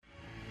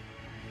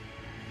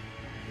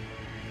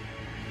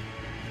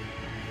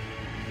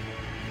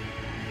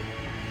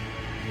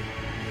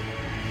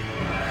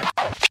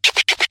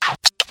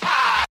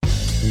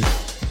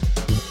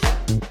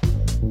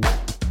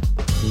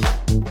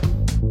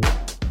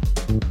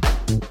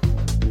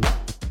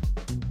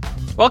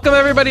Welcome,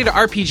 everybody, to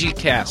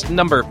RPGCast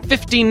number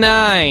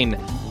 59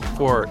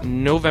 for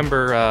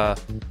November,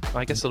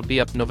 I guess it'll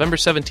be up November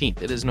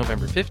 17th. It is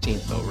November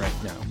 15th, though, right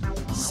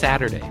now.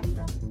 Saturday.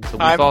 So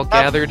we've all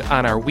gathered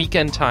on our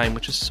weekend time,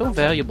 which is so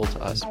valuable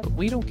to us, but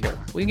we don't care.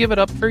 We give it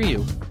up for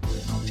you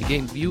to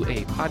give you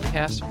a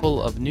podcast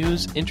full of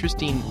news,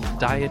 interesting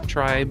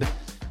diatribe,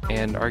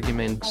 and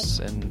arguments,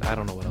 and I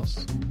don't know what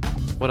else.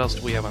 What else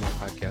do we have on our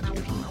podcast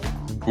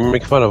usually? We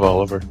make fun of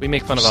Oliver. We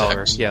make fun of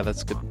Oliver. Yeah,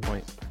 that's a good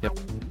point. Yep.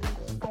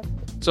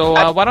 So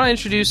why don't I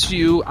introduce to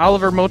you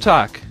Oliver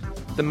Motok,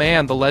 the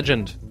man, the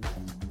legend,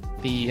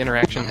 the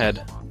interaction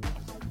head.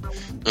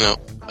 You know,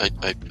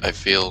 I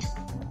feel...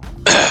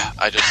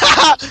 I just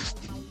had this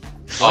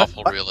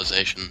awful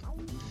realization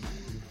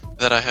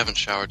that I haven't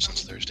showered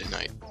since Thursday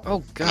night.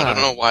 Oh, God. And I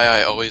don't know why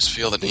I always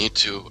feel the need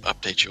to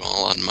update you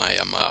all on my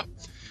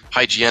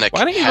hygienic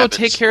Why don't you habits.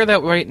 go take care of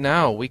that right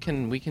now? We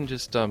can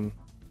just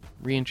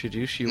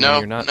reintroduce you when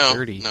you're not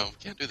dirty. No,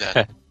 can't do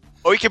that.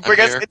 Or you can bring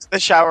us into the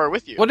shower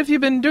with you. What have you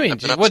been doing?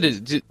 What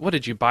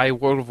did you buy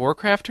World of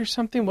Warcraft or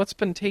something? What's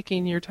been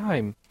taking your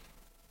time?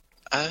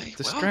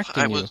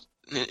 Distracting you.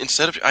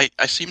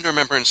 I seem to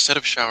remember instead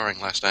of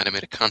showering last night, I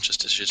made a conscious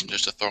decision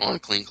just to throw on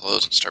clean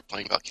clothes and start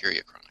playing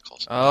Valkyria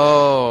Chronicles.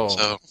 Oh,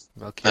 so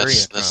Valkyria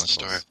that's Chronicles. the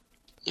story.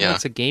 Yeah,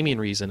 it's a gaming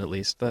reason at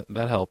least. That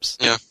helps.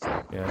 Yeah.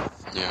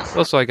 What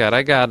else do I got?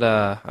 I've got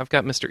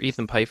Mr.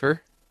 Ethan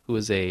Pfeiffer, who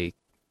is a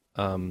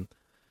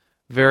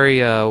very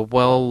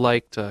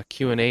well-liked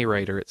Q&A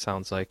writer, it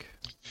sounds like.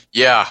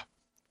 Yeah.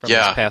 From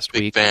this past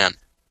big week. fan.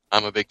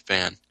 I'm a big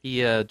fan.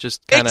 He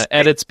just kind of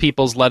edits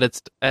people's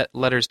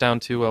letters down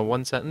to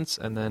one sentence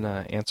and then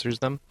answers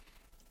them.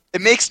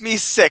 It makes me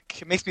sick.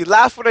 It makes me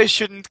laugh when I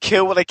shouldn't,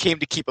 kill what I came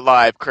to keep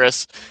alive,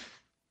 Chris.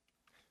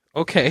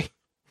 Okay.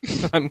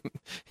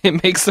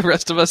 It makes the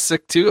rest of us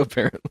sick too,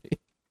 apparently.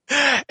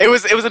 It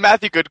was a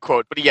Matthew Good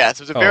quote, but yes,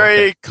 it was a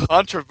very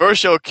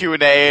controversial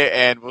Q&A,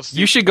 and we'll see.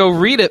 You should go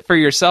read it for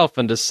yourself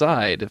and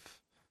decide if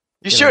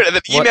you should, and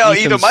then email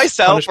either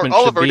myself or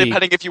Oliver,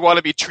 depending if you want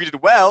to be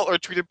treated well or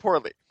treated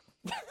poorly.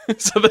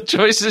 So the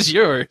choice is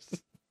yours.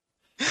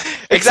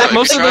 Exactly.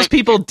 Most of those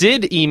people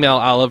did email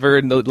Oliver,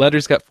 and the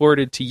letters got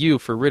forwarded to you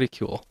for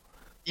ridicule.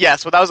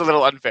 Yes, well, that was a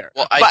little unfair.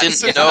 Well, I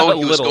didn't know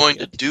he was going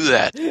to do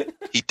that.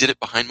 He did it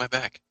behind my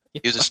back. He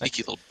was a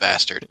sneaky little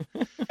bastard.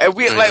 And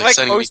we like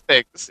most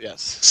things,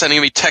 yes. Sending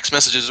me text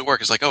messages at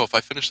work. It's like, oh, if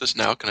I finish this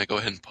now, can I go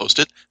ahead and post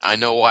it? I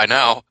know why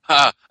now.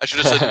 I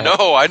should have said,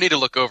 no, I need to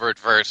look over it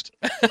first.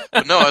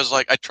 But no, I was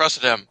like, I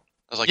trusted him.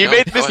 I was like, you no,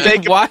 made the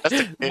mistake.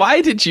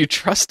 Why did you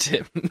trust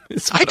him?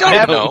 I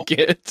don't know.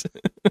 Get.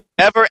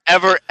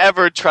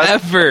 Ever trust him.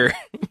 Ever.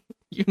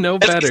 You know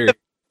better.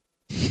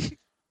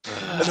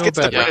 Let's get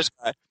to the British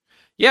guy.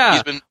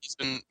 Yeah. He's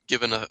been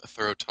given a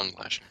thorough tongue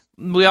lashing.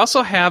 We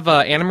also have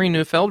Anna Marie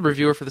Neufeld,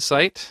 reviewer for the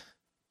site.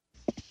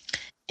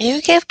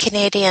 You give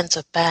Canadians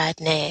a bad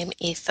name,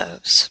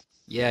 Ethos.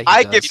 Yeah,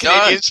 I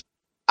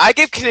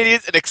give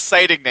Canadians an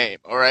exciting name,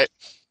 alright?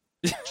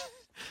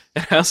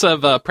 And I also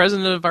have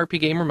president of RP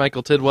Gamer,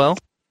 Michael Tidwell.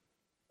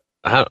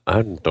 I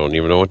don't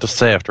even know what to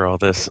say after all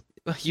this.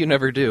 You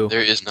never do.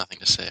 There is nothing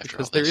to say after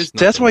all this.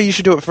 That's why you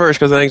should do it first,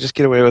 because I can just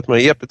get away with my,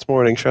 yep, it's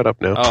morning, shut up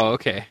now. Oh,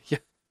 okay. Yeah.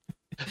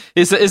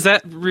 Is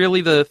that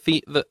really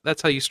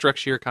that's how you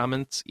structure your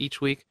comments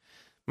each week?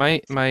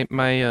 My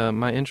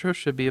intro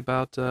should be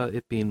about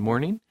it being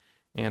morning,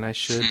 and I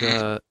should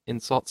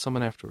insult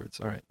someone afterwards.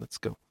 All right, let's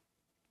go.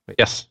 Wait.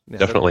 Yes,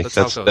 definitely.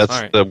 That's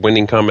right. the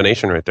winning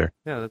combination right there.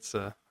 Yeah, that's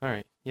all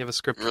right. You have a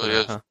script. It really for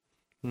that, is.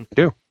 huh? I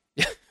do.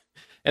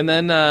 And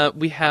then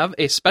we have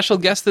a special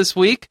guest this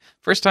week,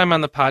 first time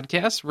on the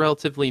podcast,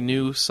 relatively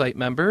new site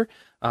member,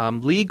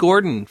 Lee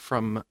Gordon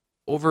from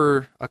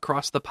over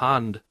across the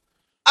pond.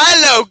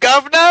 Hello,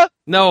 Governor!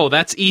 No,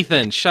 that's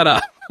Ethan. Shut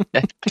up.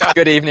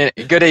 Good evening,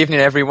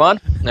 everyone.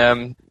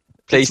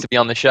 Pleased to be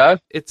on the show.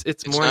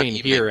 It's morning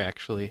here,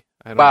 actually.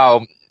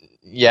 Well,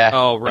 yeah.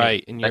 Oh,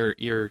 right, in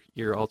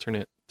your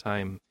alternate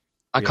time.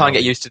 I can't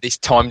get used to this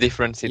time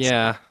difference. It's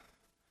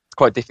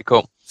quite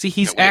difficult. See,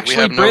 he's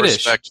actually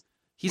British.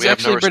 He's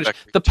actually British.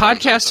 The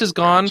podcast has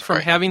gone from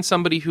having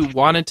somebody who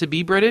wanted to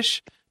be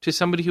British to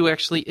somebody who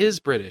actually is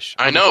British.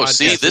 I know.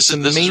 See, this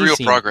is real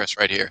progress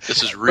right here.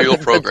 This is real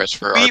progress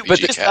for RPGCast. We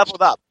just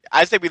leveled up.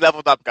 I say we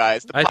leveled up,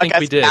 guys. I think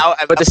we did.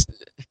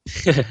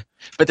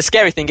 But the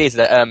scary thing is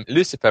that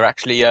Lucifer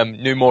actually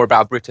knew more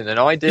about Britain than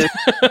I did.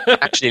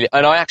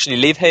 And I actually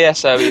live here,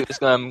 so it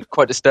was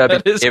quite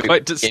disturbing. That is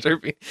quite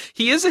disturbing.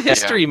 He is a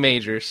history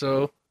major,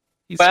 so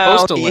he's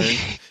supposed to learn.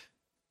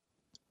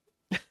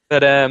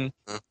 But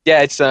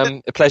yeah, it's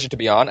a pleasure to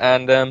be on,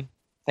 and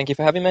thank you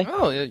for having me.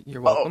 Oh,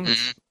 you're welcome.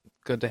 It's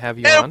good to have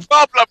you on. No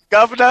problem,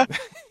 Governor.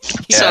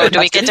 So do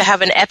we get to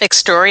have an epic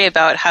story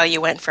about how you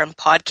went from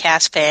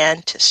podcast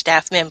fan to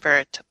staff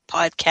member to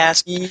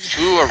podcast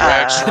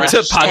to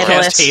podcast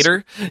analyst.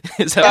 Hater?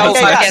 Is that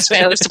podcast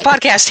fan to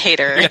podcast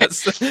hater?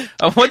 Yes.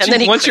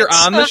 Once you're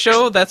on the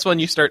show, that's when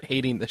you start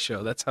hating the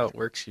show. That's how it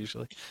works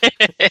usually.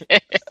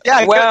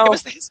 Yeah, well, give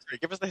us the history.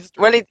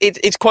 Well,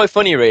 it's quite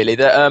funny, really.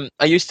 That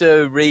I used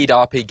to read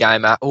RP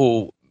Gamer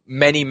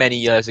many, many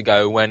years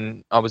ago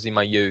when I was in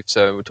my youth.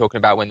 So we're talking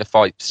about when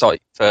the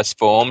site first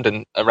formed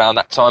and around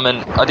that time. And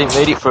I didn't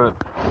read it for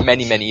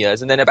many, many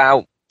years. And then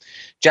about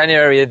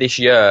January of this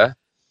year,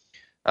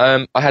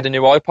 I had a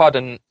new iPod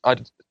and I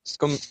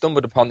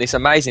stumbled upon this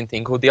amazing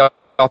thing called the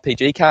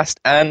RPGCast.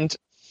 And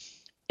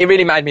it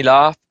really made me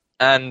laugh.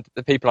 And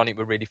the people on it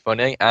were really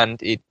funny.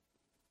 And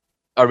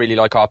I really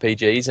like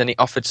RPGs. And it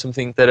offered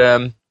something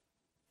that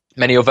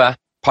many other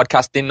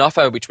podcasts didn't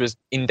offer, which was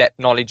in-depth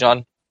knowledge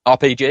on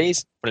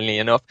RPGs, funnily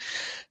enough.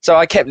 So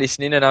I kept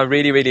listening and I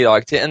really, really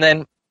liked it. And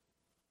then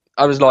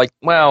I was like,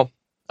 well,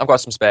 I've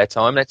got some spare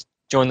time. Let's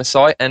join the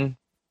site and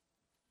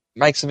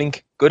make something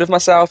good of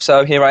myself.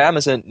 So here I am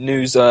as a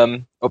news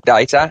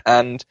updater.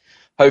 And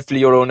hopefully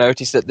you'll all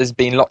notice that there's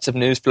been lots of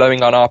news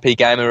flowing on RP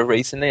Gamer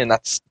recently. And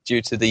that's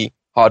due to the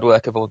hard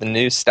work of all the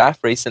news staff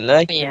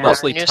recently. Yeah,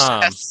 Mostly news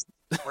Tom. staff.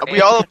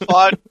 We all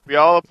applaud. We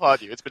all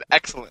applaud you. It's been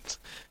excellent.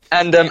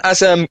 And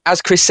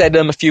as Chris said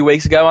a few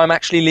weeks ago, I'm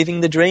actually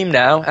living the dream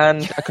now,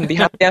 and I couldn't be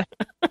happier.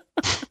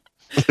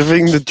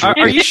 Living the dream.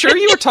 Are you sure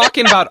you were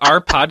talking about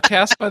our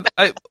podcast?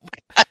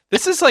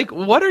 This is like,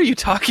 what are you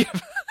talking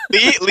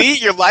about? Lee,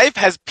 your life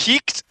has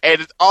peaked,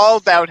 and it's all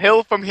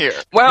downhill from here.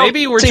 Well,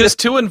 Maybe we're see, just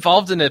too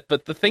involved in it,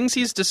 but the things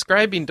he's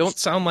describing don't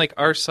sound like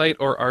our site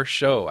or our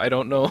show. I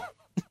don't know.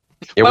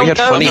 Yeah, well, we had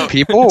no, funny no.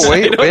 people.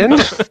 Wait, when?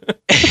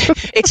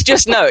 it's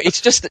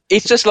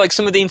just like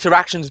some of the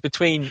interactions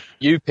between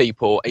you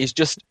people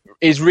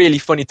is really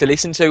funny to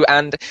listen to,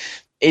 and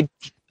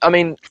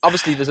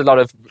obviously there's a lot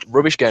of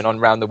rubbish going on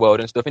around the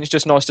world and stuff, and it's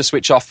just nice to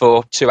switch off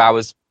for 2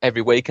 hours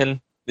every week and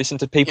listen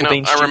to people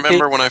being stupid. I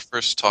remember when I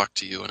first talked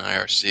to you in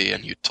IRC,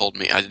 and you told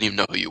me, I didn't even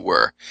know who you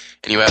were,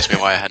 and you asked me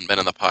why I hadn't been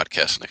on the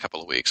podcast in a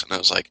couple of weeks, and I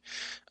was like,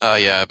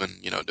 yeah, I've been,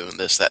 doing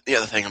this, that, the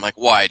other thing. I'm like,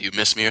 why? Do you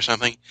miss me or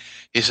something?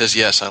 He says,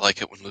 yes, I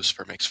like it when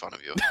Lucifer makes fun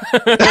of you.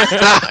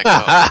 Like,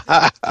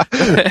 oh.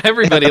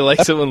 Everybody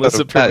likes it when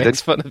Lucifer makes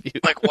fun of you.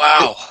 Like,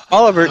 wow.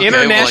 Oliver. Okay,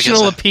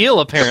 International well, I guess appeal,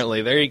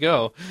 apparently. There you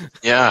go.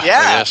 Yeah, I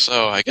Yeah. guess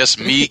so. I guess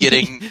me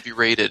getting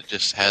berated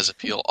just has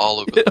appeal all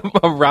over the world.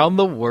 Around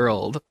the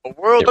world. A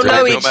world. Oh, no,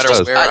 No it's matter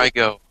just- where I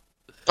go.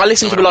 I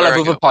listen No to a lot matter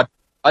of where other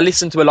I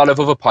listen to a lot of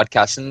other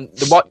podcasts, and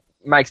what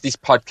makes this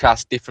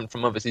podcast different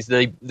from others is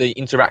the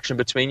interaction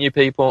between you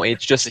people.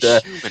 It's just The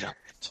human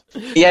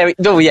element.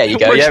 yeah, you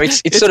go. Yeah,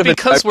 it's sort of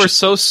because an we're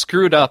so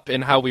screwed up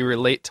in how we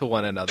relate to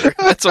one another.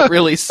 That's what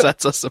really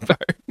sets us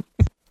apart.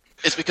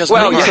 It's because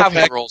Well, none you of our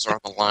have- roles are on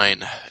the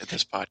line in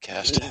this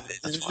podcast.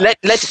 That's why.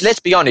 Let's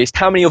be honest.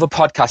 How many other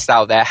podcasts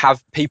out there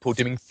have people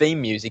doing theme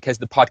music as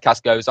the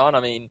podcast goes on? I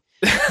mean,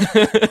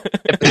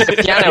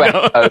 the piano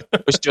episode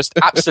was just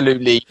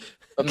absolutely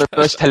the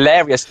most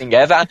hilarious thing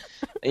ever.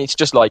 And it's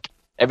just like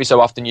every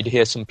so often you'd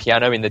hear some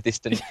piano in the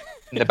distance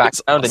in the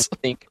background, awesome.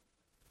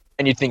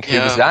 and you'd think, who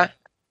was Yeah. that?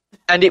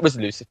 And it was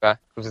Lucifer,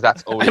 because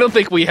that's all. I don't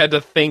think we had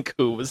to think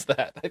who was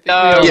that. I think No.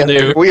 we all Yeah,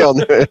 knew. we all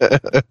knew.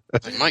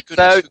 Like, my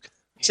goodness. who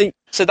could-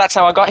 So that's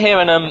how I got here,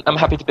 and I'm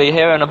happy to be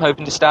here, and I'm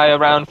hoping to stay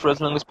around for as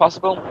long as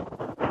possible.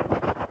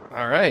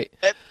 All right.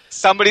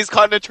 Somebody's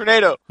caught in a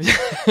tornado.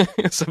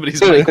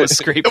 Somebody's mic was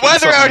scraping. The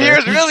weather out somewhere. here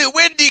is really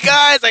windy,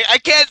 guys. I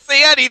can't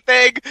see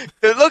anything.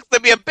 There looks to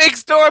be a big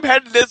storm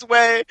headed this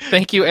way.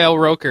 Thank you, Al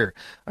Roker.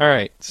 All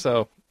right,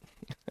 so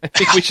I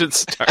think we should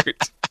start.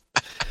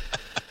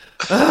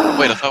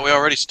 Wait, I thought we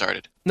already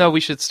started. No, we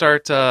should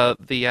start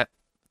the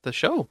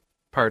show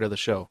part of the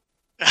show.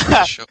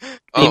 The show.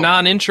 The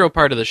non-intro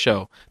part of the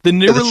show. The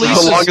new This is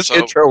release. the longest So-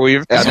 intro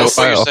we've had in a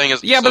So what you're while. saying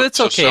is, Yeah, but it's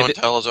okay. Show and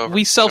tell is over. We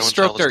Show and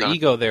self-stroked tell our is done.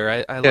 ego there. I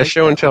Yeah, like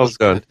show and that. tell's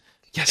That was done. good.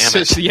 Yes,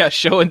 Damn it. yeah,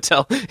 show and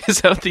tell.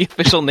 Is that the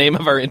official name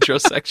of our intro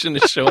section?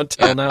 Is show and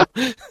tell now?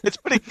 It's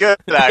pretty good,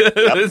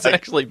 actually. It's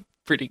actually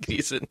pretty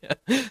decent.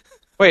 Yeah.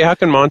 Wait, how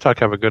can Montauk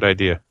have a good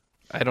idea?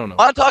 I don't know.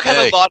 Montauk has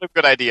Hey. a lot of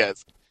good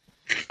ideas.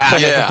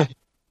 Yeah,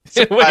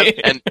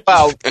 Wait, and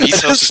Well, and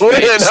Ethos is Wait,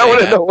 paid to I say want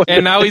to that. know what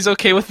and now he's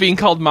okay with being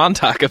called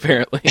Montauk,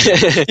 apparently.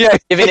 Yeah,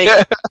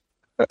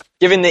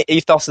 given the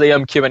ethos of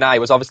the Q&A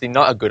was obviously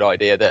not a good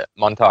idea that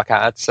Montauk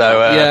had, so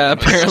Yeah,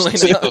 But apparently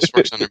since not. Ethos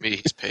works under me,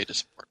 he's paid to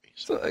support me.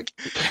 So.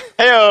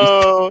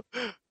 Heyo.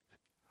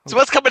 So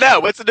what's coming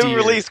out? What's the new Dear.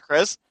 release,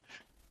 Chris?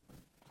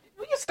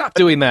 Will you stop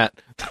doing that?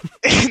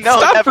 No,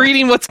 Stop never.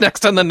 reading what's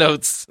next on the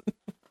notes.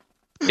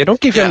 yeah, don't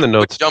give him the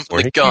notes. Jump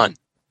before. the gun.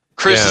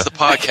 Chris Yeah. is the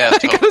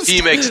podcast Goes- host.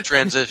 He makes the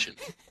transition.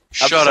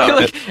 Shut I feel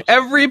up.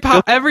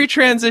 like every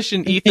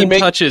transition Ethan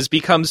touches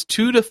becomes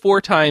 2 to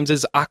 4 times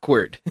as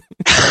awkward.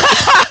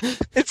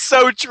 It's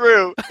so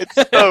true. It's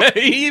so.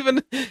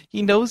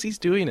 he knows he's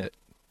doing it.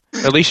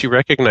 At least you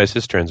recognize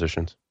his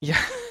transitions.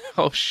 Yeah.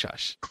 Oh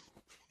shush.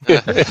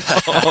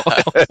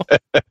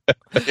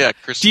 Yeah,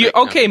 Chris. Do you Nick,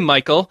 no. okay,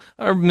 Michael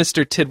or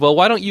Mr. Tidwell?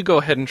 Why don't you go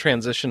ahead and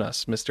transition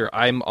us, Mr.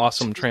 I'm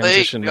awesome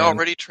transition We man?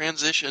 already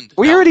transitioned.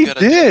 We Now already gotta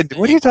do did. the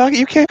What are you thing. talking?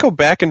 You can't go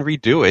back and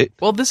redo it.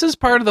 Well, this is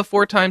part of the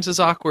 4 times as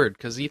awkward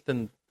because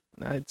Ethan.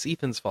 It's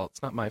Ethan's fault.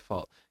 It's not my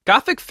fault.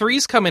 Gothic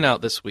 3's coming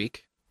out this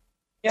week.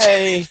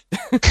 yay.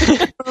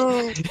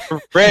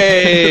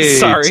 Hooray!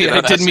 Sorry, Yeah,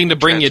 I that's didn't mean to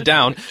bring you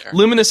down. transition right there.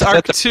 Luminous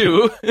Arc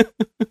 2.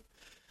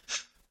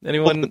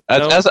 Anyone? As,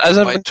 know? as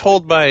I've been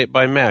told by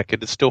Mac,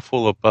 it is still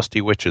full of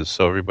busty witches,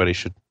 so everybody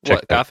should check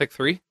What, that. Gothic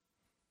 3?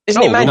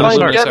 Isn't No, it made no, by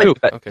sorry, German? sorry.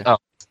 But- Okay. Oh.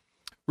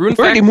 Rune We've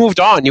already moved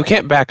on. You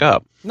can't back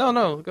up.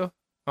 No, go.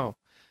 Oh.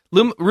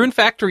 Rune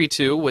Factory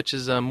 2, which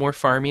is more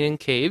farming in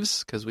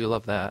caves, because we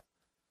love that.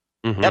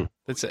 Mm-hmm. Yep.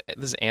 This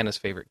is Anna's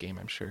favorite game,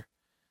 I'm sure.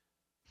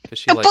 'Cause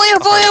she Oh boy, likes oh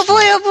the boy, oh Harvest boy,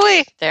 Moon. oh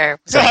boy. There,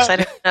 was I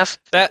excited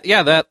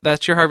enough?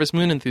 That's your Harvest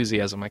Moon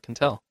enthusiasm, I can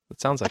tell. It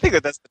sounds I like think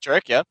it. that's the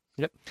trick, yeah.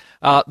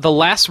 The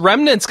Last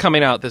Remnant's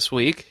coming out this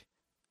week.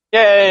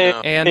 Yay!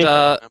 No. And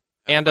Why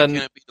and can't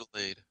it be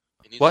delayed?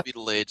 It needs What? to be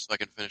delayed so I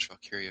can finish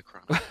Valkyria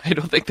Chronicles. I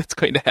don't think that's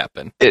going to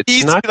happen. It's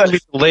Easy not going to be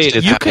delayed.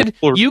 It's You a could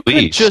full you could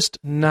release. just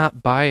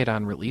not buy it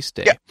on release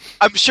day. Yeah.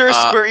 I'm sure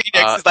Square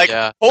Enix is like,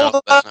 yeah, hold no,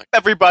 up, that's not-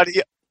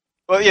 everybody.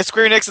 Well, yeah,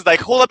 Square Enix is like,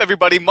 hold up,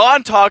 everybody.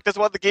 Montauk doesn't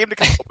want the game to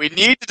come out. We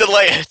need to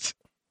delay it.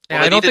 And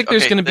Well, I don't they think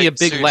needed- there's going to be they- a big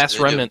seriously, Last they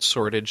do. Remnant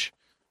shortage.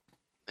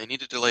 They need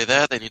to delay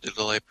that. They need to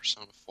delay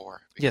Persona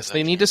 4. Yes, because they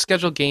I need to can't-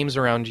 schedule games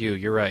around you.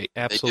 You're right.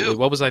 Absolutely. do.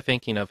 What was I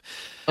thinking of?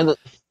 And the-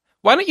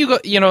 Why don't you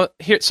go?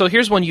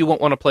 Here's one you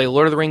won't want to play: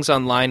 Lord of the Rings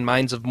Online: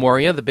 Mines of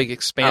Moria, the big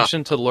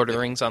expansion to Lord of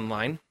the Rings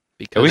Online.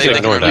 Because We can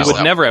ignore we that would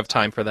one. never have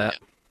time for that.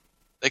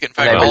 They can, in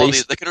They fact, all release-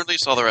 these. They can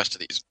release all the rest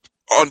of these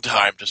on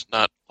time, just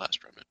not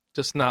Last Remnant.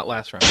 Just not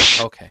Last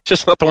Remnant. Okay.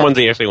 Just not the ones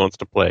he actually wants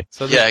to play.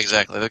 So Yeah,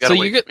 exactly. They've got So to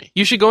wait for me.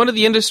 you should go into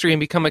the industry and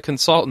become a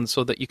consultant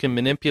so that you can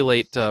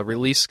manipulate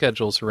release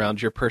schedules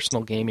around your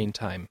personal gaming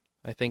time.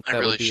 I think I that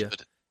really would be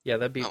should.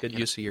 that'd be a Oh, good yeah.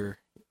 use of your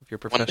One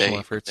professional day,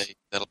 efforts.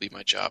 that'll be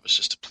my job. Is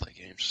just to play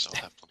games, so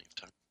I'll have plenty of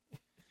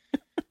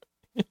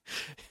time.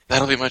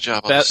 That'll be my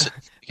job. I'll That- just sit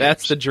and play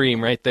That's games. the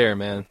dream right there,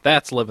 man.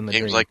 That's living the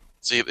games dream. like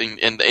see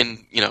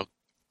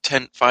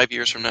in 5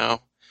 years from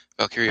now,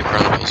 Valkyria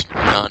Chronicles will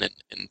be done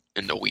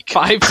in a week.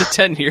 5 to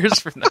 10 years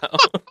from now.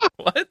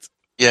 What?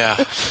 Yeah,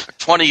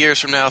 20 years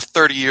from now,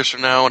 30 years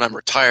from now, when I'm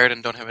retired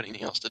and don't have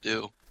anything else to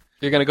do.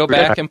 You're gonna go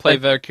back and play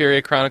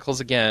Valkyria Chronicles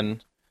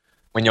again.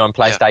 when you're on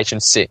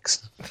PlayStation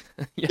 6.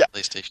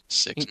 PlayStation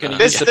 6. You're gonna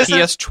no, use yeah. the This is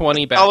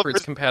PS20 backwards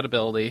developers-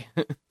 compatibility.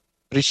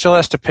 But he still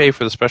has to pay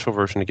for the special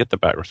version to get the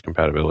backwards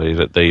compatibility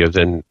that they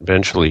then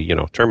eventually,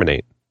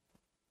 terminate.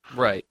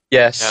 Right.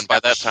 Yes. And by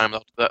that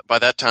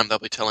time, they'll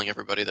be telling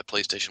everybody that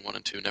PlayStation 1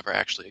 and 2 never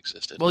actually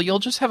existed. Well, you'll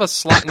just have a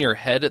slot in your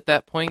head at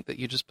that point that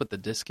you just put the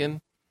disc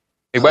in.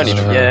 It won't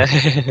even. Yeah.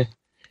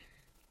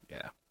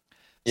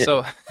 Yeah.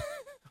 So,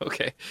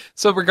 okay.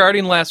 So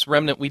regarding Last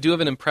Remnant, we do have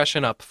an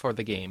impression up for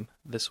the game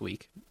this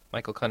week.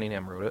 Michael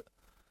Cunningham wrote it.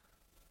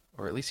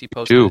 Or at least he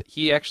posted do. it.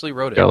 He actually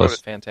wrote it. Jealous. It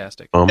was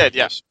fantastic. Dead,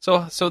 yeah.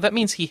 So that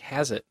means he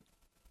has it.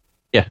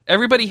 Yeah.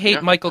 Everybody hate Yeah.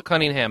 Michael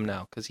Cunningham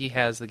now because he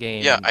has the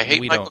game. yeah, and I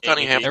hate we Michael don't.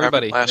 Cunningham for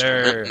Everybody. having Last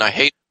Remnant, and I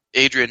hate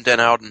Adrian Den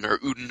Ouden or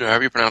Uden, or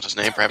however you pronounce his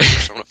name, for having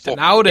Persona 4.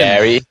 Nowden.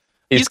 Gary.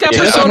 He's got Yeah.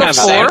 Persona I'm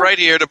saying 4. right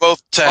here to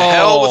both to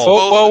hell with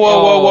Oh.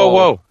 both.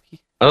 Whoa.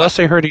 Unless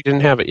I heard he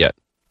didn't have it yet.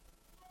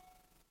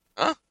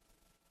 Who I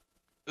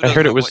doesn't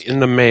heard it know was what in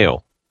the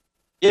mail.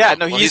 Yeah,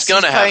 no, Well, he's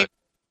gonna have playing, it.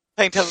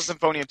 playing Tales of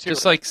Symphonia 2.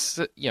 Just like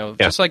Yeah.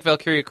 just like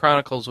Valkyria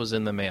Chronicles was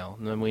in the mail,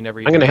 and then we never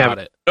I'm even gonna got have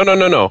it.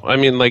 No. I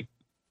mean,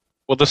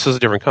 this is a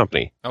different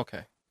company.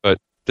 Okay.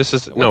 This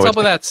is What's up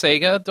with that,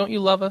 Sega? Don't you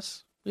love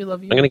us? We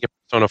love you. I'm gonna get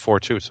Persona 4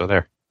 too. So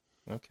there.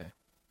 Okay.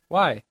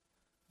 Why?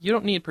 You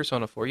don't need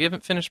Persona 4. You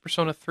haven't finished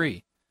Persona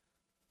 3.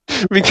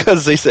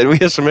 Because they said we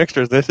have some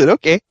extras, and I said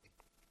okay.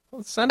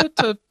 Well, send it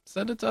to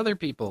other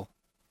people.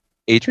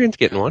 Adrian's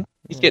getting one.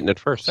 He's getting it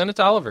first. Send it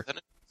to Oliver.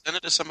 Send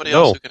it to somebody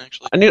No. else who can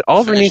actually.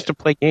 Oliver finish needs it. to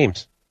play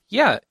games.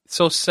 Yeah.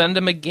 So send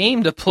him a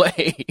game to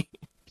play.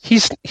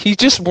 He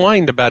just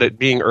whined about it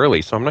being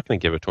early, so I'm not going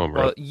to give it to him.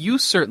 Well, Right? you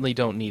certainly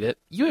don't need it.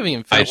 You haven't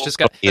even I finished won't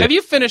Disgaea. need it. Have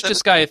you finished Send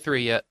it- Disgaea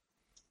 3 yet?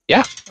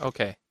 Yeah.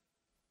 Okay.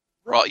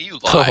 Raw, you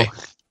lie.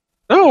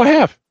 No, I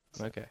have.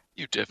 Okay.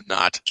 You did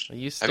not.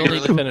 You still you need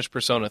to really? finish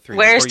Persona 3.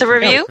 Where's before you the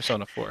can play review?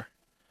 Persona 4.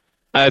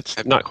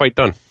 It's not quite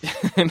done.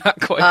 Not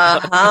quite.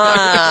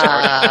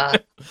 Uh-huh.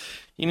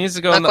 He needs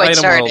to go Not in the quite item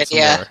started, world some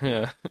yeah. more.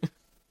 Yeah.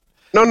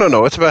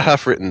 No. It's about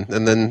half written,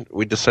 and then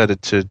we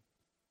decided to.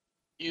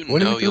 You What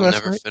did know we do you'll last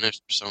never night? finish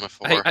Persona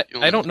 4.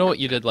 I don't know what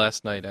you did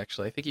last night,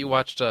 actually. I think you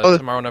watched Oh.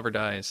 Tomorrow Never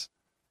Dies.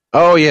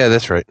 Oh yeah,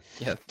 that's right.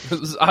 Yeah, it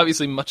was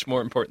obviously much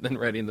more important than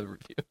writing the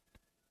review.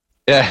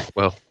 Yeah,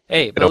 well,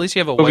 Hey, but know, at least you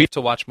have a movie- wife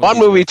to watch movies one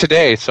movie with.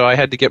 today, so I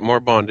had to get more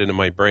Bond into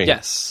my brain.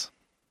 Yes.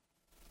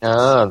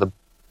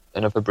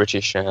 Another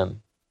British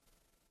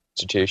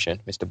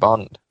institution, Mr.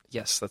 Bond.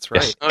 Yes, that's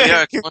right. Oh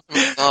yeah, Quantum of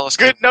Solace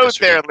Good came note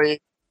yesterday. there, Lee.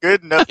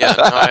 Good note. Yeah,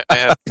 no, I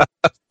have.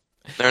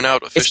 There are now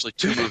officially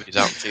 2 movies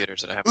out in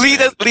theaters that I haven't.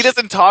 Lee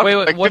doesn't talk Wait, for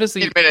wait, like what is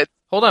 15 the- minutes.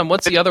 Hold on,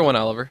 what's the other one,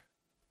 Oliver?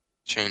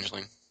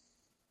 Changeling.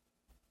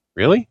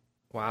 Really?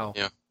 Wow.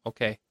 Yeah.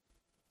 Okay.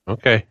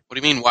 Okay. What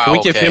do you mean? Wow. Can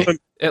we give okay. him?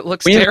 It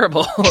looks We-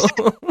 terrible.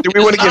 Do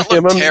we want to does give not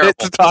him a look minute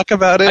to talk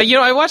about it?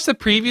 I watched the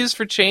previews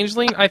for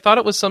Changeling. I thought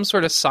it was some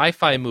sort of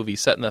sci-fi movie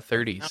set in the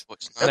 30s. No,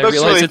 it's It And I not. looks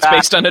realized really it's bad.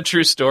 based on a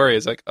true story.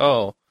 It's like,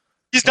 oh,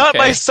 He's not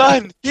my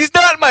son. He's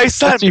not my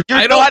son. You're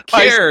I not don't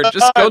care. My son.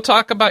 Just go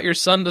talk about your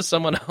son to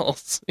someone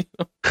else.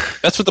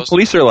 That's what the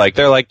police are like.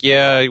 They're like,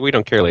 yeah, we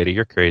don't care, lady.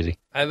 You're crazy.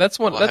 That's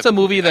one. That's a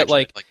movie that,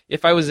 like,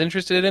 if I was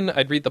interested in,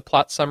 I'd read the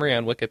plot summary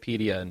on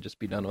Wikipedia and just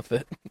be done with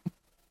it.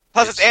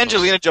 Plus, it's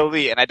Angelina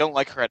Jolie, and I don't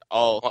like her at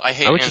all. Well, I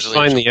hate I would just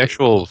Angelina find the Jolie.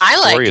 actual I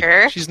story. like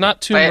her. She's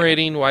not Tomb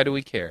Raiding. Why do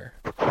we care?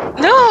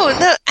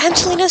 No,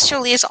 Angelina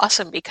Jolie is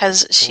awesome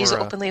because she's Or,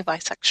 openly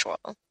bisexual.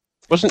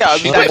 Wasn't Yeah,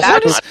 she?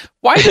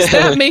 Why does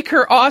that make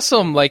her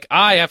awesome? Like,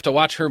 I have to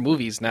watch her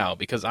movies now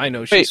because I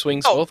know she Wait,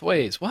 swings both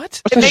ways.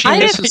 What? I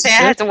didn't say I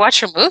had to watch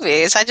her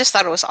movies. I just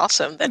thought it was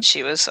awesome that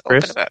she was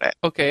Chris? open about it.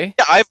 Okay.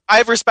 Yeah, I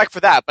have respect for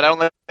that, but I don't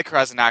like her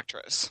as an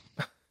actress.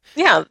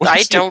 Yeah,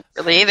 I don't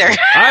really either.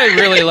 I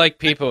really like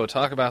people who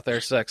talk about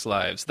their sex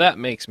lives. That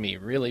makes me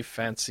really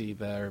fancy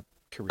their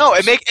careers. No,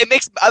 it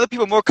makes other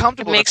people more It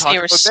comfortable. makes to talk me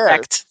about theirs.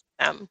 respect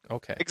them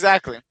Okay.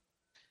 Exactly.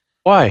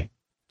 Why?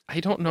 I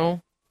don't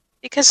know.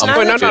 because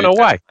Wait, no.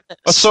 Why?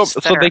 Oh, so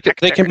they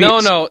can be.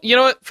 No. You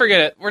know what? Forget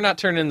it. We're not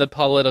turning the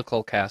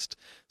political cast.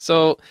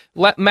 So,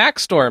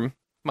 Maxstorm,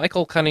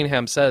 Michael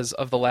Cunningham says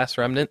of The Last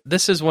Remnant,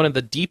 this is one of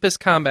the deepest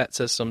combat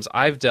systems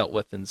I've dealt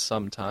with in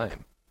some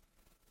time.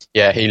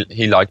 Yeah,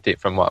 he liked it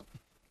from what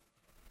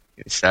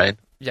he was saying.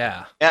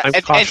 Yeah. Yeah, I'm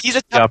and he's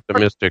a tough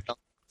optimistic.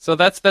 So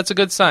that's a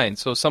good sign.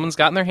 So someone's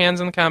gotten their hands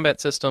on the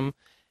combat system.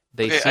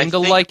 They Okay, seem I to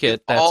think like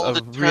it. That's all a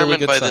determined really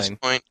good by sign. this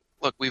point.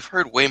 Look, we've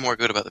heard way more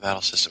good about the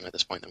battle system at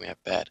this point than we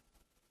have bad.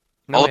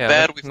 No, all we the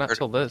bad haven't. we've Not heard.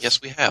 till this.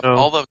 Yes, we have. No.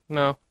 All the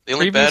only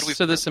Previous bad we've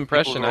to this heard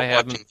impression, people who I are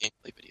haven't. watching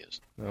gameplay videos.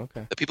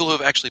 Okay. The people who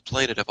have actually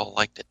played it have all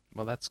liked it.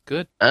 Well, that's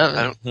good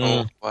I don't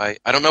know why.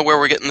 I don't know where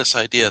we're getting this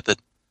idea that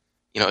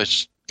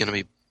it's going to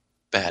be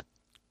bad.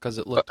 because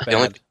it looked the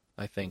only- bad.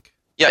 I think.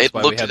 Yeah, That's it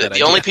why we looked. had The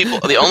that only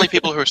idea.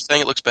 people who are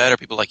saying it looks bad are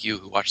people like you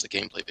who watch the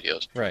gameplay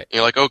videos. Right. And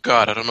you're like, oh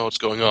god, I don't know what's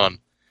going on.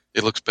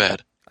 It looks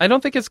bad. I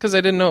don't think it's because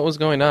I didn't know what was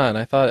going on.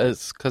 I thought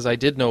it's because I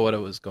did know what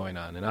was going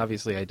on, and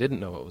obviously I didn't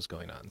know what was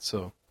going on.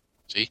 So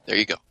See, there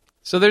you go.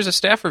 there's a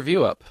staff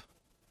review up.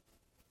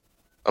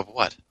 Of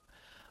what?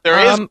 There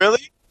is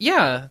really.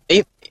 Yeah.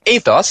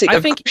 Ethos. I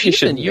think,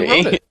 Ethan, you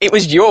wrote it. It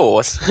was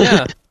yours.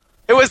 Yeah.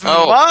 It was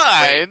Oh,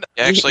 mine.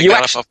 You actually You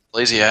got actually- up off the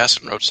lazy ass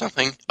and wrote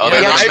something Yeah, other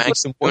I than actually a did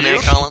some Q&A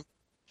work. column.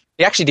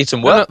 He actually did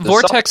some No, work. no,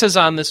 Vortex is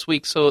on this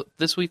week, so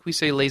this week we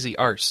say lazy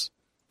arse.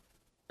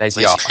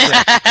 Lazy Lazy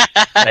arse.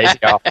 Lazy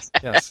arse.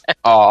 Yes.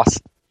 Arse.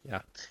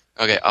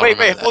 Okay, I'll Wait,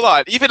 remember that. hold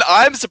on. Even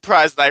I'm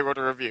surprised that I wrote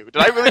a review. Did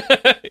I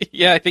really?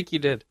 Yeah, I think you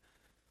did.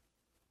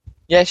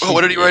 Yeah. Oh,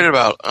 what did he write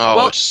about? Oh,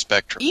 Well, it's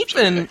Spectrum.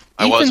 Ethan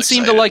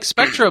seemed to like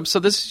Spectrobes, so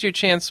this is your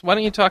chance. Why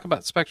don't you talk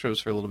about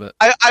Spectrobes for a little bit?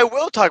 I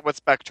will talk about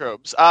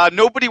Spectrobes.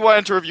 Nobody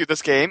wanted to review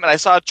this game, and I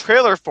saw a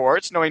trailer for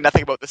it, knowing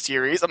nothing about the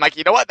series. I'm like,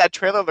 you know what? That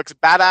trailer looks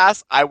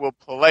badass. I will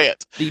play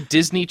it. The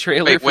Disney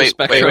trailer for Wait,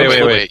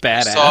 Spectrobes wait.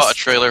 badass. You saw a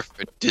trailer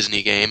for a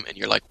Disney game, and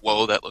you're like,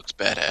 whoa, that looks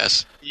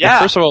badass. Yeah.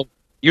 First of all,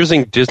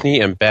 using Disney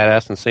and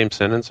badass in the same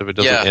sentence if it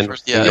doesn't Yeah, end.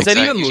 first- yeah, Is that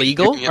exactly. even You-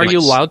 legal? you- Are you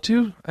like- allowed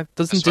to? Doesn't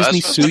That's what- Disney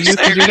that's sue what- you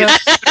if you do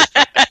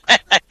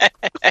that?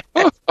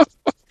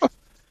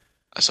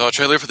 I saw a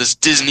trailer for this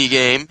Disney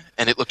game,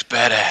 and it looked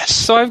badass.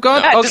 So I've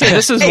gone. Yeah, Okay,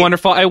 this is hey.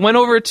 wonderful. I went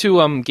over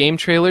to game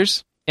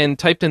trailers and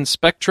typed in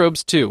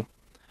Spectrobes 2.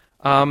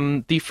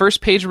 The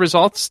first page of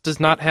results does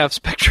not have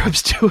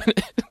Spectrobes 2 in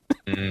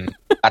it.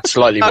 That's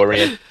slightly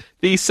worrying.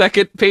 The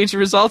second page of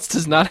results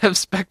does not have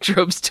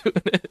Spectrobes 2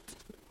 in it.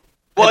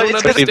 Well, I don't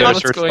it's Maybe understand they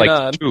what's searched going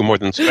on. like 2 more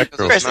than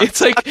Spectrum. Chris, It's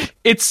like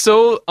it's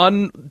so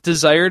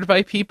undesired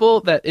by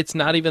people that it's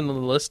not even on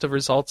the list of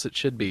results it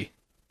should be.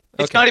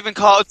 It's not even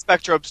called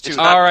Spectrobes 2. It's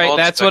not All right, called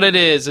that's what it Spectrobes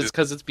is. 2. It's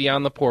because it's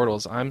beyond the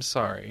portals. I'm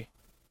sorry.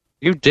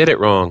 You did it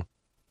wrong.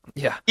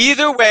 Yeah.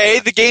 Either way,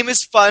 the game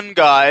is fun,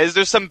 guys.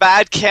 There's some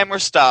bad camera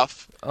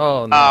stuff.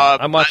 Oh no,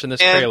 I'm watching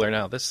this and- trailer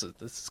now. This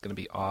is going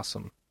to be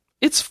awesome.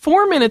 It's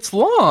 4 minutes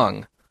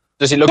long.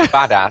 Does it look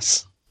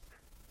badass?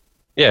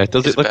 Yeah,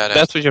 does It's it look? badass.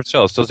 That's what you have to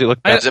tell us. Does it look?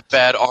 It's a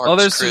bad art. Oh,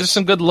 there's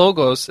some good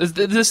logos. Is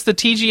this the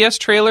TGS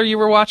trailer you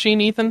were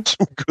watching, Ethan?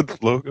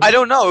 good logo? I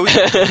don't know.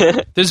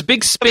 There's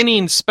big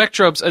spinning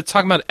Spectrobes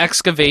talking about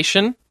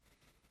excavation,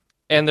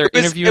 and they're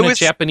interviewing a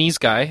Japanese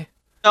guy.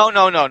 No.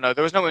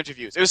 There was no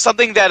interviews. It was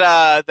something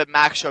that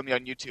Max showed me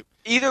on YouTube.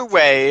 Either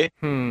way,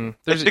 There's an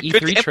It's a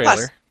good E3 game, trailer.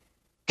 plus-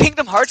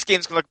 Kingdom Hearts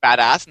games can look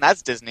badass, and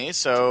that's Disney.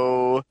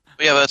 So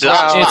Yeah, but that's Wow.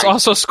 not It's fine.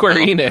 also Square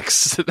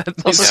Enix.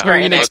 That's Also the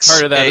Square Square Enix Enix.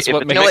 part of that is Hey,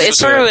 what if it makes No, makes it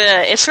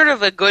it it's sort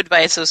of a good by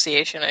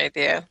association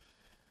idea.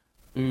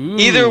 Ooh.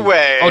 either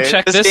way, Oh,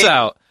 check this game-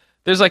 out.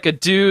 There's like a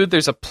dude,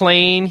 there's a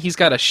plane, he's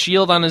got a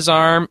shield on his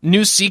arm,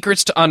 new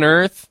secrets to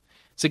unearth.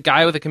 It's a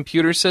guy with a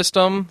computer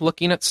system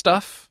looking at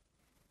stuff.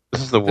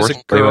 This is the There's a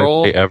worst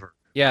girl. gameplay ever.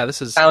 Yeah,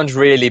 this is... Sounds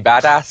really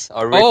badass.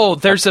 Oh,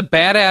 there's a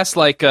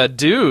badass,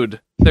 dude.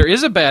 There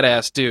is a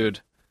badass dude.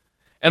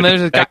 And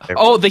there's a guy... Back there.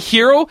 Oh, the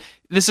hero...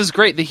 This is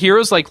great. The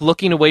hero's,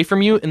 looking away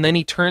from you, and then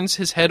he turns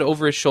his head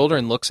over his shoulder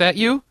and looks at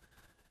you.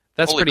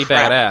 That's Holy pretty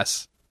crap.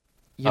 badass.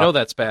 You know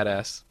that's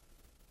badass.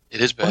 It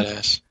is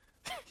badass.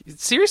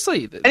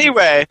 Seriously.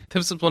 Anyway,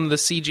 This is one of the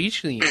CG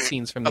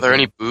scenes from the Are there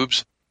game. any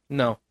boobs?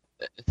 No.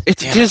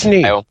 It's Damn it.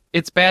 Disney.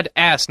 It's bad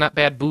ass, not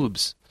bad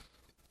boobs.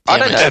 I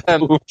Damn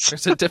don't. it. Oops.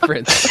 There's a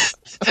difference.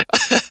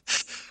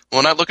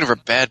 Well, not looking for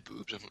bad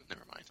boobs.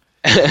 Never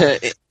mind.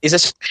 Is there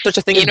such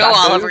a thing You as know,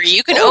 bad Oliver, boobs?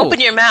 you can Oh. open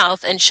your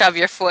mouth and shove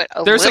your foot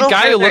a There's a little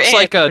guy who further looks in.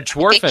 like a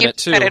dwarf in You it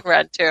too. cut and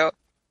run too.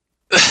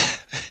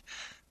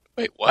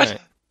 Wait, what? Right.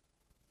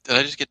 Did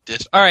I just get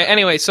dissed? All right.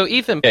 Anyway, so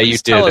Ethan, Yeah, you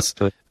please did. tell us.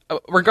 actually.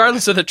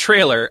 Regardless of the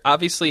trailer,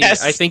 obviously,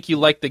 Yes. I think you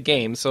like the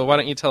game. So why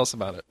don't you tell us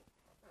about it?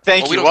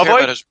 Thank Well, we you, don't care Wellboy.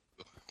 about his.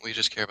 We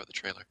just care about the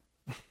trailer.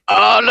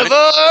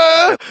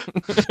 Oliver!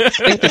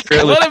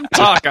 Let him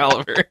talk,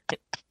 Oliver.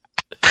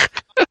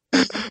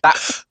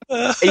 That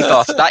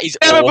ethos, that is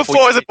Never awful.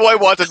 before the boy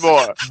wanted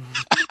more.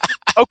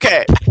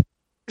 Okay.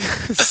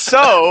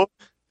 So,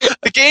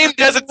 the game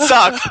doesn't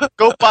suck.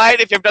 Go buy it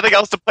if you have nothing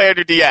else to play on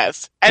your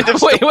DS. End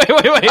of Wait.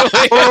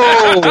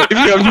 Oh, if you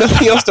have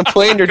nothing else to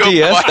play on your Go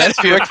DS, buy that's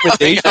it. your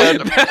recommendation.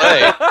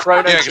 Play.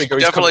 Chrono Yeah, 'cause Trigger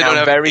we is definitely coming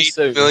don't out have very 8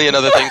 soon. million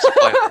other things to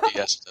play on the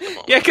DS at the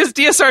moment. Yeah, because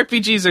DS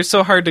RPGs are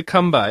so hard to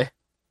come by.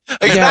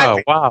 Exactly. Yeah,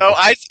 wow. So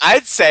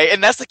I'd say,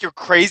 unless like you're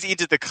crazy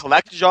into the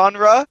collect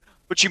genre,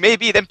 which you may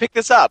be, then pick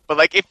this up. But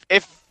like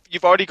if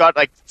you've already got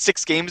like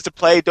 6 games to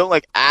play, don't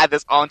like add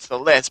this onto the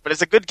list. But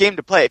it's a good game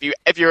to play.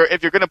 If you're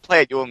gonna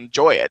play it, you'll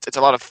enjoy it. It's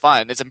a lot of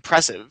fun. It's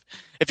impressive.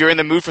 If you're in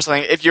the mood for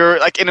something, if you're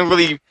like in a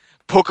really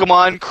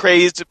Pokemon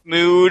crazed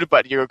mood,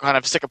 but you're kind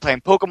of sick of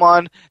playing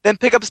Pokemon, then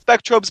pick up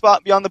Spectrobes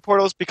Beyond the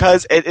Portals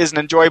because it is an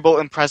enjoyable,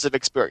 impressive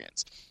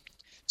experience.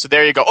 So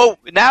there you go. Oh,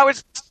 now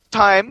it's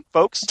time,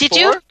 folks. Did for-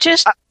 you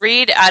just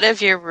read out of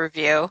your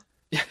review?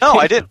 No,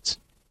 I didn't.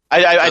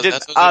 I didn't.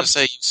 That's what I was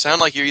going to say. You sound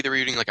like you're either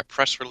reading like a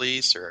press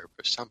release or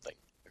something.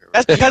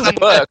 That's because I'm.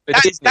 Work for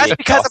That's, Disney, that's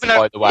because I'm.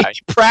 by the way.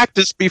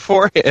 Practice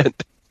beforehand.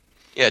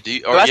 Yeah, do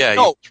you? Well, Or that's- yeah,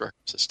 no. you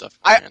reference this stuff.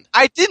 beforehand.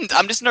 I didn't.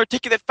 I'm just an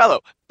articulate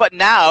fellow. But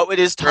now it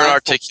is time. You're an for-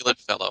 articulate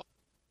fellow.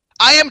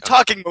 I am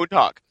talking Moon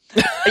Talk.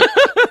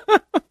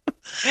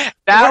 We're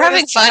Now it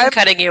having is fun time-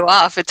 cutting you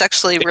off. It's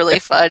actually really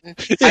fun.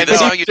 I know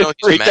how you don't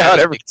freak mad out at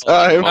every people.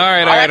 time. All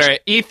right. actually-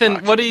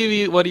 Ethan, what do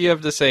you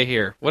have to say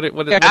here? What is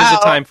it Now-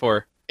 time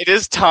for? It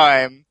is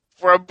time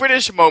for a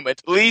British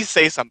moment. Please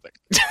say something.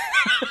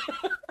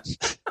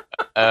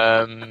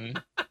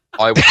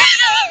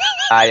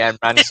 I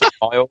ran some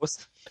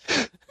miles.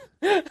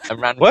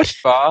 And ran What?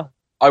 far.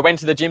 I went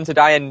to the gym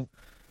today and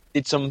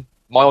did some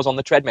miles on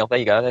the treadmill. There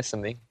you go. There's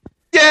something.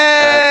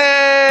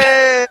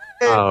 Yay!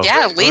 Oh.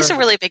 Yeah, Lee's a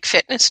really big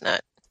fitness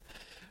nut.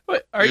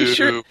 What, are you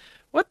sure? Ooh.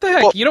 What the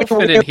heck? Well, you don't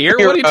fit in here.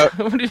 What are you?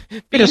 What are you wait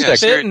a being second. fit and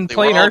Seriously,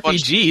 playing we're all a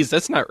bunch- RPGs?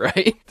 That's not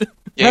right.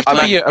 You have to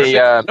I'm be a actually,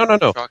 no.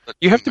 Chocolate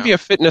You have to cream be a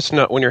fitness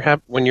nut when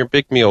when your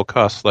big meal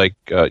costs like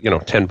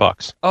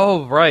 $10.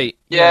 Oh right.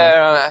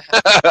 Yeah.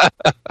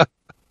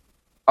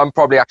 I'm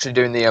probably actually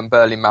doing the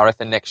Berlin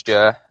Marathon next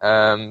year.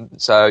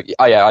 So,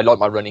 yeah, I like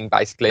my running,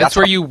 basically. That's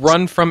where you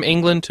run from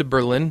England to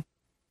Berlin.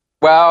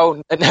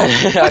 Well,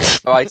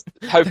 I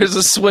hope. There's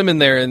a swim in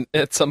there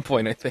at some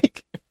point, I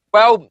think.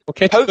 Well,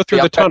 Can't you go through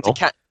hopefully the I'm going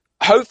tunnel?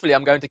 hopefully,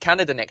 I'm going to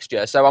Canada next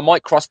year, so I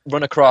might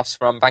run across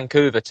from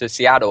Vancouver to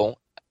Seattle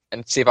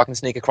and see if I can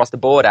sneak across the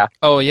border.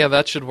 Oh yeah,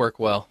 that should work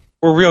well.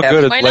 We're real Yeah,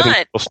 good Why at letting not?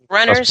 people sneak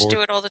Runners across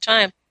do it all the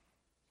time.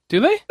 Do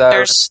they?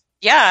 So,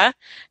 Yeah.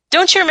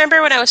 Don't you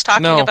remember when I was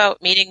talking No.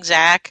 about meeting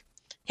Zach?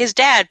 His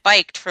dad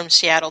biked from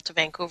Seattle to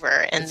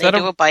Vancouver, and Is they that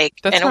do a bike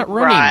that's and a not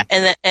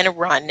running. and a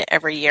run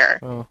every year.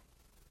 Oh,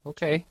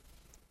 okay.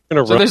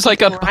 Gonna So run. there's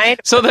like You can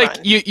ride so the like run.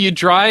 you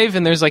drive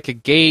and there's like a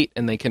gate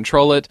and they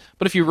control it.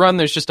 But if you run,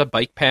 there's just a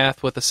bike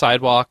path with a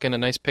sidewalk and a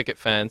nice picket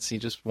fence. You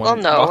just Well,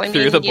 want to no, walk I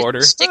through mean the you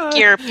border. stick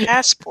your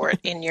passport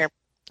in your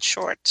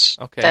shorts.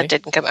 Okay. That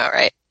didn't come out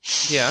right.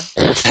 Yeah.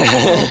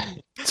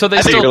 So they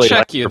I think still really check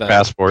like you your then.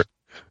 passport.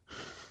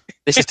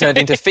 this has turned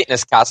into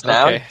fitness cast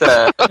now.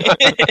 Okay.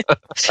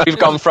 We've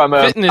gone from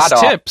Fitness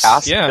adult tips,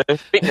 cast yeah. to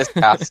fitness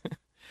cast.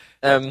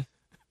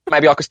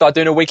 Maybe I could start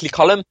doing a weekly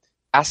column.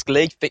 Ask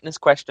Lee fitness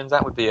questions.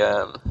 That would be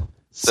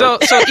So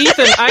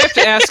Ethan, I have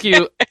to ask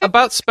you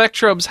about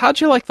Spectrobes.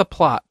 How'd you like the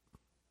plot?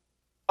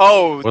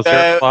 Oh, Was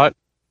there a plot?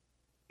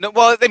 no.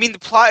 Well, I mean, the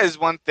plot is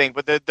one thing,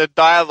 but the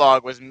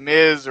dialogue was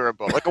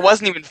miserable. Like, it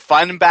wasn't even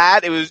fun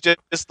bad. It was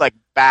just like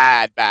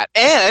bad.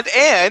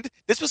 And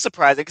this was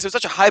surprising because it was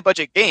such a high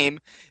budget game.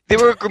 There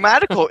were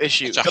grammatical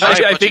issues. Such a But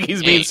high I think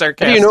he's being game. How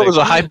sarcastic. do you know it was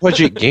a high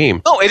budget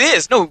game? no, it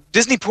is. No,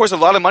 Disney pours a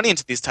lot of money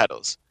into these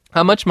titles.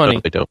 How much money?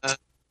 No, they don't.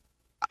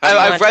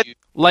 I've read.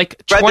 Like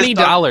Read this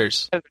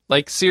 $20.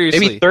 Like seriously.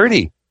 Maybe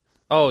 30.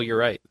 Oh, you're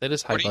right. That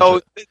is high What do you-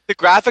 budget. Oh, the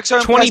graphics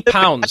are 20 impressive.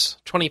 pounds.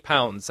 20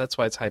 pounds. That's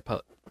why it's high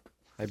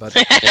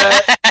budget.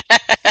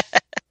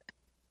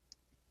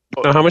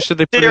 Now, how much did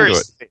they put into it?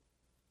 Seriously.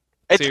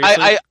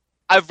 Seriously?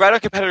 I've read on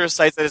competitor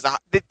sites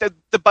that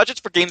the budgets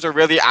for games are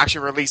rarely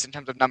actually released in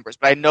terms of numbers,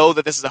 but I know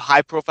that this is a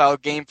high-profile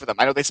game for them.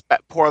 I know they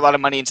pour a lot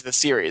of money into the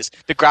series.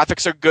 The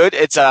graphics are good.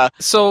 It's a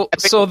So I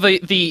think- so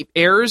the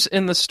errors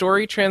in the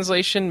story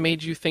translation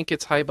made you think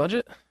it's high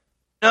budget?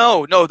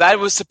 no, that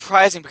was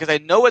surprising because I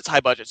know it's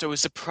high budget, so it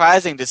was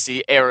surprising to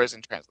see errors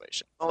in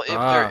translation. Well, if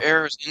Ah. there are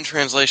errors in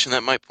translation,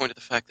 that might point to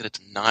the fact that it's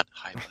not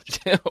high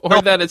budget. Or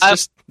No, that it's I'm-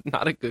 just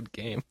not a good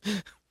game.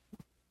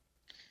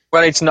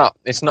 Well, it's not.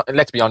 It's not.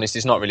 Let's be honest.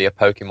 It's not really a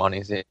Pokemon,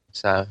 is it?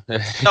 So.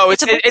 No,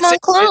 It's a Pokemon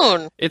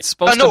clone. It's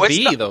supposed no, to it's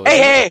be, not. though.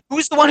 Hey,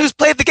 who's the one who's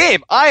played the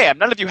game? I am.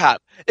 None of you have.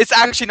 It's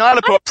actually not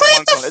a I Pokemon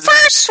played clone. the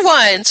first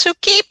one, so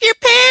keep your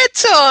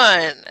pants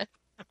on.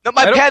 No,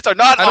 my pants are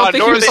not I don't on,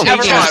 think nor he are was they taking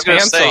ever his I on. was going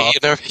to pants say,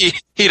 off. you know,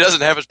 he doesn't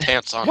have his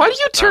pants on. Why do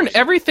you turn No.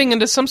 everything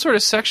into some sort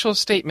of sexual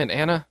statement,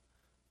 Anna?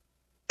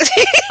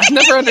 I've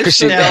never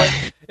understood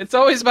that. It's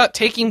always about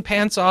taking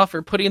pants off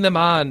or putting them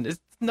on.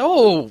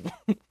 No.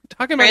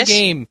 Talking about a Chris?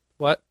 game.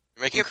 What?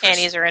 You're making Your Chris-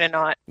 panties are in a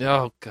knot.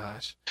 Oh,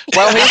 gosh.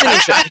 Well,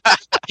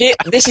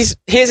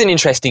 here's an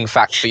interesting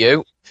fact for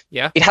you.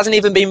 Yeah? It hasn't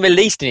even been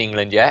released in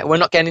England yet. We're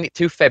not getting it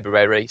till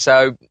February,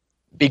 so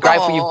be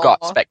grateful you've got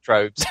Aw.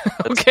 Spectrobes.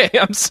 Okay,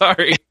 I'm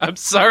sorry. I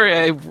tarnished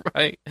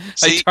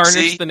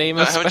the name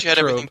of Haven't you had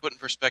everything Spectrum. put in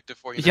perspective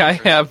for you? Yeah, I now,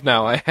 Chris? have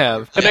now. I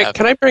have.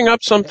 Can I bring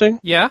up something?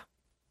 Yeah?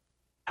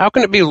 How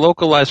can it be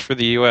localized for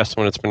the U.S.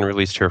 when it's been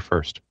released here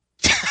first?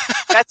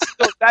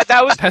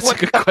 That was That's a what-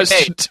 good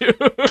question, too.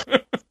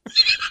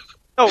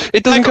 No,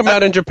 It doesn't Michael, come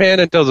out in Japan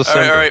until All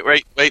December. right,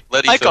 wait.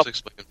 Let Michael, Ethos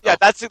explain. Yeah,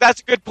 that's a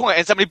good point,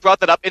 and somebody brought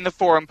that up in the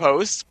forum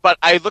post. But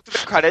I looked at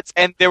the credits,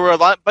 and there were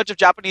bunch of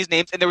Japanese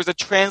names, and there was a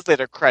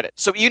translator credit.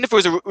 So even if it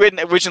was written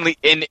originally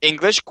in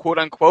English, quote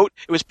unquote,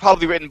 it was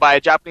probably written by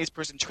a Japanese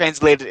person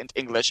translated into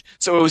English.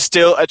 So it was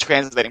still a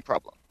translating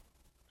problem.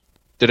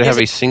 Did it have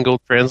a single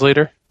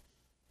translator?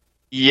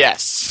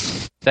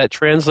 Yes. That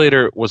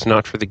translator was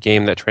not for the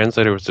game. That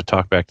translator was to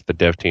talk back to the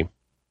dev team.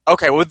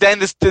 Okay, well then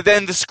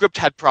the script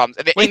had problems,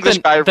 and the Wait, English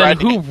then, guy then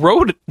read. who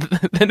wrote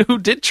it? Then who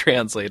did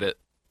translate it?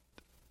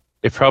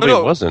 It probably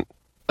No. wasn't.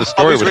 The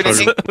story was written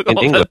written in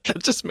Oh, English.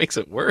 that just makes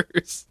it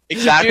worse.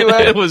 Exactly.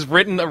 It was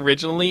written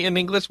originally in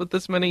English with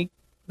this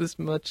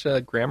much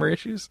grammar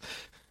issues.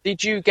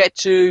 Did you get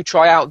to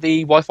try out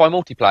the Wi-Fi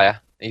multiplayer,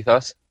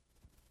 Ethos?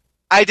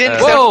 I didn't.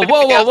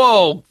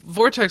 Whoa!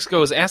 Vortex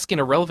goes asking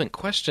a relevant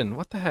question.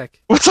 What the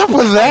heck? What's up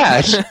with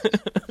that?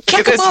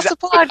 Kick him off the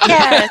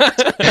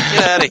podcast.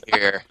 Get out of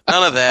here.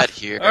 None of that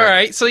here. All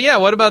right, so yeah,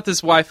 what about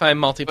this Wi-Fi But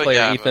multiplayer,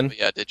 yeah, Ethan? but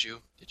yeah, did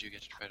you get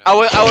to try it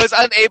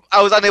out?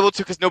 I was unable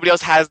to because nobody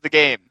else has the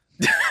game.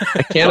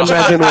 I can't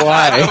imagine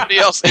why. Nobody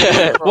else.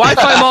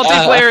 Wi-Fi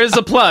multiplayer is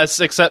a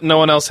plus, except no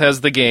one else has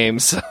the game.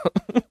 So.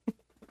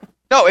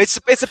 No, it's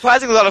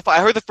surprisingly a lot of fun.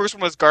 I heard the first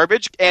one was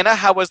garbage. Anna,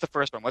 how was the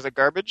first one? Was it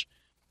garbage?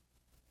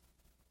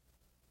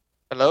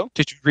 Hello?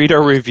 Did you read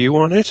our review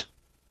on it?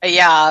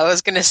 Yeah, I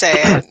was gonna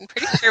say. I'm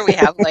pretty sure we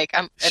have like.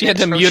 She had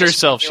to mute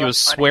herself. She was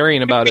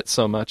swearing about it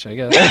so much, I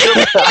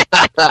guess.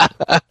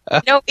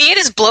 No, Ian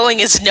is blowing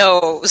his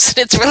nose.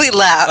 It's really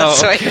loud, Oh,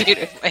 so okay. I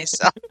muted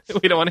myself.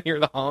 We don't want to hear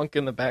the honk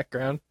in the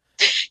background.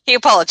 He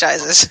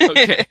apologizes.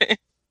 Okay.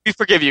 We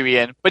forgive you,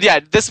 Ian. But yeah,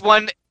 this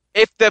one,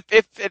 if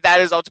that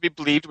is all to be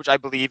believed, which I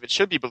believe it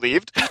should be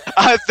believed,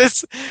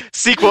 this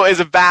sequel is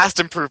a vast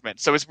improvement.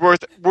 So it's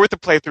worth a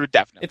playthrough,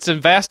 definitely. It's a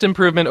vast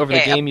improvement over the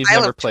Yeah, game you've a pile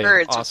never of played.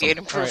 turds would Awesome. be an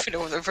All right. improvement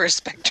over the first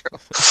Spectrum.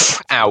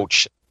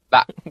 Ouch.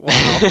 That,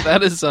 Wow,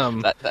 that is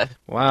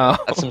wow.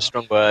 that's some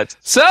strong words.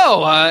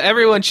 So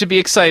everyone should be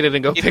excited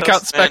and go pick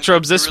out man,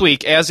 Spectrobes this really-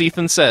 week, as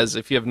Ethan says,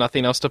 if you have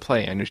nothing else to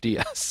play on your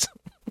DS.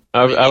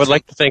 I would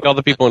like to thank all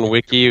the people in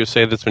Wiki who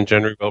say that's been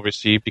generally well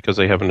received because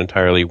they have an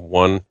entirely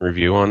one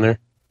review on there.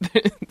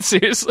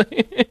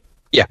 Seriously?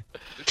 Yeah.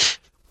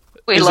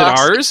 We Is it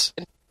lost. ours?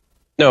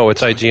 No,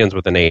 it's IGN's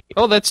with an 8.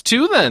 Oh, that's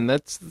 2 then.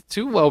 That's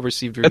 2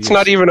 well-received reviews. That's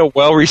not even a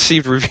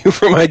well-received review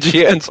from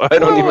IGN, so I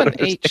don't even an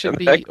understand 8 should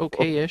be that.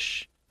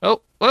 okay-ish.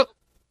 Oh, what?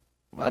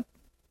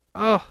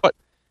 Oh, What?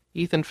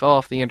 Ethan fell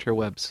off the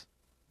interwebs.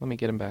 Let me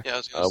get him back. Yeah, I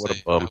was gonna what a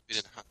say. bum. I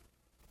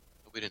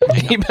hope we didn't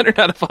hang He up. better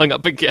not have hung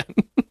up again.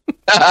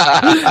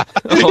 Oh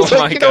Oh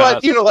my you know what?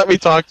 God. You don't let me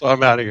talk, so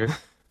I'm out of here.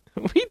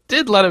 We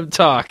did let him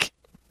talk.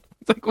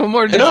 It's like, what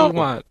more did know. you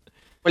want?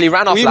 Well, he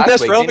ran off We last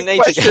missed week, relevant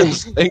didn't he?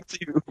 questions. Thanks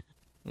you.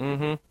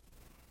 Mm-hmm.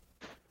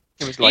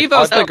 He was like, Evos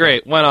I the don't-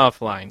 Great went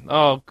offline.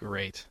 Oh,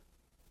 great.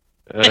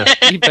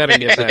 He better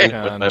get back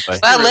on. Bye-bye.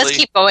 Well, let's Really?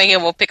 keep going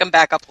and we'll pick him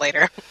back up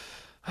later.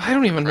 I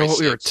don't even know what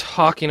we were Christ.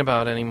 talking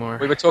about anymore.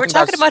 We were We're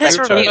talking about his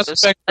Spectrum. reviews.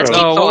 Let's keep Oh,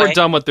 well, we're going.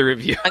 done with the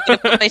review. I'm going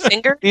to put my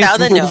finger Please down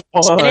the move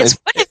nose. And it's, on.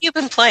 what have you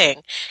been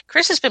playing?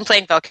 Chris has been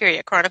playing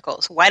Valkyria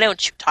Chronicles. Why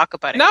don't you talk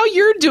about it? Now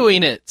you're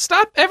doing it.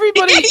 Stop,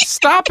 everybody.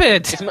 Stop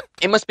it.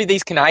 It must be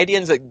these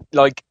Canadians that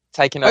like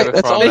taking over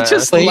that's from. all They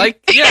just Like-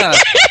 like, yeah.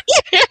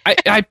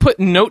 I put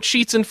note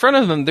sheets in front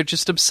of them. They're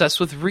just obsessed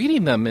with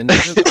reading them. And I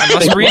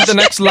must read the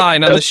next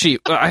line on the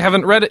sheet. I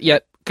haven't read it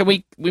yet. Can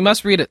we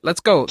must read it. Let's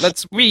go.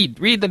 Let's read.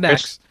 Read the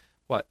next.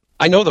 What?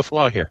 I know the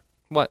flaw here.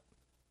 What?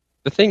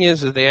 The thing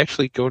is that they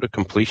actually go to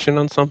completion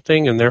on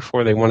something, and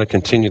therefore they want to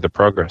continue the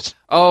progress.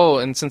 Oh,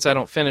 and since I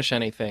don't finish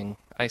anything,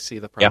 I see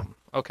the problem.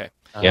 Okay.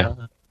 Yeah.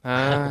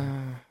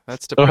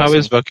 That's So depressing. how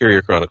is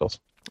Valkyria Chronicles?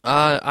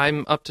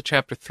 I'm up to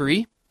chapter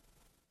 3.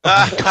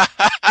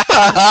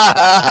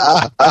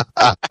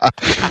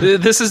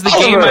 This is the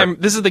game Oliver.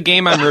 This is the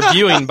game I'm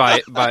reviewing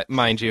by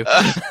mind you.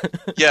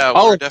 Yeah,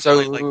 Oh, we're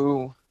definitely like.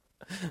 So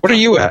What are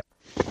you at?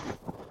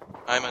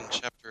 I'm on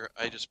chapter.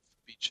 I just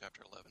beat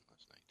chapter 11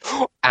 last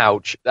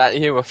Ouch! That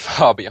you were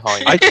far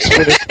behind. I just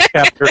finished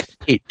chapter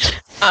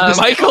 8.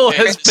 Michael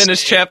has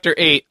finished chapter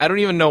 8. I don't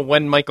even know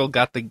when Michael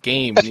got the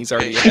game, and he's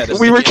already ahead of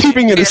We me. were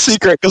keeping it a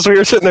secret because we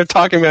were sitting there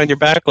talking behind your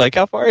back, like,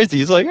 how far is he?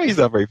 He's like, oh, he's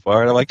not very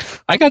far. And I'm like,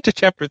 I got to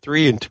chapter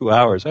 3 in 2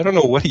 hours. I don't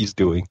know what he's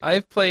doing.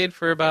 I've played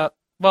for about...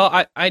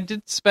 Well, I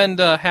did spend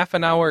half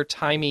an hour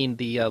timing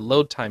the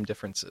load time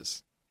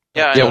differences.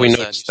 Yeah, we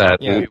noticed that.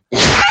 Yeah.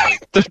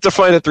 To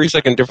find a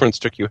 3-second difference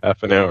took you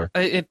half an hour.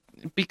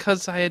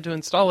 Because I had to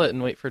install it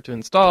and wait for it to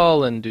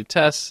install and do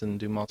tests and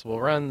do multiple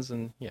runs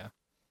and yeah.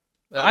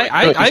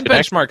 I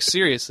benchmark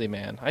seriously,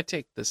 man. I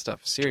take this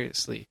stuff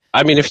seriously.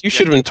 I mean, if you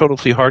should have been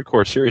totally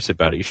hardcore serious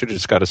about it, you should have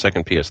just got a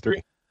second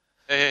PS3.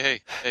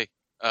 Hey.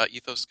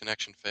 Ethos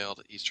connection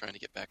failed. He's trying to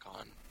get back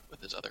on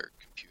with his other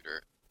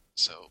computer.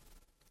 So.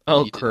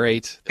 Oh,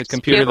 great. The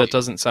computer that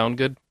doesn't sound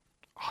good?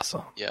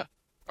 Awesome. Yeah,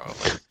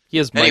 probably. He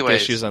has mic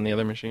issues on the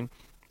other machine.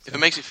 If it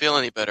makes you feel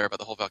any better about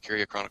the whole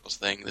Valkyria Chronicles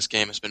thing, this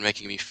game has been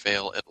making me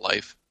fail at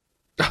life.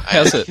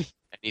 Has it?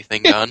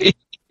 Anything done? He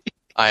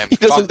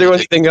doesn't do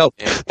anything else.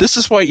 This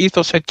is why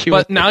Ethos had Q.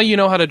 But now you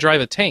know how to drive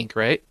a tank,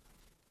 right?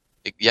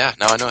 Yeah,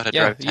 now I know how to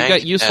drive a tank. You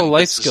got useful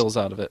life skills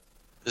out of it.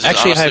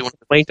 Actually, I had a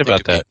complaint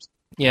about that.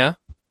 Yeah?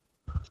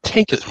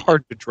 Tank is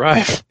hard to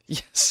drive.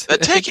 Yes. The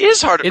tank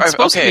is hard to drive. It's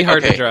supposed to be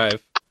hard to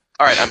drive.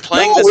 All right, I'm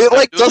playing this. No,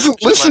 it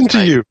doesn't listen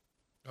to you.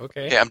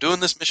 Okay. Yeah, I'm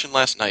doing this mission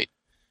last night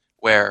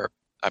where,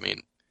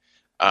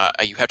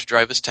 you have to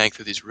drive this tank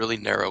through these really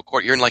narrow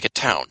You're in like a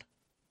town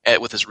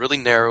with this really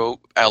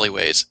narrow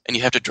alleyways, and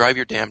you have to drive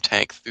your damn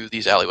tank through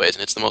these alleyways,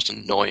 and it's the most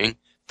annoying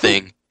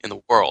thing in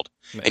the world.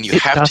 Nice. And you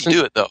have to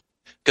do it, though,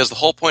 because the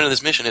whole point of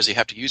this mission is you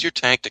have to use your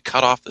tank to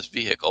cut off this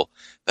vehicle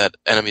that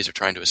enemies are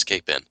trying to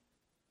escape in.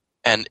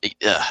 And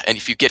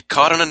if you get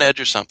caught on an edge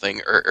or something,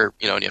 or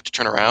and you have to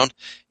turn around,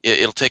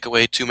 it'll take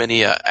away too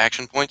many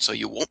action points, so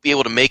you won't be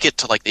able to make it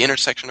to like the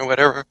intersection or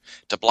whatever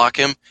to block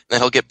him. And then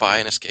he'll get by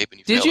and escape.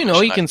 And did you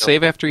know you can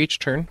save after each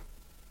turn?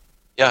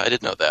 Yeah, I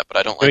did know that, but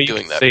I don't like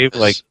doing that. Save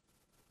like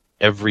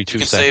every 2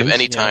 seconds. You can save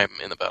any time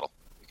in the battle.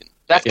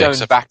 That's going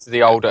back to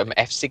the old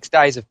F6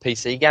 days of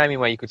PC gaming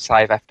where you could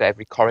save after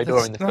every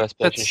corridor in the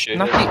first-person shooter.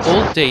 Not the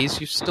old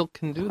days. You still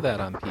can do that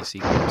on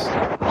PC games.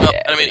 Well,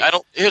 yeah,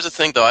 here's the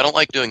thing, though. I don't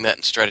like doing that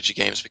in strategy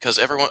games because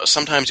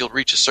sometimes you'll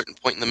reach a certain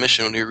point in the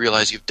mission when you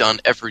realize you've done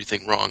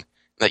everything wrong and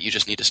that you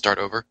just need to start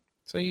over.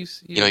 So you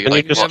just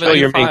kill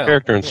your main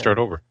character and start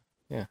over.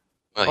 Yeah.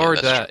 Well, or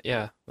that. True.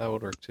 Yeah, that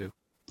would work too.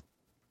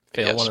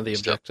 Fail one of the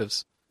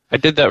objectives. I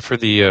did that for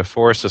the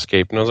forest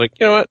escape, and I was like,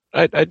 you know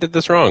what? I did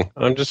this wrong.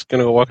 I'm just going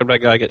to go walk up to that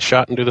guy, get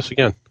shot, and do this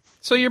again.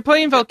 So you're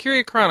playing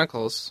Valkyria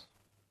Chronicles,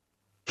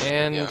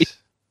 and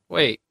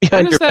wait, yeah,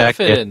 where does that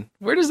fit in?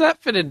 Where does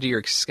that fit into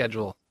your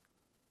schedule?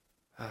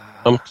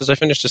 Because I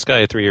finished this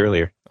guy 3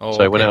 earlier,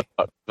 so I went out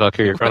to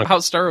Valkyria Chronicles.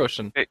 How's Star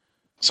Ocean? Okay.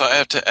 So I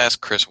have to ask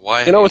Chris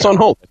why. It's on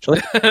hold,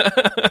 actually.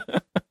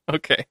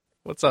 Okay,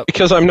 what's up?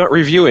 Because I'm not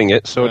reviewing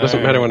it, so it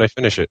doesn't matter when I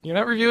finish it. You're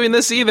not reviewing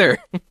this either.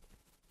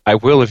 I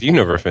will if you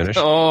never finish.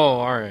 Oh,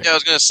 all right. Yeah, I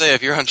was going to say,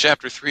 if you're on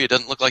Chapter 3, it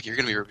doesn't look like you're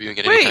going to be reviewing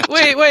it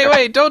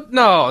Wait, don't,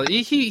 no.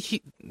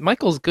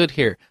 Michael's good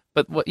here,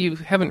 but what you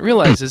haven't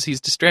realized is he's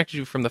distracted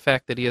you from the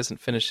fact that he hasn't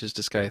finished his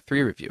Disgaea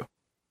 3 review.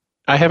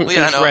 I haven't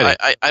finished reading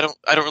it. I don't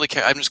really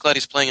care. I'm just glad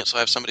he's playing it so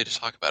I have somebody to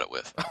talk about it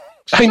with.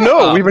 I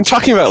know, we've been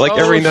talking about it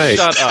every night.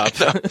 Shut up.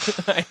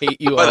 I hate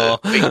you all.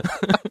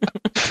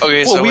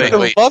 Okay, so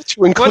wait.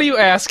 What are you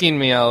asking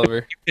me,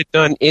 Oliver? You had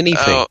done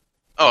anything.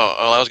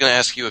 I was going to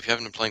ask you, if you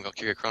haven't been playing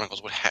Valkyria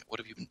Chronicles, what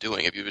have you been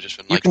doing? Have you just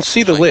been You can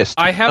see the list.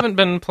 I haven't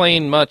been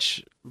playing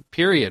much,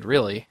 period,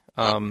 really.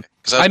 I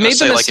made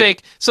the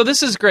mistake. So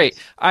this is great.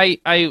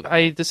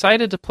 I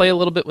decided to play a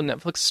little bit with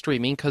Netflix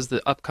streaming because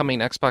the upcoming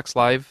Xbox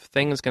Live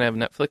thing is going to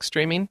have Netflix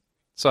streaming.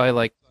 So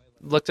I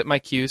looked at my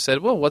queue, said,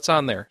 well, what's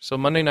on there? So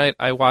Monday night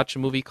I watched a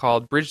movie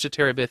called Bridge to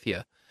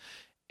Terabithia.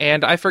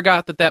 And I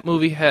forgot that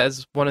movie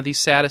has one of the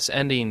saddest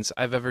endings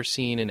I've ever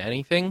seen in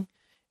anything.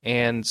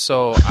 And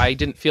so I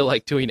didn't feel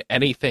like doing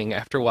anything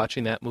after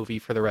watching that movie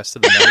for the rest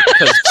of the night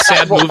because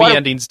sad movie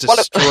endings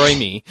destroy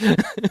me.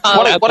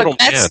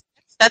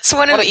 That's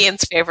one of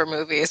Ian's favorite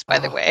movies, by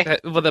the way.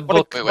 The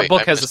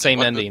book has the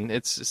same ending.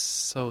 It's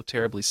just so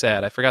terribly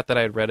sad. I forgot that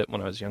I had read it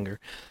when I was younger.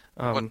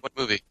 What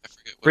movie? I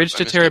forget. Bridge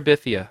to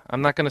Terabithia.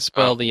 I'm not going to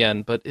spoil the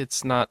end, but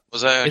it's not.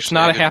 It's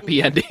not a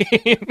happy ending.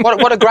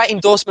 What a great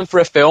endorsement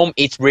for a film!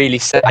 It's really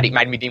sad. It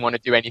made me didn't want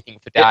to do anything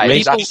for days. It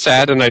makes me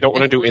sad, and I don't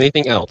want to do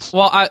anything else.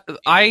 Well,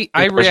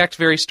 I react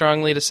very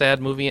strongly to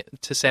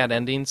sad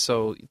endings.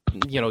 So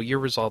your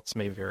results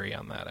may vary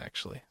on that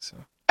actually. So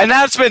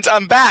announcements.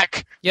 I'm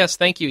back. Yes,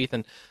 thank you,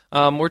 Ethan.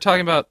 We're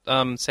talking about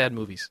sad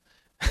movies.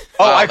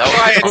 I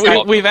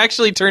cried. We've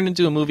actually turned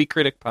into a movie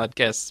critic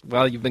podcast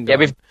while you've been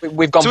gone. Yeah,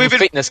 we've gone from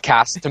fitness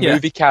cast to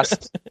movie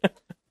cast.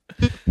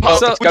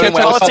 So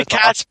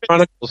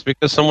Chronicles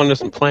because someone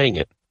isn't playing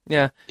it.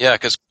 Yeah. Yeah,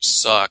 because it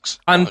sucks.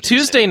 On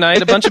Tuesday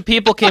night, a bunch of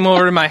people came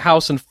over to my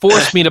house and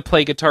forced me to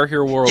play Guitar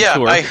Hero World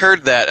Tour. Yeah, I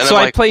heard that. And so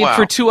I played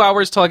for 2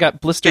 hours till I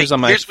got blisters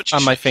on my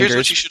fingers. Here's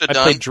what you should have done.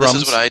 I played drums.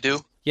 This is what I do.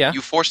 Yeah.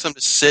 You force them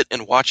to sit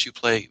and watch you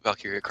play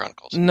Valkyria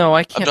Chronicles. No,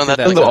 I can't done do that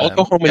that. like to I'll them.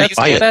 go home and that's,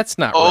 buy it. that's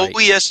not Oh,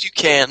 right. yes, you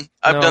can.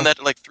 I've No. done that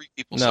to like 3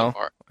 people so No,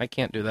 far. I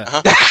can't do that.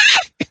 Uh-huh.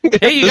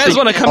 Hey, you guys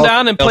want to come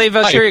down and play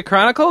Valkyria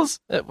Chronicles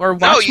or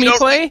watch you me don't-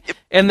 play?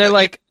 And they're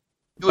like,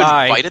 You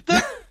bye. invited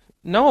them?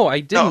 No, I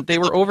didn't. No, they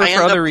were look, over I for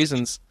end other up-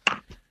 reasons.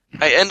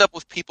 I end up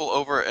with people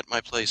over at my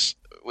place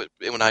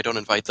when I don't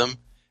invite them.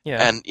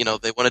 Yeah. And,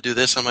 they want to do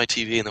this on my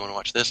TV and they want to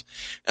watch this.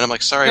 And I'm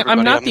like, sorry, Yeah, I'm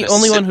everybody. not the gonna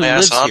only sit one who my ass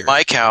lives on here.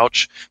 my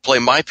couch, play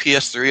my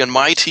PS3 and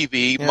my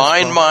TV, Yes,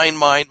 mine. 'Cause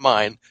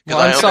Well,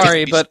 I I'm own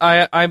sorry, TV. but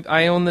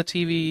I own the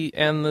TV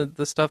and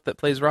the stuff that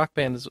plays Rock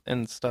Band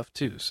and stuff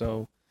too.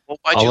 So Well,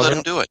 why'd you Oliver? let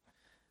him do it?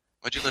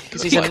 Why'd you let him do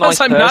 'Cause it? he's a because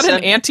nice I'm not an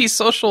person.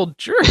 antisocial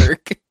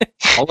jerk.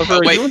 Oliver, Oh,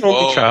 are wait, you an only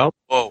whoa, child?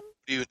 Whoa.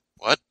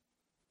 What?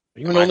 Are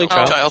you an only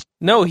child?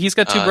 No, he's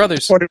got 2 Uh,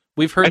 brothers.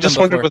 We've heard I just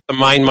them wondered before. with the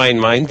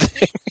mine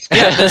thing.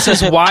 Yeah, this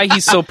is why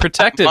he's so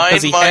protective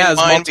because he has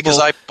multiple because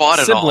I bought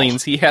it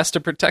siblings. He has to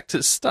protect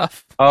his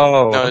stuff.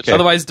 Oh, No, okay.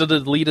 Otherwise, to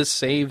delete his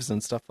saves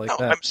and stuff like all.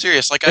 No, that. I'm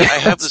serious. Like, I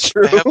have this.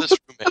 True. I have this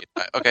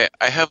roommate.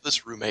 I have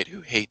this roommate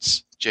who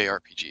hates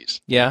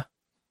JRPGs. Yeah.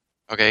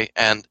 Okay,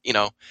 and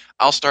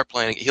I'll start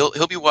playing.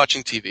 He'll be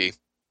watching TV,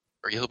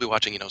 or he'll be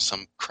watching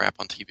some crap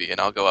on TV, and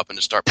I'll go up and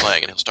just start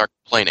playing, and he'll start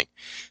complaining.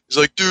 He's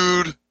like,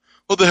 "Dude,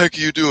 what the heck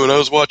are you doing? I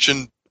was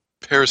watching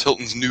Paris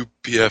Hilton's new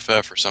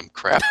BFF or some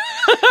crap."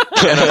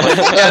 And I'm like,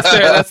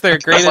 That's their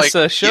greatest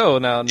like, show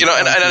now. and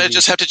I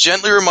just have to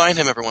gently remind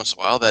him every once in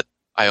a while that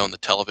I own the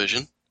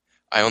television,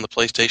 I own the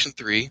PlayStation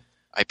 3,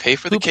 I pay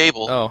for the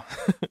cable, Oh.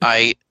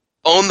 I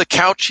own the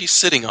couch he's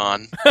sitting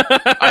on,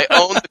 I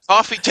own the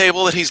coffee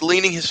table that he's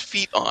leaning his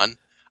feet on,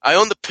 I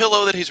own the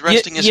pillow that he's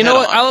resting his You head know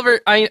what, on. Oliver?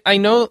 I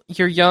know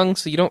you're young,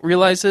 so you don't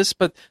realize this,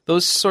 but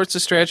those sorts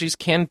of strategies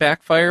can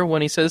backfire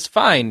when he says,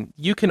 "Fine,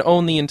 you can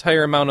own the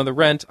entire amount of the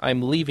rent.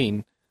 I'm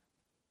leaving."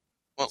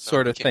 Well,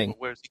 sort he of can't. thing. Well,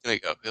 where's he going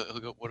to go? He'll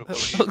go. What would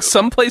he go?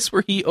 Someplace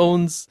where he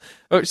owns,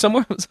 or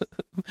somewhere.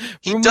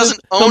 He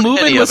doesn't he'll own move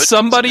any in of with it.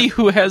 somebody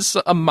who has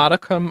a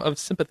modicum of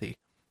sympathy.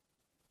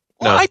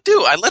 Well, No. I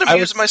do. I let him I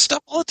use my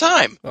stuff all the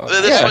time. Oh,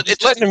 That's yeah, what, just it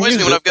just letting him annoys me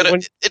use when it I've got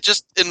when- it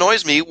just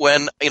annoys me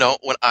when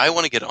when I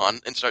want to get on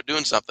and start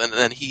doing something, and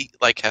then he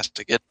has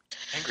to get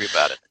angry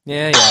about it.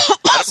 Yeah. I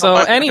don't know So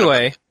why-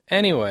 anyway. I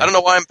don't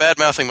know why I'm bad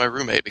mouthing my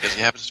roommate because he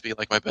happens to be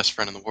like my best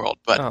friend in the world.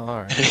 But Oh,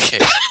 all right. in any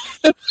case,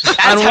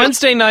 On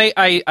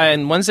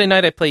Wednesday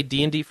night, I played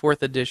D&D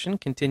 4th Edition.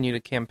 Continued a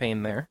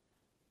campaign there.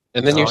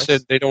 And then you Nice.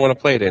 said they don't want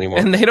to play it anymore.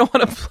 And they don't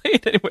want to play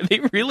it anymore. They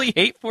really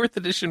hate 4th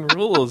edition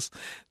rules.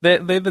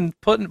 We've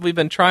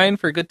been trying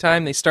for a good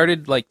time. They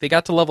started they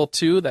got to level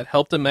 2. That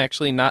helped them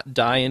actually not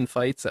die in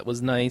fights. That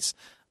was nice.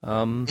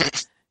 And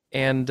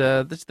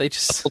they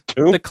just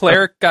Two? the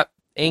cleric got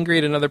angry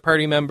at another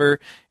party member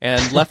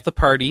and left the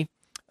party.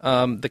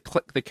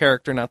 The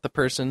character, not the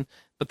person.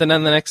 But then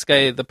on the next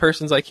guy, the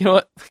person's like, you know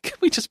what? Can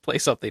we just play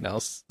something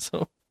else?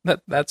 So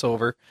that's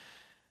over.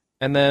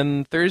 And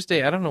then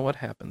Thursday, I don't know what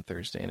happened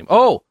Thursday anymore.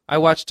 Oh, I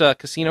watched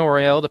Casino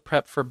Royale to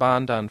prep for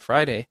Bond on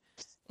Friday,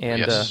 and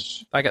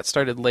yes. I got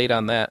started late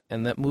on that.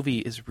 And that movie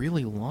is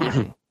really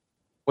long.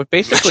 What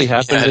basically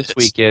happened Yeah, this it's-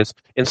 week is,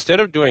 instead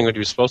of doing what he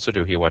was supposed to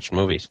do, he watched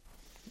movies.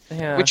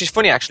 Yeah, Which is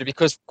funny, actually,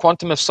 because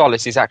Quantum of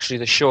Solace is actually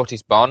the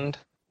shortest Bond.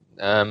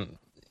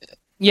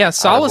 yeah.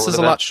 Solace all is of a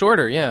that. lot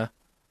shorter. Yeah,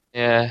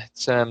 Yeah,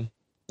 it's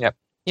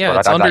yeah. Well,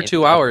 It's I'd add under that in.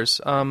 2 hours.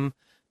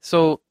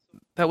 So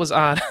that was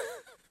odd.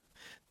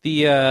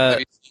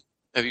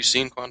 Have you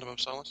seen Quantum of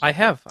Solace? I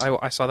have.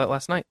 I saw that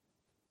last night.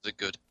 Is it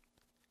good?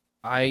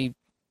 I'm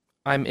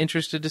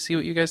interested to see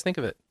what you guys think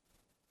of it.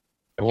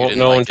 I won't didn't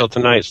know like until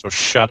tonight, so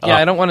shut Yeah,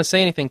 I up. don't want to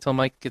say anything till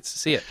Mike gets to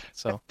see it.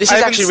 So this I is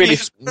haven't actually seen really.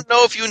 it. I don't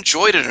know if you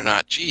enjoyed it or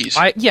not. Jeez.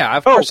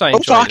 of course I I'm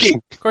enjoyed talking.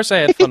 it. Of course I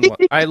had fun.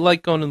 I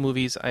like going to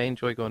movies. I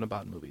enjoy going to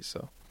Bond movies.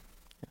 So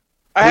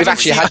We've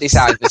actually had this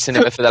out in the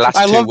cinema for the last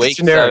I 2 love the weeks.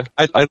 generic.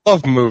 So I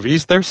love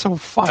movies. They're so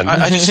fun.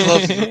 I just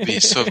love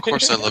movies, so of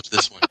course I loved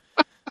this one.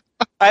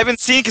 I haven't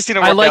seen Casino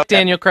I Royale. like yet.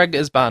 Daniel Craig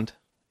as Bond.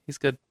 He's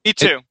good. Me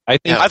too. I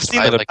think Yeah, I've seen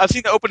I the, like- I've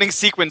seen the opening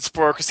sequence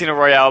for Casino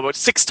Royale about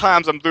 6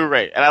 times on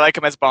Blu-ray, and I like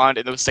him as Bond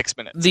in those 6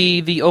 minutes.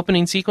 The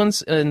opening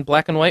sequence in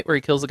black and white where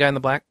he kills the guy in the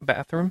black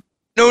bathroom.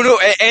 No,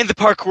 and the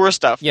parkour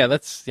stuff. Yeah,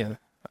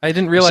 I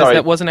didn't realize Sorry.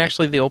 that wasn't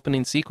actually the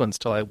opening sequence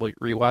till I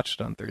rewatched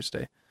it on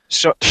Thursday.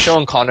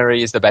 Sean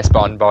Connery is the best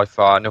Bond by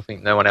far. No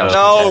one else.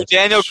 No, compares.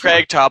 Daniel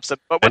Craig tops it,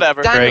 but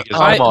whatever. Dan- Craig is- Oh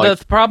my.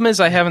 The problem is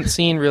I haven't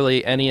seen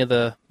really any of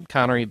the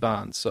Connery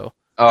Bonds. So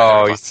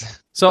Oh,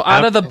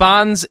 out of the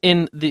Bonds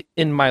in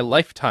my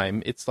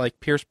lifetime, it's like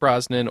Pierce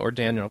Brosnan or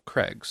Daniel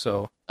Craig.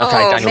 So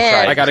okay, oh, Daniel man,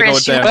 Craig. I gotta go Chris,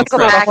 with you Daniel have to go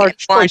Craig. back and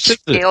Choice, watch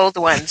isn't it? the old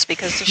ones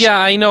because yeah,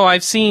 I know.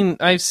 I've seen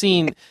the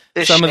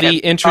some of the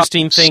shit.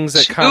 interesting things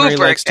that Connery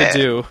super likes to good.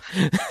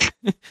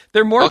 do.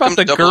 They're more Welcome about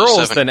the to girls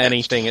 007 than cast.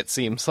 anything. It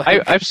seems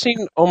like. I've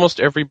seen almost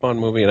every Bond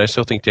movie, and I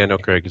still think Daniel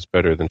Craig is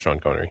better than Sean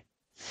Connery.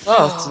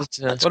 Oh,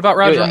 What about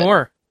Roger Yeah.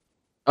 Moore?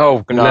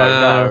 Oh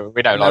no,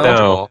 we don't like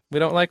Roger Moore. We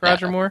don't like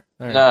Roger Moore?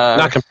 All right. No,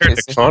 Not compared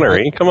to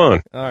Connery. Come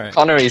on. All right.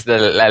 Connery's the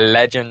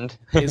legend.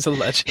 He's a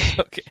legend.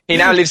 Okay. He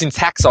now lives in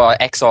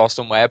exile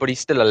somewhere, but he's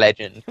still a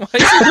legend. Why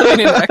is he living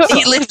in exile?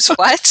 He lives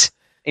what?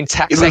 In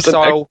tax He lives in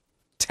exile.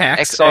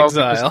 Tax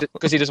exile.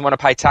 Because he doesn't want to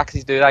pay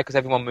taxes, do they? Because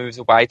everyone moves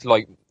away to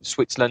like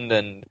Switzerland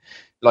and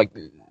like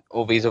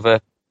all these other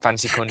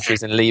fancy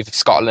countries and leave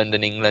Scotland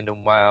and England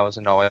and Wales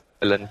and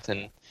Ireland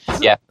and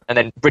and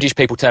then British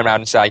people turn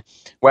around and say,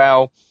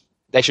 well,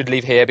 they should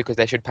leave here because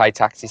they should pay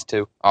taxes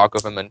to our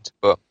government.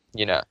 But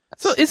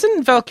So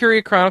isn't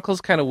Valkyria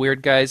Chronicles kind of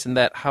weird, guys, in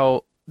that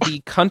how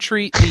the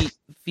country,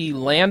 the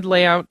land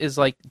layout is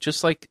like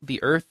just like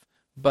the Earth,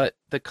 but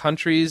the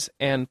countries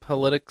and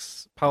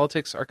politics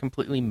are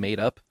completely made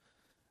up?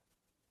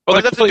 Well,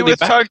 What does that have to do with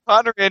Sean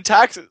Connery and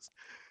taxes?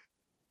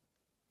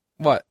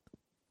 What?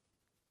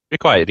 Be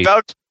quiet. Ethan.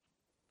 Val-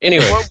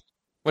 Anyway,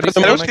 What do you for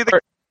the say, most Mike?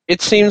 part,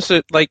 it seems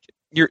that like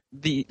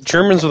the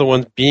Germans are the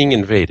ones being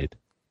invaded.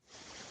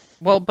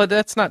 Well, but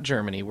that's not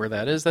Germany where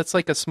that is. That's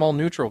like a small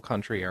neutral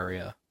country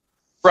area.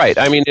 Right.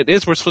 I mean, it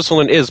is where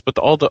Switzerland is, but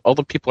all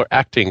the people are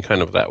acting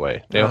kind of that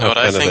way. They You all know have what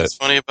I kind of think that. is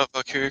funny about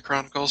Valkyria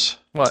Chronicles?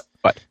 What?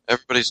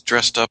 Everybody's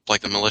dressed up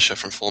like the militia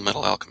from Full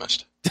Metal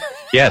Alchemist. That's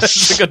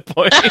Yes, a good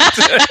point.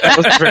 that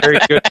was a very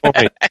good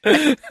point.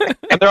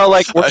 And they're all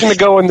like, "We're going to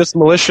go in this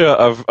militia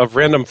of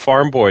random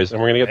farm boys, and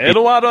we're going to get."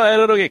 Eduardo.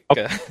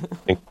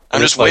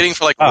 I'm just like, waiting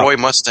for oh. Roy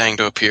Mustang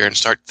to appear and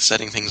start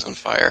setting things on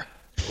fire.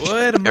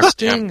 What a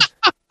Mustang.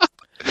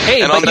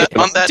 Hey, And but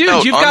on that dude,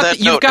 note, you've got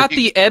have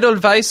you- the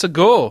Edelweiss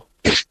Go.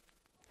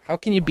 How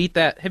can you beat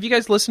that? Have you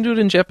guys listened to it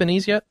in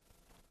Japanese yet?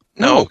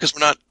 No, because we're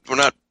not I'm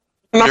not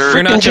You're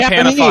You're not freaking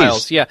Japanese.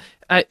 Japanophiles. Yeah.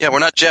 Yeah, we're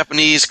not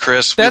Japanese,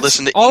 Chris. We That's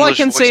listen to all I English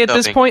can say voice at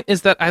this dubbing. point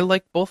is that I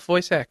like both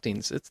voice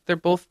actings. They're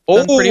both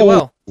done pretty Oh.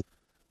 well.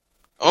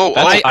 Oh,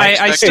 I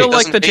expect still it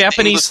like doesn't the hate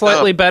Japanese English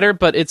slightly dub. better,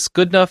 but it's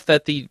good enough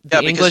that the Yeah,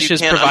 because English you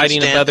is can't providing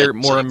a understand better, it,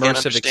 more so you can't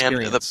immersive understand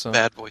experience. The So.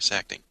 bad voice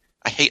acting.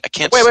 I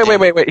can't. Wait.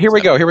 stand Here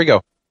we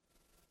go.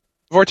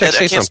 Vortex, I say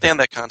can't something. stand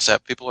that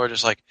concept. People are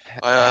just like,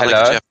 I like the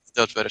Hello? Japanese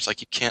dubs better. It's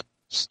like you can't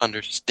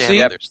understand See?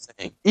 what they're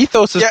saying.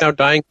 Ethos is Yeah. now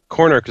dying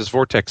corner because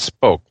Vortex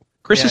spoke.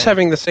 Chris Yeah. is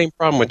having the same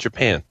problem with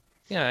Japan.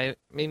 Yeah, I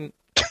mean,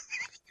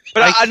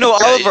 But I know,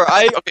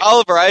 Yeah,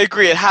 Oliver, I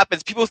agree. It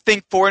happens. People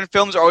think foreign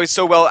films are always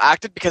so well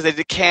acted because they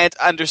can't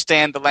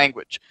understand the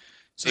language.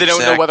 So they don't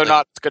know whether or Exactly.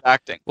 not it's good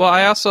acting. well,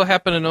 I also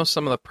happen to know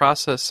some of the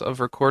process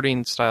of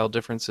recording style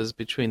differences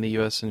between the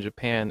U.S. and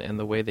Japan, and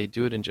the way they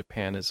do it in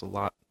Japan is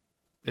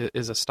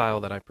a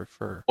style that I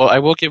prefer. Well, I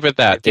will give it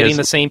that. Getting is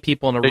the same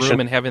people in a tradition- room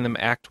and having them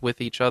act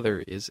with each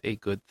other is a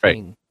good Right.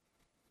 thing.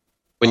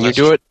 when Well, you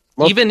do it,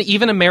 most-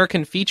 Even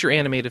American feature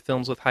animated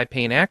films with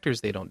high-paying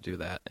actors, they don't do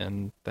that,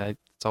 and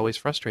it's always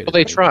frustrating. well,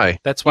 they try.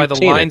 That's why You've the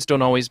seen it. lines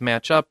don't always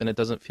match up, and it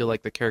doesn't feel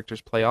like the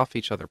characters play off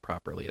each other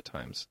properly at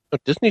times. Oh,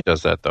 Disney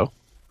does that though.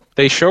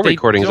 They show They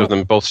recordings don't- of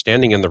them both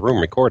standing in the room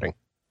recording.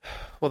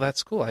 Well,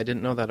 that's cool. I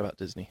didn't know that about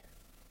Disney.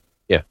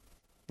 Yeah.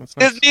 That's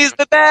nice. Disney's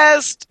the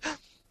best.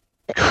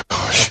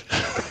 Gosh.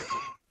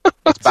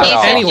 It's bad Ethan,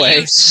 art. Anyway.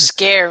 you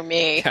scare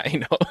me. Yeah, I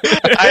know.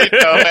 I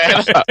know,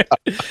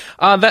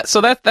 man.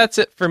 That's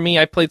it for me.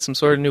 I played some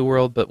Sword of New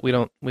World, but we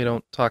don't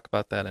talk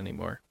about that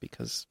anymore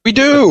because We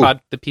do.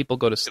 the people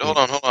go to sleep. Hold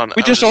on.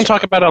 We just don't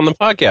talk about it on the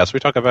podcast. We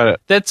talk about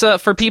it. That's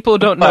for people who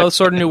don't know.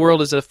 Sword of New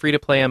World is a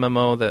free-to-play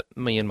MMO that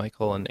me and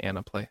Michael and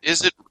Anna play.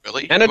 Is it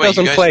really? Anna Wait, you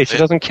doesn't guys play. did? She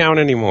doesn't count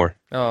anymore.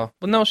 Oh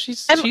well, no,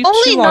 she's I'm she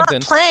only logged not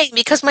in. playing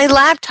because my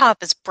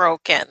laptop is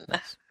broken.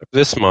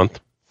 This month.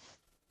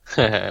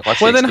 Well,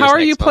 then how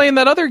are you playing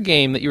that other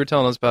game that you were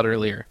telling us about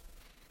earlier?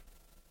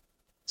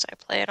 So I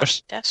play it on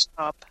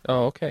desktop.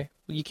 Oh, okay.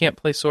 You can't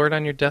play Sword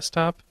on your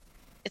desktop.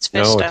 It's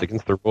No, Vista. it's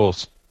against the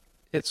rules.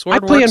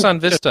 Sword play works on- on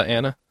Vista,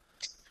 Anna.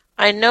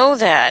 I know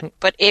that,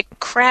 but it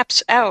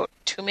craps out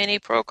too many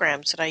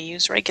programs that I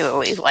use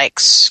regularly, like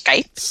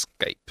Skype.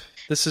 Skype.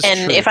 This is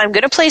And true. if I'm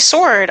going to play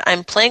Sword,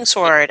 I'm playing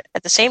Sword.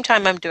 At the same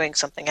time, I'm doing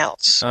something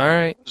else. All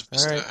right.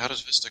 How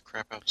does Vista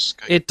crap out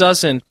Skype? It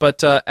doesn't,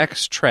 but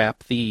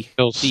X-Trap, the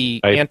Kills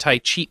Skype.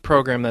 anti-cheat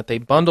program that they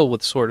bundle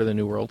with Sword of the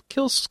New World,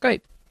 kills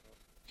Skype.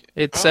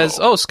 It says,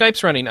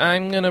 Skype's running.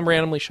 I'm going to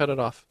randomly shut it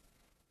off.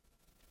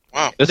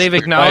 Wow. This They've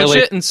is acknowledged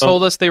violate- it and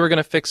told us they were going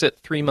to fix it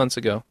 3 months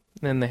ago,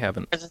 and they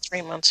haven't. More than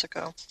 3 months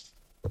ago.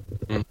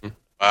 Mhm.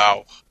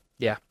 Wow.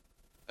 Yeah.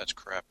 That's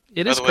crap.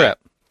 It By is the way- crap.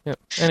 Yeah.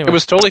 Anyway. It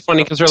was totally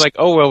funny because they're like,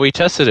 "Oh well, we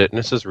tested it," and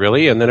it says,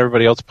 "Really?" And then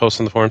everybody else posts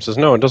on the forum and says,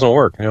 "No, it doesn't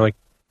work." And they're like,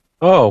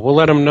 "Oh, we'll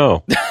let them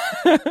know."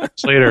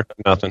 It's later,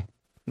 nothing.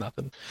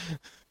 Nothing. And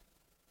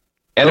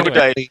Anyway.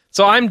 everybody-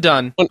 So I'm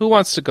done. Who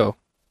wants to go?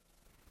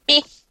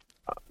 Me.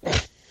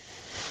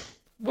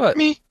 What?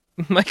 Me.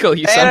 Michael,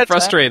 you And sound it's-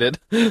 frustrated.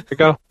 Here you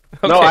go.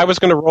 No, Okay. I was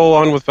going to roll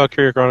on with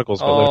Valkyria Chronicles.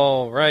 But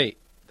Oh, right.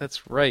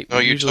 That's right. No,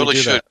 We you usually totally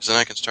do should, that. because then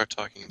I can start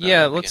talking about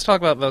Yeah, it let's again.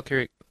 talk about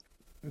do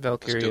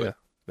Valkyria. it.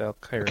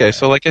 Okay,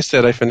 so like I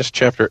said, I finished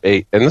chapter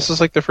 8, and this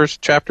is like the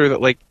first chapter that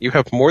like you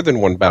have more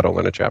than one battle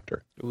in a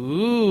chapter.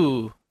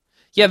 Ooh.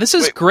 Yeah, this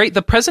is Wait. great.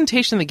 The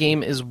presentation of the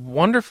game is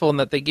wonderful in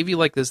that they give you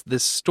like this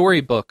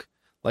storybook,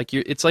 Like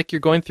it's like you're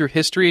going through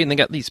history, and they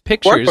got these We're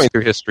pictures. going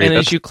through history. And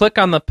That's- as you click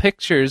on the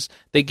pictures,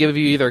 they give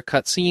you either a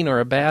cutscene or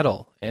a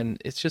battle,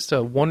 and it's just it's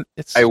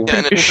a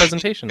pretty cool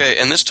presentation. Okay,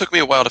 and this took me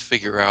a while to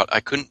figure out.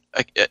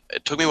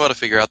 It took me a while to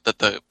figure out that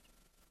the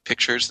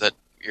pictures that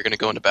you're going to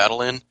go into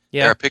battle in,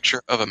 they're a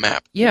picture of a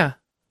map. Yeah.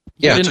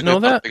 Yeah, You didn't know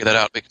that? Figure that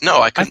out.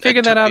 No, I couldn't. I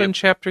figured that out in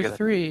Chapter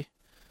 3.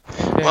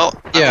 Okay. Well,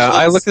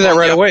 I looked at that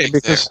right away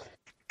because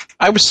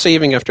I was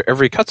saving after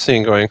every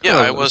cutscene, going. Yeah,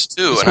 I was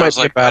too, and I was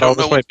like, battle. I don't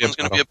know which one's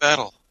going to be a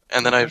battle.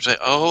 And then I would say,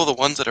 oh, the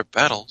ones that are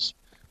battles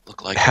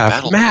look like have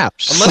battle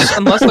maps.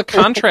 Unless the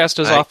contrast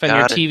is off on your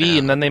got it TV, now.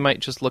 and then they might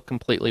just look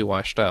completely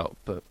washed out.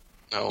 But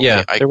No,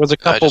 Yeah, I- there was a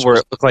I couple just where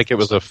was- it looked like it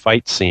was a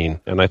fight scene,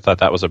 and I thought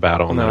that was a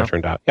battle, and then No. it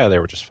turned out, they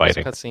were just it's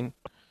a fighting. cutscene.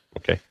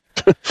 Okay.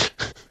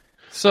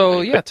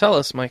 So yeah, tell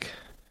us, Mike.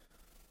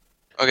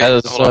 Okay,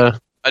 As, hold on.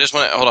 I just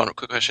want to hold on. A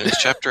quick question: is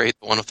Chapter 8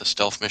 the one with the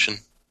stealth mission?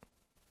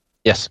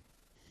 Yes.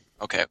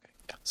 Okay.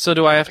 So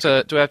do I have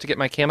to get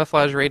my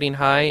camouflage rating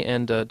high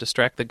and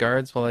distract the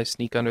guards while I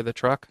sneak under the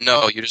truck?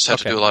 No, you just have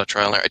to Okay. do a lot of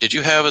trial and error. Did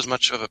you have as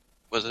much of a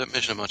was it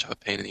mission much of a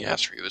pain in the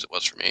ass for you as it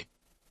was for me?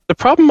 The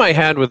problem I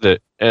had with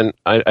it, and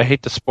I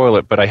hate to spoil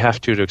it, but I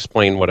have to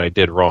explain what I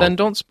did wrong. Then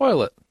don't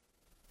spoil it.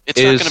 It's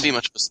not Is- going to be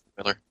much of a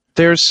spoiler.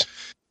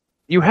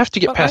 You have to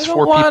get But past I don't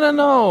 4 people. want to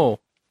know.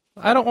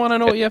 I don't want to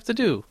know what you have to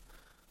do.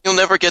 You'll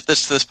never get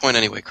to this point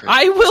anyway, Chris.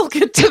 I will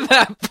get to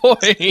that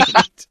point.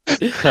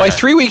 By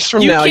 3 weeks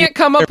from You now, can't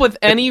come up with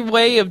any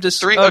way of just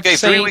 3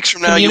 weeks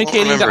from now, you won't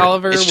communicating to remember it.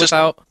 Oliver It's just-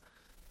 without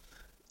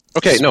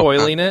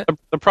spoiling it.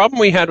 The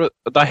problem I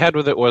had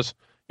with it was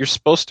you're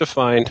supposed to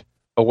find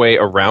a way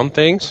around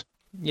things.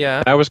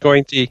 Yeah, I was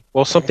going to,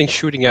 something's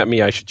shooting at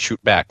me, I should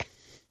shoot back.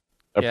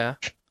 yeah.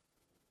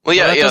 Well,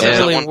 yeah, Well, that yeah. doesn't There's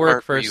really that one work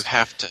part where first. you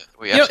have to.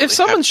 If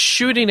someone's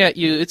shooting at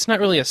you, it's not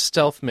really a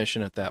stealth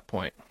mission at that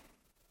point.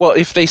 Well,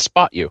 if they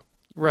spot you.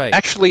 Right.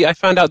 Actually, I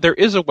found out there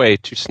is a way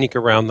to sneak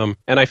around them,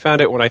 and I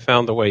found it when I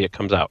found the way it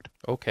comes out.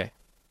 Okay.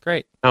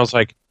 Great. I was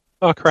like,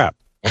 oh, crap.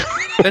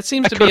 That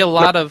seems to be a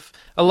lot of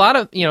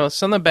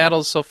some of the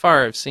battles so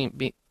far have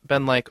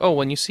been like, oh,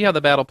 when you see how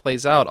the battle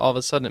plays out, all of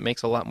a sudden it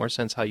makes a lot more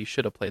sense how you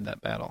should have played that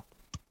battle.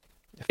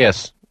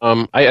 Yes.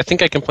 I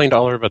think I complained to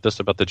Oliver about this,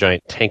 about the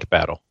giant tank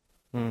battle.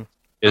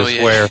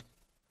 Where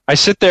I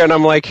sit there and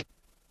I'm like,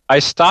 I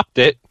stopped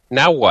it,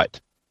 now what?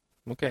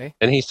 Okay.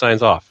 And he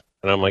signs off.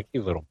 And I'm like,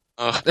 you little...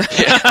 Oh,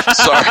 yeah,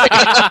 sorry.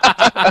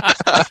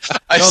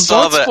 I Don't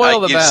saw that. spoil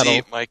the You battle.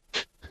 see, my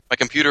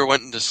computer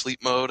went into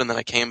sleep mode, and then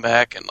I came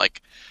back, and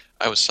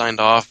I was signed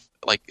off.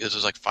 This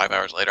was 5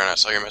 hours later, and I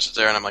saw your message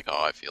there, and I'm like,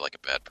 oh, I feel like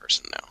a bad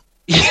person now.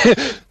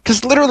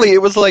 Because literally,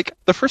 it was like,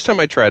 the first time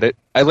I tried it,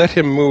 I let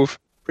him move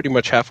pretty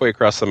much halfway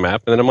across the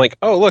map, and then I'm like,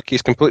 oh, look,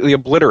 he's completely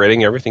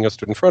obliterating everything that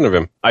stood in front of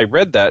him. I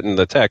read that in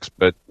the text,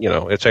 but,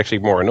 it's actually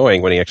more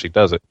annoying when he actually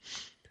does it.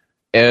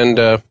 And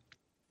so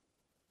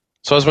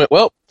I was like,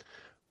 well,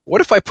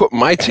 what if I put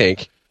my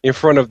tank in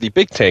front of the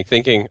big tank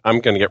thinking I'm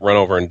going to get run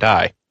over and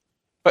die?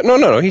 But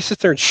no, he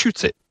sits there and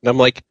shoots it. And I'm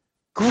like,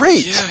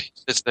 great! Yeah, he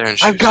sits there and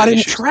I've shoots got it, him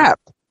he shoots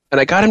trapped. And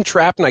I got him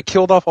trapped, and I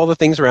killed off all the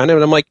things around him,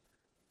 and I'm like,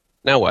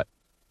 now what?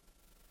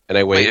 And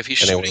I wait, Wait, if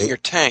he's and I shooting wait. your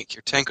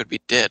tank would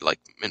be dead,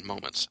 in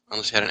moments.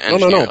 Unless you had an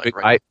No, engineer, no.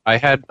 right? I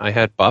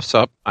had buffs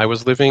up. I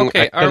was living...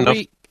 Okay, I had are enough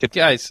we... to-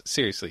 Guys,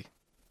 seriously.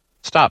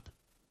 Stop.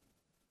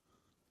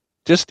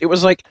 It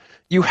was like,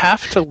 you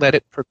have to let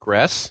it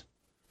progress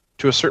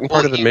to a certain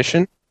part of the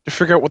mission to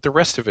figure out what the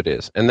rest of it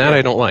is. And that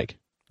I don't like.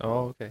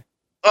 Oh, okay.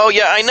 Oh,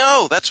 yeah, I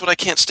know! That's what I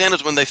can't stand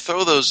is when they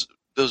throw those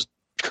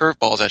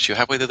curveballs at you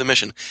halfway through the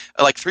mission.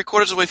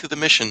 3/4 of the way through the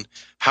mission,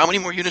 how many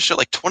more units show?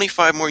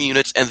 25 more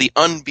units, and the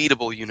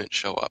unbeatable units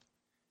show up.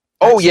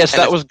 Oh, yes,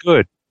 And that if- was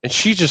good. And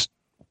she just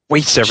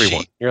wastes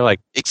everyone. You're like,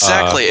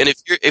 Exactly, and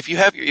if you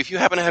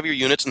happen to have your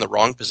units in the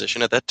wrong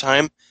position at that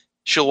time,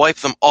 she'll wipe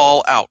them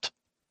all out.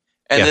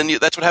 And Yeah. then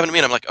that's what happened to me.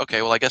 And I'm like,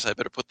 okay, well, I guess I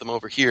better put them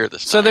over here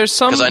this So time. there's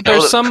some 'Cause I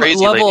know that some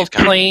crazy level lady's of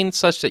coming. playing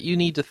such that you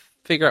need to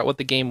figure out what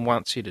the game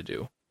wants you to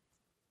do,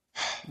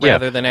 Yeah.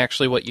 rather than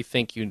actually what you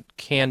think you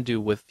can do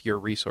with your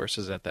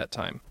resources at that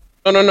time.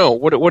 no.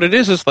 What it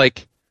is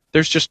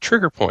there's just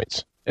trigger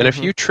points. And if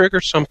you trigger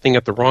something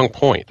at the wrong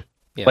point,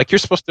 Yeah. you're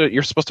supposed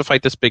to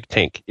fight this big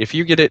tank. If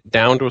you get it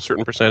down to a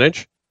certain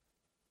percentage,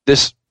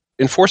 this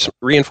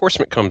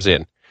reinforcement comes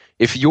in.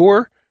 If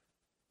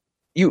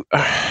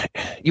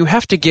you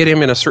have to get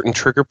him in a certain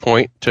trigger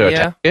point to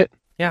attack it.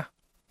 Yeah.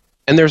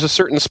 And there's a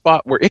certain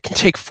spot where it can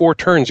take 4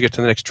 turns to get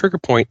to the next trigger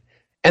point,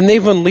 and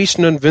they've unleashed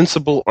an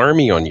invincible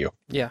army on you.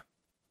 Yeah.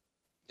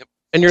 Yep.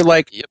 And you're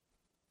like, Yep.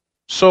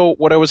 So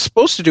what I was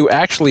supposed to do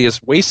actually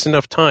is waste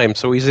enough time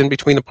so he's in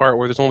between the part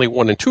where there's only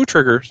 1 and 2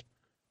 triggers,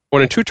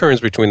 1 and 2 turns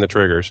between the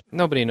triggers.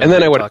 Nobody knows And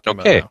then what I you're went, talking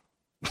okay. about now.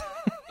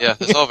 Yeah,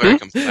 it's all very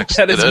complex.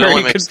 That is It only very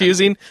makes sense.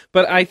 confusing,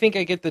 but I think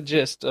I get the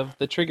gist of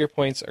the trigger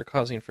points are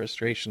causing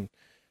frustration.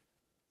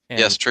 And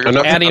Yes, trigger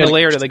Enough- points adding a are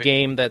layer to the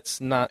frustrating. game that's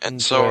not And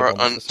so are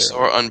enjoyable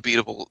necessarily.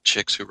 unbeatable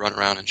chicks who run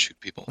around and shoot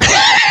people.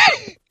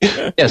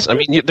 Yes, I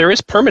mean, there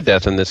is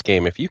permadeath in this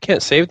game. If you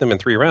can't save them in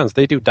 3 rounds,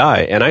 they do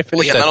die. And I Well,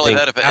 finished yeah, that not only thing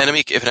that,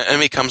 if an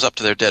enemy comes up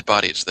to their dead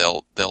bodies,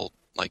 they'll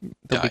like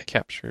They'll be die.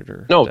 captured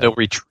or No, dead. they'll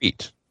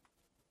retreat.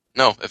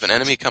 No, if an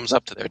enemy comes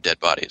up to their dead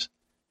bodies,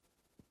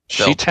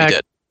 they'll She be tagged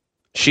dead.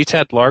 She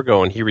tagged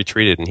Largo, and he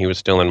retreated, and he was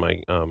still in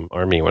my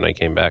army when I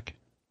came back.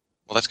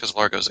 Well, that's because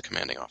Largo's a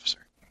commanding officer.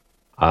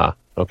 Ah,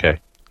 okay.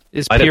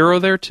 Is I didn't- Pyro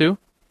there too?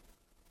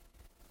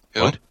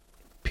 Who? What?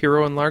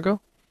 Pyro and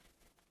Largo?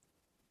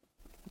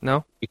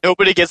 No?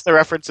 Nobody gets the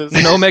references.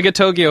 No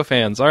Megatogio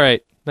fans. All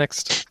right,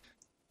 next.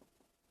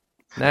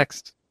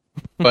 Next.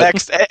 But-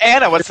 Next,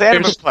 Anna, what's the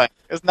anime play?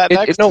 Isn't that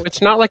next? No,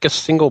 it's not like a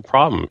single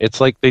problem. It's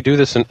like they do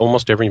this in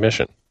almost every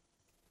mission.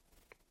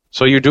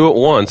 So you do it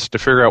once to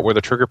figure out where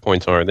the trigger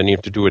points are, then you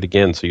have to do it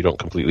again so you don't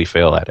completely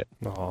fail at it.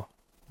 Oh,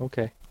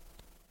 okay.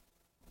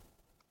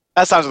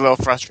 That sounds a little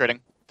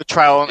frustrating. The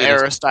trial and It is.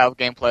 error style of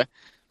gameplay.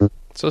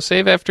 So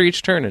save after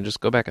each turn and just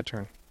go back a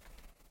turn.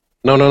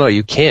 No,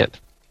 you can't.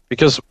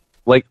 Because,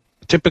 like,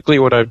 typically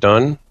what I've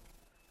done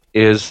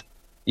is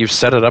you've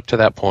set it up to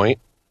that point,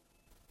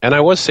 and I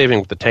was saving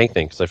with the tank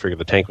thing because I figured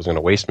the tank was going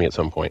to waste me at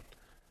some point.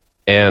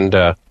 And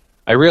I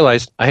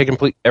realized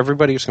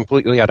everybody was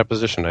completely out of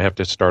position. I have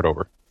to start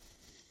over.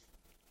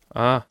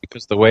 Ah,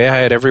 Because the way I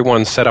had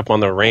everyone set up on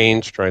the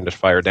range, trying to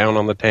fire down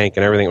on the tank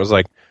and everything, it was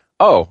like,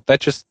 oh, that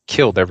just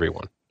killed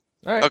everyone.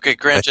 all right. Okay,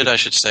 granted, I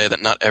should say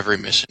that not every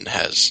mission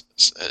has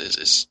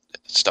is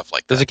stuff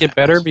like that. Does it get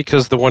better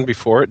because the one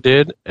before it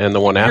did, and the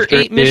one You're after 8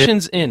 it did?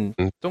 missions in.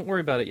 Don't worry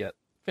about it yet.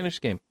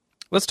 Finish the game.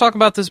 Let's talk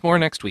about this more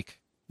next week.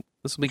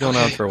 This will be going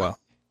on for a while.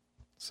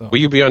 So Will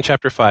you be on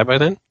Chapter 5 by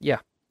then?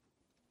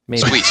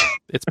 maybe Sweet.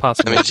 it's That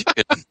possible. means you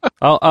could,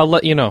 I'll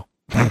let you know.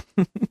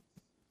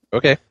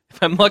 Okay.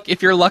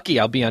 If you're lucky,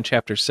 I'll be on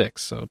chapter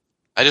 6. So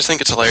I just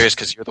think it's hilarious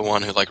because you're the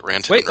one who like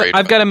ranted wait, and raved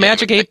I've got a about the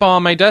magic game. 8-ball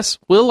on my desk.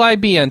 Will I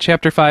be on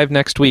chapter 5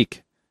 next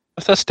week?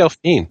 What's that stealth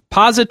mean?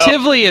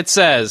 Positively, it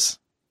says.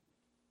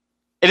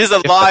 It is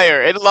a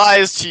liar. It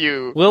lies to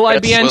you. Will I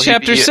be on Will he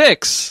chapter be-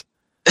 6?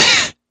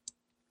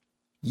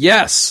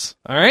 Yes.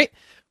 All right.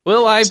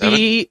 Will I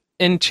be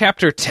in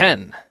chapter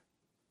 10?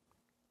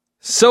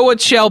 So it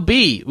shall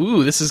be.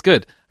 Ooh, this is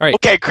good. All right.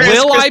 Okay, Chris.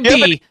 Will Chris, I give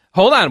be?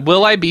 Hold on.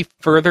 Will I be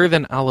further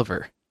than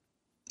Oliver?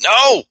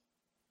 No.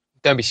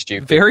 Don't be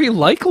stupid. Very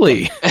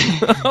likely.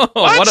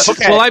 What?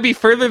 Okay. Will I be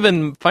further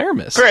than Fire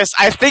Mist? Chris,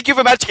 I think you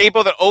have a magic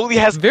able that only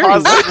has Very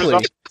positive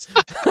likely.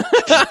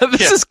 results.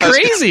 This is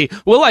crazy.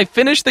 Will I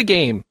finish the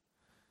game?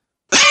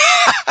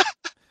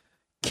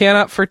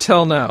 Cannot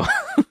foretell now.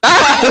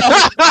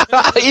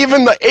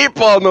 Even the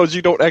 8-ball knows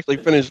you don't actually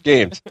finish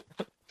games.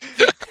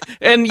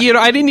 And,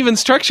 I didn't even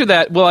structure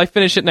that, will I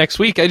finish it next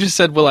week? I just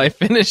said, will I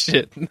finish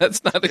it?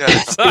 That's not a Yeah.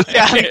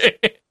 good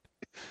sign.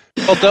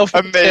 Well, Delphi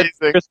Amazing.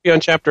 said Crispy on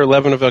Chapter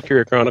 11 of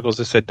Valkyria Chronicles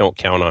has said don't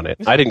count on it.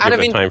 I didn't Out give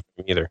of it time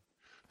for him either.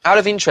 Out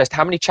of interest,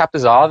 how many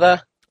chapters are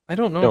there? I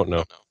don't know. Don't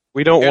know.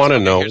 We don't want to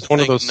know. It's one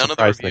of those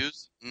surprise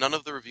things. None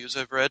of the reviews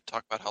I've read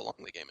talk about how long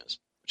the game is,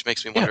 which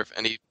makes me wonder if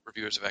any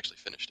reviewers have actually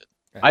finished it.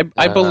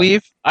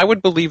 I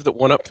would believe that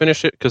 1UP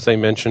finished it because they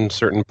mentioned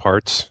certain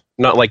parts.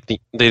 Not like they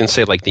didn't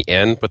say like the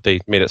end, but they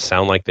made it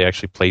sound like they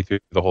actually played through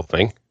the whole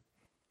thing.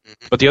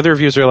 Mhm. But the other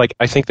reviews are like,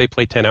 I think they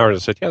played 10 hours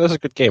and said, yeah, this is a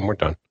good game. We're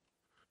done.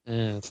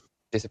 It's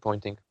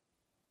disappointing.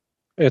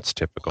 It's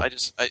typical.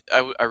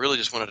 I really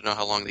just wanted to know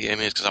how long the game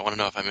is because I want to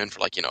know if I'm in for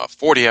like a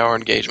 40-hour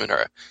engagement or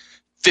a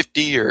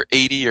 50 or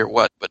 80 or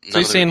what. But none So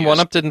you're of the saying reviews-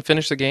 1UP didn't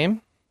finish the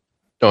game?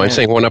 No, I'm Yeah.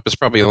 saying 1UP is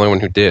probably the only one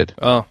who did.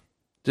 Oh.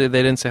 They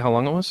didn't say how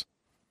long it was?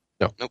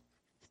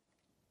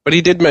 But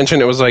he did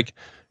mention it was like,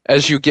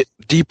 as you get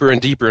deeper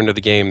and deeper into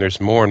the game, there's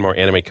more and more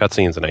anime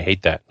cutscenes, and I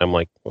hate that. I'm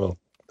like, well,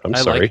 I'm I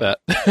sorry. like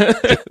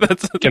that.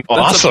 that's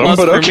awesome, a plus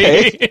but for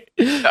okay.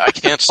 me. I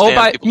can't stand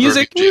Oh, people who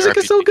music review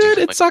is so JRPGs good.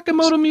 like- It's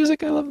Sakamoto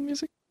music. I love the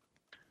music.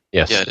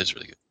 Yes. Yeah, it is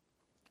really good.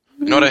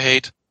 You know what I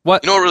hate?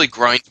 What? You know what really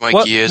grinds my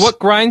What, gears? what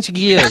grinds your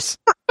gears?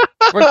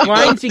 What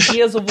grinds your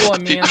gears of war,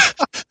 man?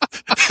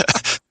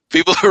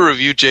 People who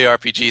review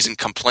JRPGs and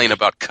complain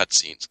about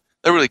cutscenes.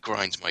 That really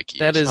grinds my gears.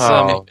 That is,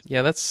 Oh.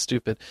 yeah, that's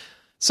stupid.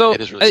 So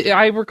It is really stupid.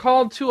 I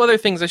recalled 2 other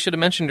things I should have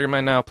mentioned during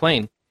my now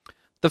playing.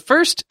 The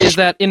first is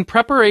that in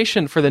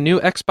preparation for the new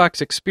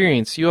Xbox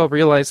experience, you all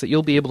realize that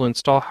you'll be able to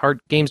install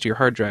games to your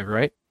hard drive,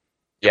 right?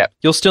 Yeah.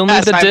 You'll still need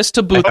Yes, the I- disc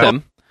to boot I-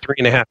 them.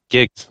 3.5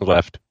 gigs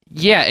left.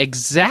 Yeah,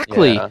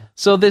 exactly. Yeah.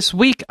 So this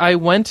week I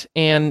went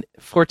and,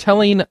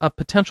 foretelling a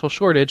potential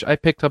shortage, I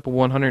picked up a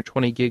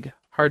 120 gig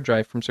hard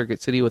drive from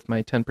Circuit City with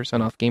my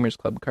 10% off Gamers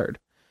Club card.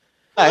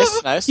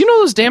 Nice, nice. You know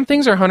those damn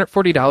things are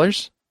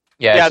 $140?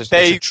 Yeah,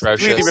 they it's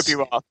atrocious. really rip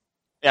you off.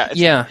 Yeah, it's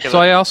Yeah, ridiculous. so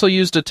I also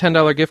used a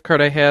 $10 gift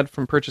card I had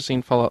from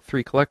purchasing Fallout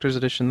 3 Collector's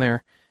Edition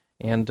there,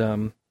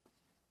 and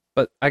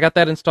but I got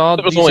that installed.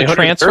 It was Use only a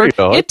transfer.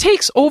 $130. It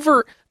takes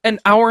over an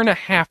hour and a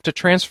half to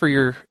transfer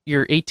your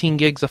 18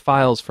 gigs of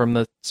files from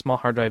the small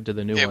hard drive to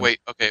the new Okay, one. wait.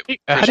 Okay.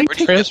 How Chris, do you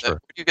where transfer? Where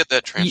do you get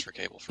that transfer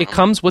cable from? It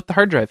comes with the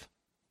hard drive.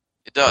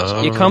 It does.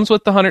 Oh. It comes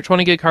with the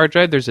 120 gig hard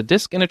drive. There's a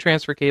disk and a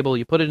transfer cable.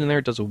 You put it in there.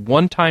 It does a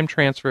one-time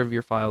transfer of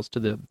your files to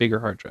the bigger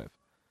hard drive.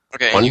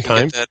 Okay. and One you can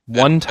time? get that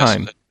One at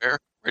time. Where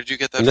did you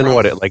get that And then from?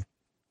 what? It like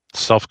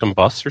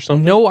self-combusts or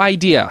something? No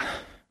idea.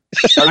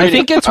 I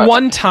think it's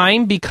one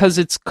time because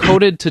it's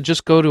coded to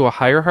just go to a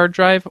higher hard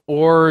drive,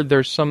 or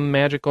there's some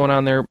magic going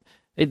on there.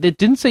 It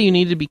didn't say you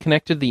needed to be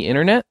connected to the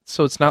internet,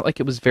 so it's not like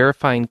it was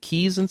verifying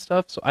keys and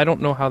stuff. So I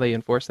don't know how they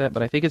enforce that,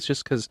 but I think it's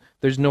just because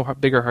there's no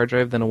bigger hard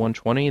drive than a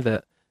 120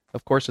 that,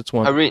 of course, it's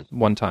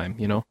one time,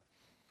 you know?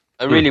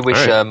 I really wish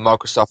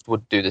Microsoft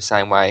would do the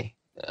same way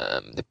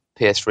the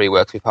PS3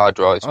 works with hard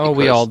drives. Oh,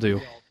 we all do.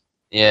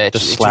 Yeah,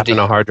 just slap in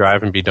a hard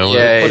drive and be done with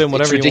it. Put in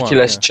whatever it's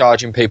ridiculous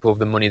charging people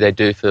the money they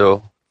do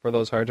for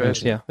those hard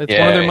drives. Yeah, it's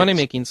one of their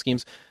money-making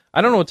schemes.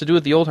 I don't know what to do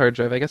with the old hard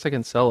drive. I guess I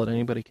can sell it.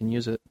 Anybody can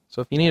use it.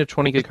 So if you need a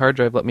 20 gig hard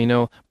drive, let me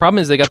know.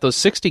 Problem is they got those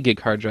 60 gig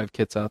hard drive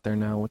kits out there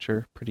now, which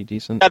are pretty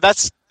decent. Yeah,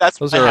 that's those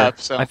what are, I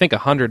have. So. I think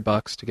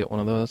 $100 to get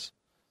one of those.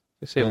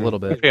 They save a little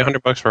bit. You pay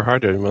 $100 for a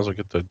hard drive, you might as well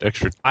get the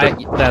extra.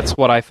 That's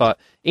what I thought.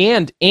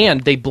 And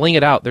they bling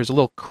it out. There's a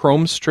little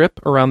chrome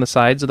strip around the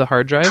sides of the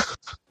hard drive,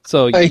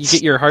 so you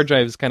get your hard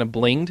drives kind of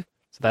blinged.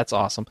 So that's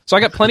awesome. So I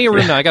got plenty of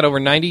room now. I got over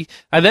 90.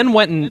 I then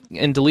went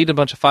and deleted a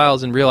bunch of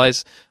files and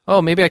realized,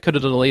 oh, maybe I could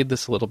have delayed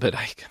this a little bit.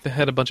 I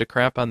had a bunch of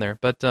crap on there,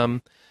 but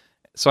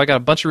so I got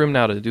a bunch of room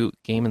now to do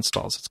game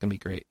installs. It's gonna be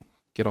great.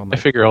 Get all my. I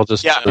figure I'll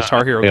just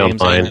Guitar Hero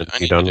games. I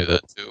need to do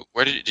that too.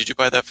 Where did you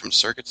buy that from?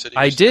 Circuit City?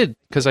 I did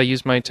because I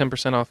used my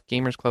 10% off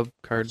Gamers Club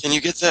card. Can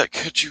you get that?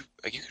 You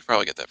could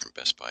probably get that from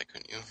Best Buy,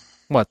 couldn't you?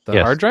 What,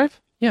 the hard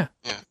drive? Yeah.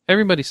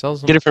 Everybody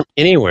sells them. Get it from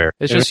anywhere.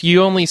 It's just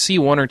you only see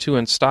one or two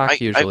in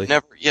stock usually. I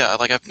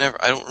don't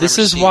remember. This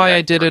is why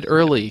I did it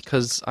early,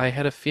 because I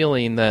had a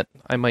feeling that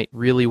I might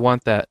really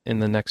want that in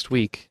the next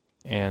week,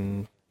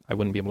 and I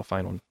wouldn't be able to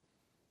find one.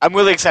 I'm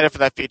really excited for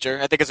that feature.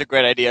 I think it's a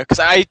great idea, because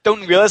I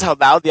don't realize how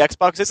loud the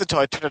Xbox is until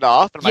I turn it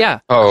off.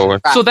 And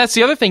So that's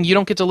the other thing. You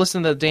don't get to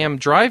listen to the damn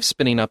drive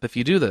spinning up if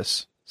you do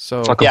this.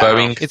 So like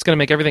it's going to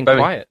make everything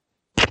quiet.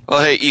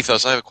 Well, hey,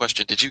 Ethos, I have a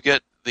question. Did you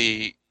get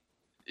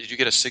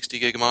a 60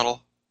 gig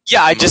model?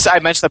 Yeah, I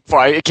mentioned that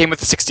before. It came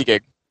with a 60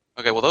 gig.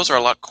 Okay, well, those are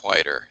a lot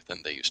quieter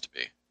than they used to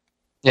be.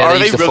 Yeah, are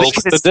they really?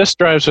 The disk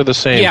drives are the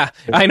same. Yeah,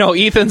 I know.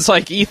 Ethan's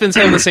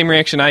having the same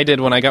reaction I did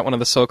when I got one of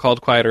the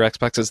so-called quieter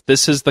Xboxes.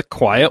 This is the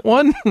quiet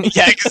one?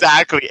 Yeah,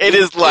 exactly. It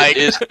is like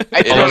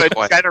I turn on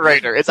a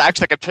generator. It's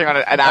actually like I'm turning on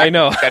an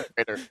actual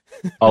generator.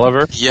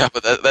 Oliver? Yeah,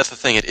 but that's the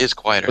thing. It is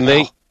quieter.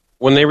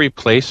 When they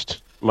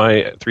replaced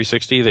my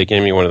 360, they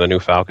gave me one of the new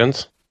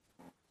Falcons.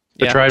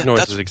 The drive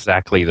noise is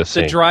exactly the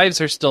same. The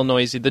drives are still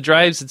noisy. The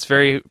drives, it's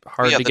very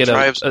hard to get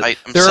drives,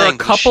 there are a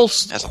couple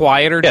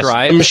quieter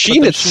drives. The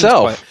machine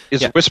itself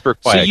is whisper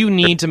quiet. So you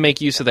need to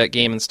make use of that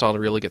game install to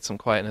really get some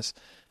quietness.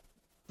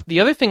 The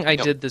other thing I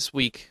did this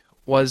week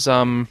was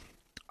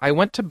I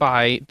went to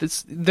buy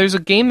this. There's a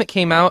game that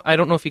came out. I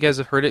don't know if you guys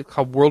have heard it,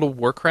 called World of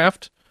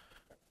Warcraft.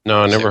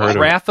 No, I never heard of it.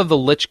 Wrath of the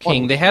Lich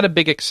King. They had a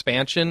big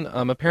expansion.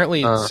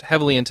 Apparently, it's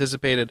heavily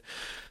anticipated.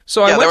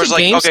 So I went to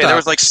GameStop. There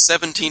was like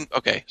 17.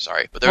 Okay,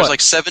 sorry, but there was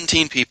like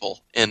 17 people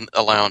in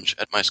a lounge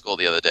at my school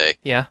the other day.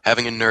 Yeah.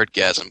 Having a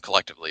nerdgasm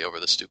collectively over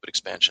the stupid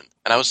expansion,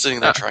 and I was sitting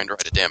there trying to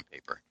write a damn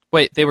paper.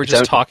 Wait, they were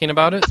just talking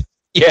about it?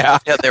 Yeah,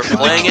 they were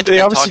playing it. They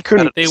obviously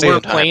couldn't. They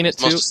were playing it too. It's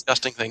the most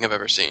disgusting thing I've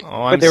ever seen.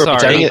 Oh, I'm they were sorry.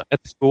 playing it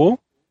at school.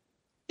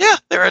 Yeah,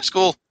 they were at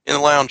school in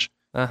the lounge.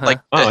 Uh-huh.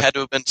 There had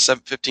to have been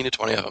 15 to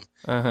 20 of them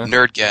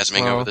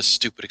nerdgasming over this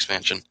stupid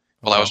expansion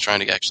while I was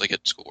trying to actually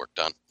get schoolwork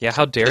done. Yeah,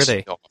 how dare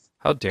they?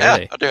 How dare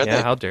they?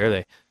 How dare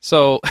they?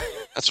 So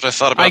that's what I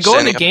thought about. I go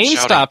into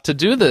GameStop to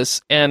do this,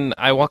 and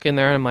I walk in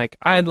there, and I'm like,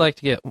 I'd like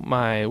to get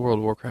my World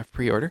of Warcraft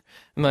pre-order.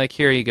 I'm like,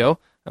 here you go.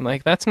 I'm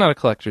like, that's not a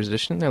collector's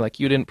edition. They're like,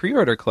 you didn't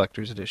pre-order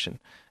collector's edition.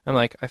 I'm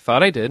like, I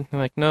thought I did. I'm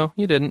like, no,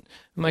 you didn't.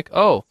 I'm like,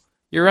 oh,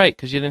 you're right,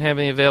 because you didn't have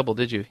any available,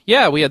 did you?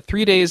 Yeah, we had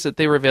 3 days that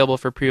they were available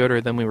for pre-order,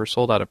 then we were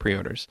sold out of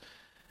pre-orders.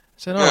 I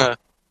said, oh,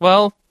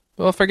 well,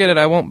 forget it.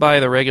 I won't buy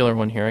the regular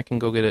one here. I can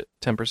go get it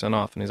 10%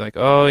 off. And he's like,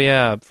 oh,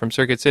 yeah, from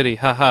Circuit City.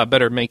 Haha,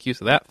 better make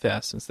use of that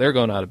fast since they're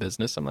going out of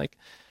business. I'm like,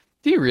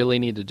 do you really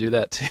need to do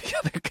that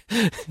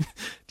to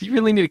do you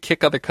really need to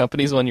kick other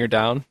companies when you're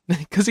down?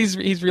 Because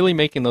he's really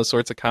making those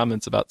sorts of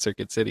comments about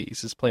Circuit City.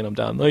 He's just playing them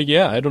down. Like,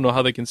 yeah, I don't know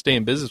how they can stay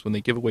in business when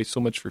they give away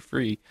so much for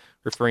free,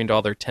 referring to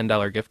all their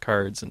 $10 gift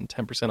cards and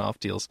 10% off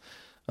deals.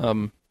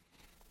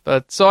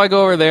 But so I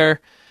go over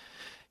there.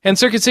 And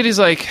Circuit City's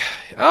like,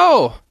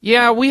 oh,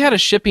 yeah, we had a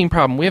shipping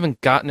problem. We haven't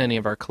gotten any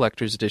of our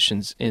collector's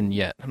editions in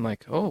yet. I'm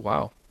like, oh,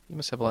 wow. You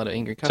must have a lot of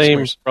angry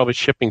customers. Same probably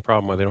shipping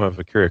problem why they don't have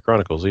Valkyria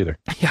Chronicles either.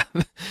 Yeah.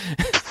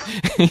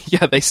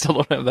 Yeah, they still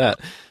don't have that.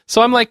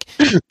 So I'm like,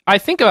 I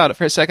think about it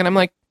for a second. I'm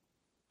like,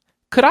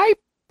 could I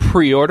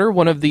pre-order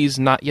one of these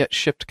not yet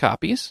shipped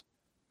copies?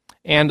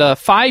 And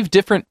 5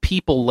 different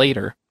people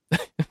later,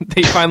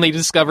 they finally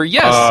discover,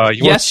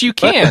 yes, you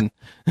can.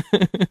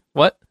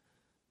 What?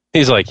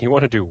 He's like, you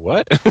want to do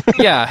what?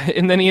 Yeah,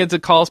 and then he had to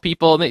call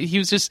people. And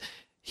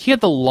he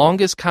had the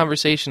longest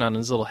conversation on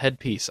his little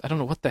headpiece. I don't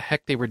know what the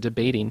heck they were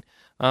debating.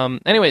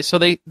 Anyway, so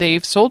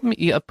they've sold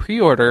me a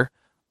pre-order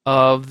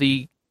of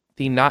the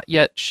not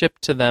yet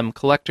shipped to them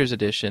collector's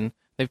edition.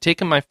 They've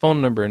taken my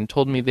phone number and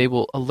told me they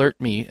will alert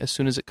me as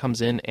soon as it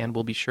comes in and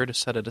will be sure to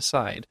set it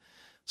aside.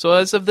 So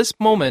as of this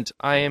moment,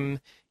 I am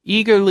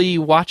eagerly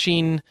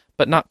watching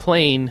but not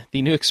playing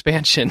the new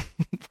expansion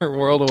for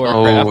World of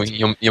Warcraft.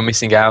 Oh, you're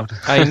missing out.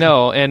 I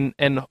know,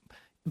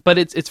 but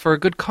it's for a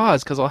good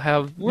cause because I'll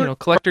have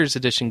collector's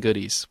edition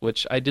goodies,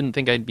 which I didn't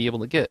think I'd be able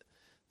to get.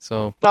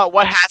 So, But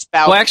what hast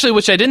thou? well, actually,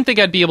 which I didn't think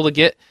I'd be able to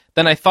get.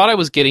 Then I thought I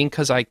was getting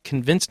because I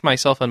convinced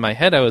myself in my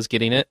head I was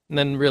getting it, and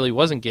then really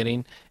wasn't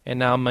getting. And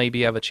now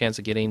maybe I have a chance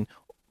of getting,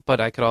 but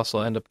I could also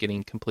end up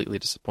getting completely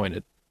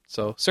disappointed.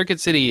 So, Circuit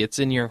City, it's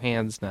in your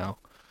hands now.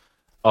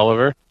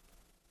 Oliver?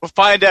 We'll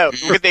find out.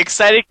 We'll get the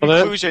exciting Well,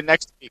 then- conclusion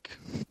next week.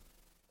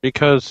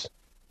 Because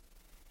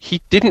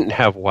he didn't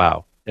have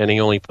WoW, and he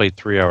only played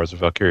 3 hours of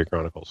Valkyria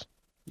Chronicles.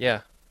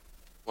 Yeah.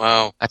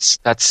 Wow. That's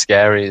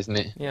scary, isn't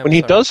it? Yeah. When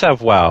he does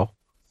have WoW,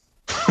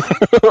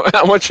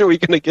 how much are we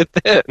going to get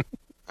then?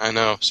 I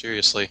know,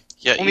 seriously.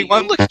 Yeah, Only you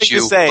one look thing at to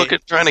you. say. Look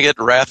at trying to get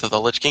Wrath of the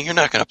Lich King. You're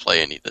not going to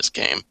play any of this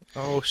game.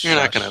 Oh, You're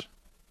not shush. going to.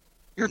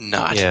 You're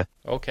not. Yeah.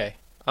 Okay.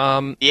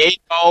 The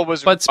 8 ball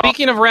was. But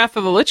speaking of Wrath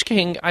of the Lich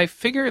King, I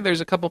figure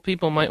there's a couple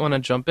people might want to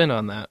jump in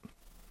on that.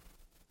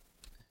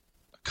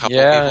 A couple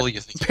Yeah. people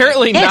you think.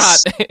 Apparently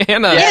Yes. not.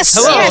 Anna, Yes,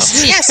 hello.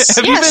 yes.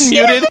 Have you been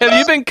muted? Have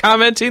you been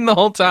commenting the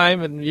whole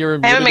time and you're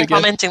muted I haven't been again?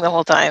 commenting the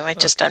whole time. I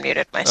just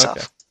unmuted myself.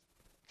 Okay.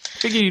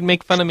 Figured you'd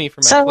make fun of me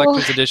for my So,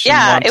 collector's edition.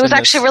 yeah, it was wantonness.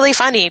 actually really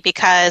funny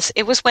because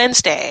it was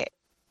Wednesday.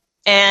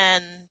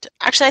 And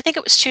actually, I think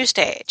it was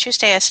Tuesday.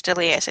 Tuesday, I asked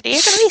Dilly, I said, are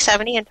you going to be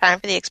 70 in time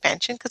for the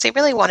expansion? Because he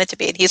really wanted to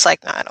be. And he's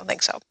like, no, I don't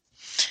think so.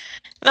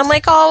 And I'm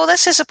like, oh, well,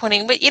 that's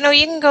disappointing. But, you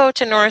can go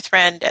to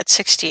Northrend at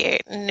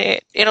 68, and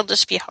it'll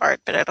just be hard,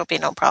 but it'll be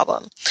no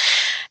problem.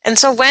 And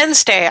so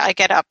Wednesday, I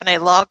get up and I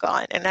log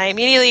on, and I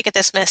immediately get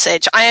this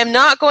message, I am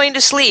not going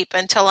to sleep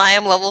until I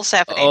am level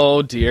 70.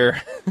 Oh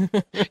dear.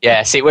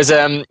 Yes, it was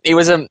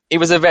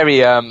a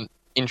very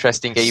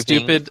interesting evening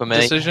Stupid for me.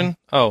 decision.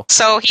 Oh.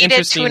 So he did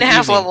Interesting 2.5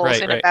 evening. levels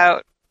Right, in right.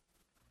 about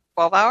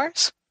 12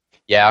 hours.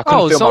 Yeah, I couldn't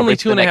Oh, feel it's my only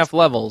wrist 2.5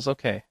 levels.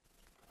 Okay.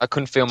 I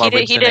couldn't feel my He did,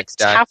 ribs he the did next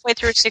day. halfway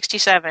through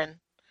 67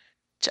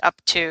 to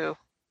up to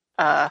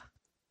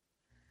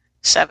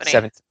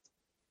 70.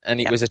 And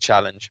it Yep. was a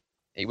challenge.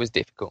 It was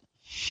difficult.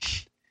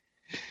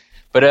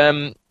 But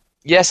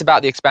yes,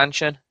 about the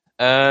expansion.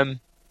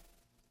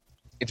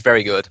 It's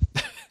very good.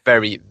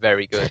 Very,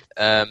 very good.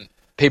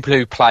 People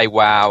who play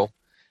WoW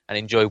and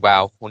enjoy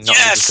WoW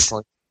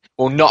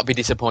will not be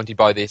disappointed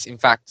by this. In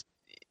fact,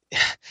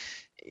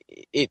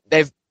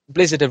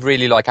 Blizzard have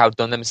really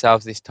outdone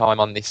themselves this time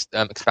on this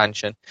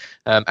expansion.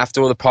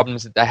 After all the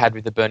problems that they had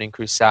with the Burning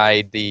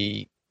Crusade,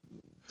 the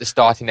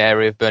starting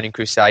area of Burning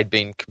Crusade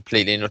being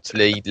completely and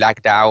utterly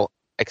lagged out,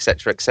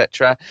 etc.,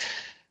 etc.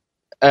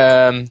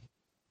 The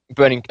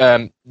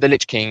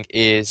Lich King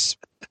is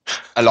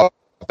a lot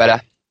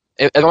better.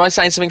 Am I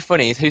saying something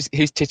funny? Who's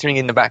tittering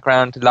in the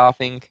background,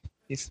 laughing?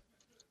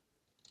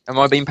 Am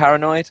I being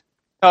paranoid?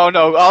 Oh,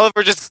 no.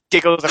 Oliver just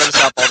giggles at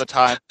himself all the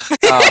time.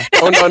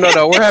 Oh,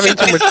 no. We're having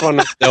too much fun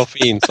with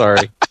Delphine,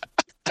 sorry.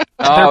 They're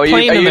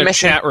playing in their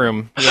messing- chat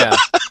room. Yeah.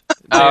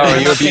 Oh,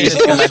 They're you're paying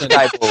abusing the attention.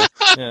 table.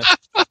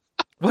 Yeah.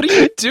 What are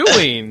you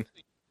doing?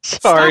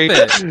 Sorry.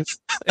 Stop it.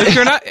 If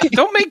you're not,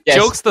 don't make Yes.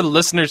 jokes the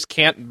listeners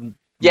can't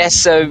Yes,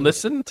 so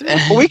listen to.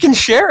 Well, we can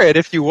share it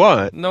if you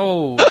want.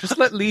 No, just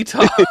let Lee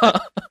talk.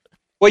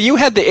 Well, you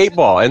had the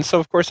 8-ball, and so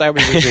of course I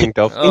was using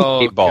Delphine's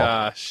Oh 8-ball.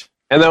 gosh.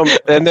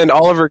 And then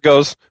Oliver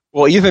goes,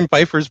 well, Ethan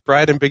Pfeiffer's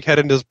bride and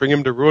big-headedness bring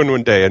him to ruin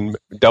one day, and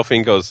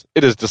Delphine goes,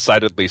 it is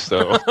decidedly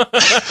so.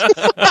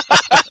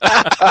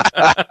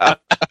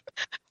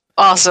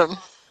 Awesome.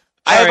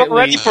 I have All right,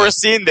 already Lee.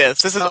 foreseen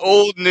this. This is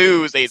old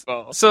news, 8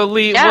 ball. So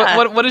Lee, Yeah.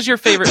 what is your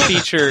favorite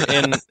feature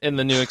in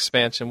the new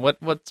expansion?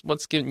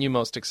 What's getting you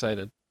most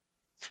excited?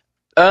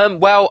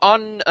 well,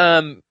 on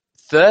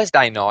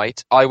Thursday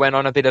night, I went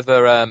on a bit of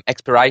a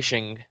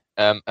exploration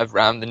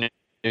around the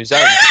new zone.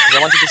 'Cause I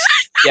wanted to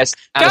yes,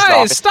 Anna's laughing.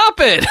 Guys, stop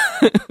it!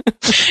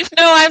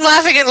 No, I'm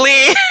laughing at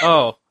Lee.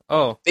 Oh.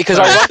 Because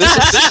sorry.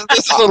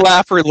 This is a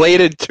laugh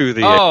related to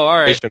the... Oh, all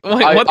right. Wait, what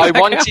the I heck happened?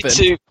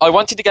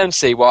 wanted to go and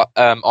see what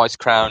Ice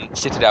Crown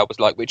Citadel was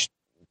like, which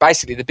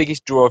basically the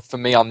biggest draw for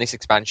me on this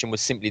expansion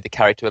was simply the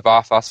character of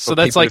Arthas. So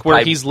that's like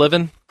where he's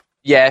living?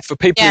 Yeah, for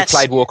people Yes. who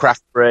played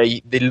Warcraft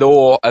 3, the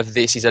lore of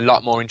this is a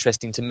lot more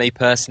interesting to me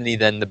personally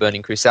than the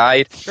Burning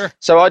Crusade. Sure.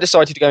 So I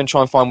decided to go and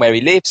try and find where he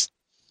lives.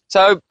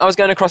 So I was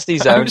going across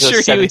these I'm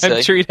zones.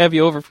 sure he'd have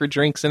you over for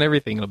drinks and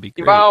everything. It'll be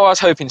great. Well, I was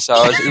hoping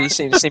so. He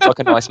seemed like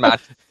a nice man.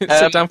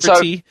 Sit down for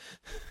tea.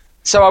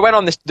 So I went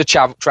on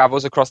the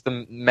travels across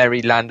the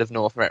merry land of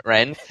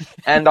Northrend,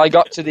 and I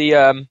got to the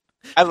I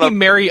The love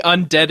merry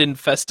undead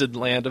infested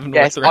land of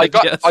yes,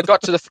 Northrend.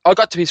 I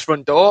got to his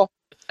front door,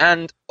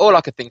 and all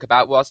I could think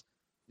about was,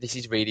 this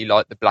is really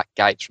like the Black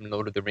Gates from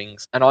Lord of the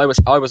Rings. And I was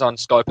on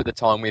Skype at the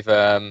time with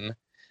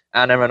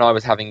Anna, and I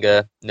was having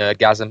a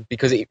nerdgasm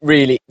because it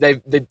really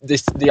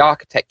the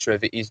architecture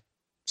of it is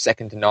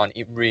second to none.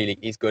 It really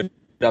is good.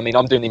 I mean,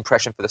 I'm doing the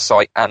impression for the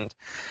site and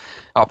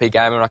RP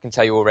Gamer, and I can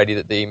tell you already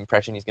that the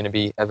impression is going to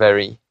be a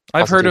very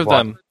I've heard positive of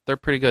one. them. They're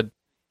pretty good.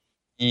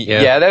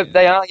 Yeah,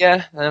 they are.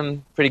 Yeah,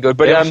 pretty good.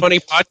 But They have a funny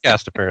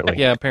podcast, apparently.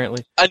 Yeah,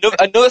 apparently.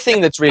 another thing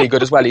that's really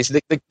good as well is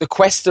the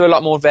quests are a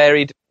lot more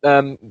varied.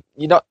 You're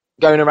not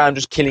going around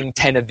just killing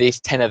 10 of this,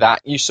 10 of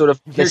that. You're sort of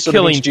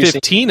killing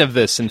introducing 15 of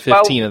this and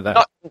 15 of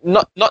that.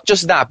 Not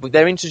just that, but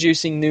they're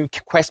introducing new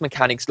quest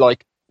mechanics.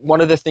 Like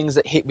one of the things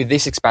that hit with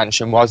this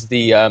expansion was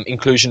the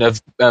inclusion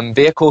of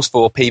vehicles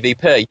for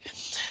PvP.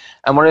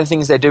 And one of the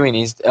things they're doing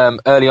is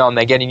early on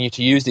they're getting you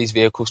to use these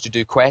vehicles to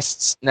do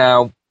quests.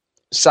 Now,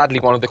 sadly,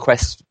 one of the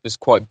quests was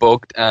quite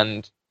bugged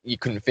and you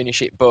couldn't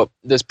finish it, but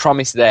there's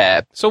promise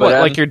there. So what,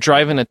 like you're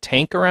driving a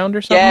tank around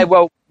or something? Yeah,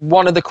 well,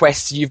 one of the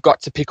quests, you've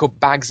got to pick up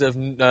bags of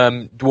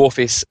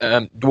dwarf's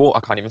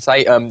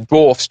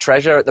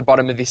treasure at the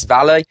bottom of this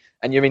valley,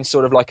 and you're in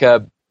sort of like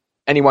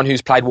anyone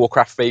who's played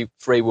Warcraft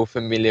 3 will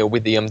familiar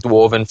with the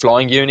dwarven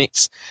flying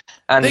units.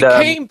 And they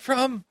came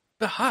from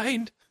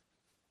behind.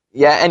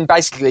 Yeah, and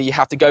basically you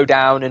have to go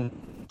down and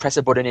press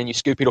a button and you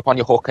scoop it up on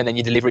your hook and then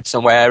you deliver it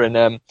somewhere.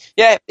 And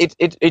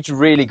it's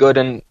really good,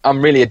 and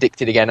I'm really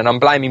addicted again. And I'm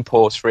blaming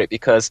Pause for it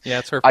because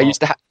it's her fault.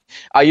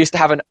 I used to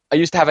have an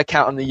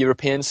account on the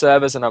European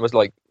servers, and I was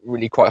like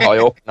really quite high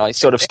up. And I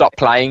sort of stopped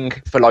playing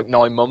for like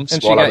 9 months.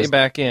 And she got you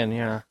back in,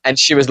 yeah. And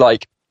she was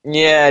like,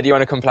 "Yeah, do you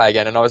want to come play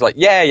again?" And I was like,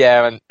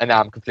 "Yeah," and now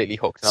I'm completely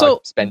hooked.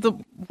 So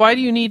why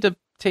do you need to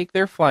take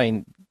their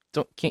flying?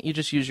 Can't you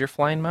just use your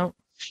flying mount?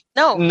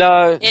 No.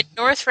 In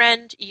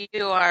Northrend,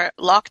 you are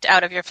locked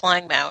out of your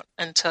flying mount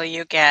until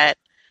you get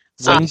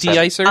Wing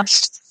de-icer?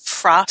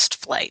 Frost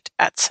Flight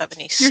at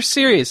 70. You're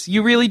serious?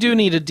 You really do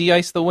need to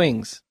de-ice the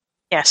wings?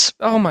 Yes.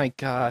 Oh my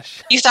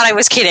gosh. You thought I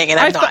was kidding, and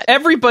I'm not.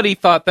 Everybody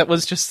thought that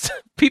was just...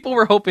 People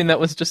were hoping that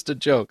was just a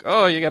joke.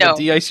 Oh, you gotta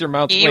de-ice your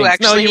mount's wings.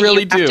 Actually, no, you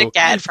really you do. have to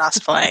get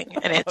Frost Flying,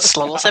 and it's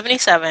level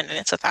 77, and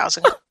it's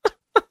 1,000 gold.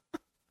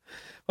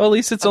 Well, at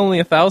least it's only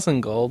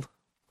 1,000 gold.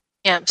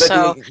 Yeah,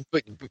 so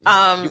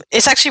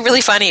it's actually really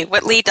funny.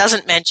 What Lee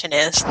doesn't mention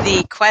is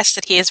the quest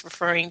that he is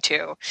referring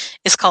to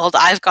is called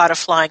I've Got a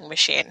Flying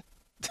Machine.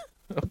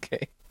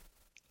 Okay.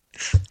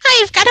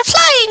 I've got a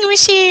flying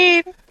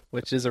machine!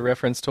 Which is a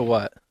reference to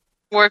what?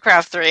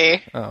 Warcraft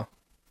 3. Oh.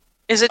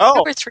 Is it 2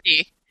 or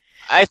 3?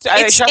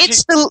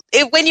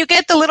 When you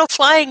get the little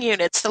flying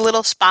units, the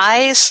little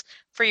spies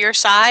for your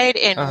side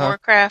in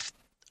Warcraft,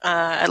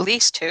 at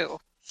least 2.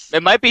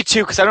 It might be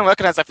 2 because I don't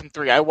recognize that from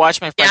 3. I watched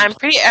my friend. Yeah, I'm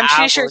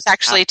pretty sure it's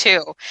actually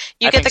 2.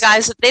 You get the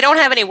guys. They don't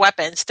have any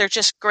weapons. They're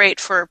just great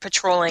for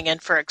patrolling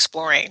and for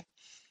exploring.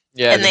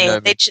 Yeah,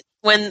 and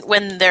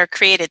when they're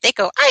created, they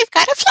go, "I've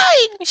got a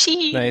flying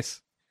machine."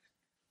 Nice.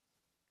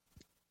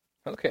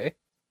 Okay.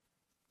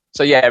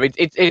 So yeah,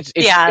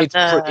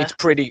 it's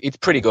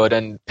pretty good,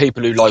 and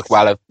people who like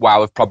WoW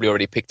have probably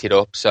already picked it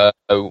up. So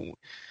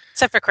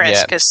except for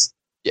Chris, because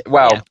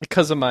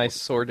because of my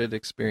sordid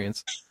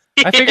experience.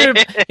 I figured,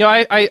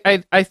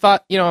 I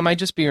thought, I might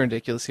just be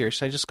ridiculous here.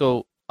 Should I just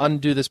go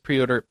undo this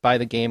pre-order, buy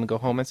the game, and go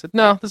home? I said,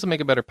 no, this will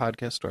make a better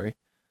podcast story.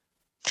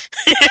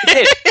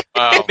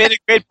 It made a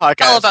great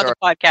podcast. All about the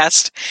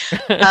podcast.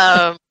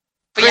 But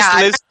Chris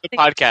lives the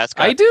podcast.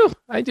 I do.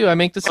 I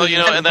make decisions.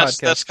 Well, and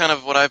that's kind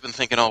of what I've been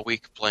thinking all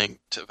week playing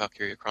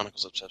Valkyria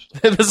Chronicles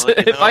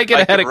obsessively. If I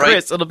get ahead of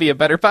Chris, it'll be a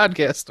better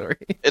podcast story.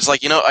 It's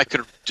like, I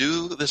could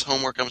do this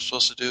homework I'm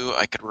supposed to do.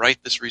 I could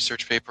write this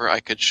research paper. I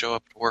could show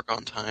up to work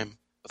on time.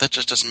 But that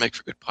just doesn't make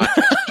for good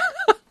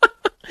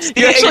podcast.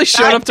 You actually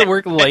showed up to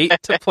work late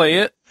to play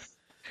it?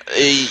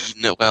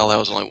 No, well, that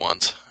was only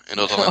once. And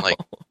it was only like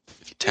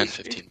 10,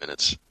 15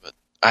 minutes. But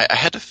I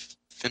had to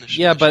finish.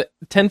 Yeah, but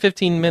 10,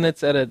 15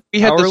 minutes at an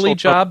hourly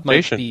job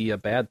might be a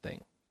bad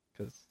thing.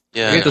 We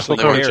had this whole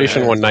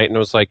conversation one night, and it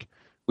was like,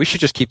 we should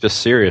just keep this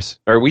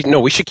serious. Or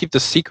we should keep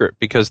this secret,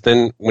 because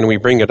then when we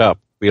bring it up,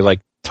 we're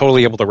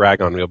totally able to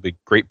rag on it. It'll be a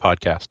great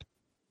podcast.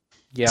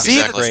 Yeah,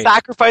 see the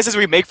sacrifices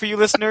we make for you,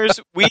 listeners.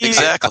 We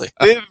exactly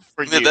live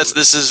for you.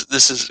 This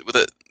is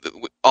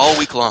all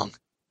week long.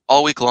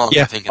 All week long.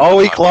 Yeah, all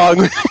week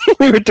long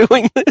we were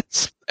doing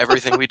this.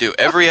 Everything we do,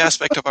 every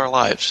aspect of our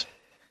lives.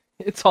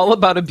 It's all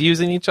about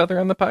abusing each other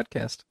on the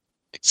podcast.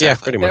 Exactly. Yeah,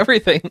 pretty much.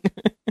 Everything.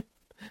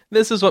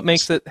 This is what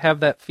makes it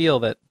have that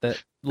feel that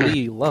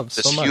Lee loves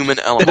so much. This human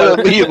element.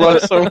 That Lee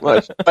loves so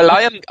much. Well,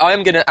 I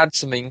am going to add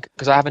something,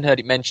 because I haven't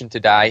heard it mentioned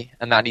today,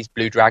 and that is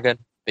Blue Dragon,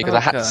 because I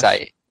had to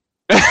say it.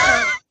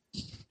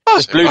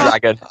 It's Blue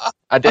Dragon.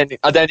 I don't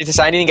need to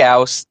say anything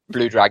else.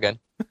 Blue Dragon.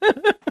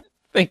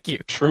 Thank you.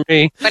 For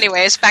me.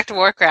 Anyways, back to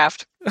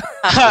Warcraft.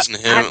 Listen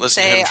to him.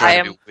 I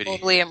am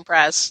totally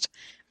impressed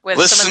with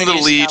some of the Listen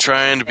to Lee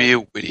trying to be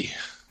witty.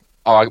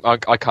 Oh,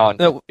 I can't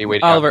be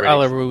witty.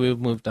 Oliver, we've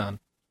moved on.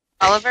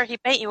 Oliver, he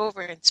bent you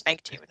over and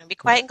spanked you. Now be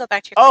quiet and go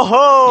back to your...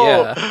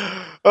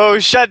 Oh,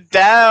 shut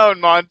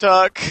down,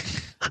 Montauk.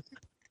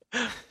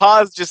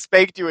 Pause just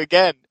spanked you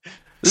again.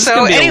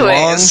 So,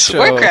 anyways,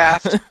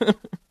 Warcraft.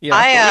 Yeah.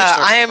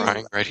 I am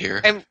crying right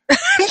here.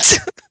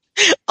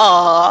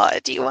 Aw,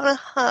 do you want a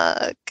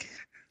hug?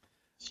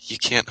 You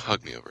can't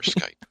hug me over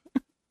Skype.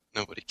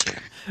 Nobody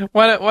can.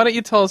 Why don't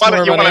you tell us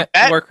more about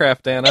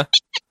Warcraft, Anna?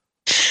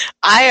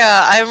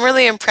 I'm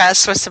really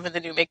impressed with some of the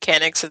new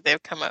mechanics that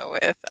they've come out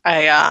with.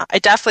 I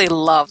definitely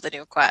love the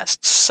new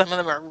quests. Some of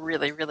them are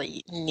really,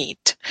 really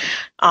neat.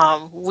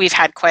 We've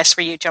had quests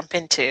where you jump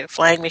into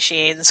flying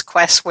machines,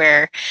 quests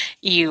where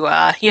you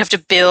have to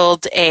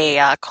build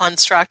a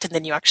construct, and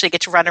then you actually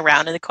get to run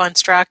around in the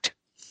construct.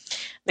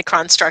 The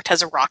construct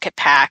has a rocket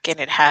pack, and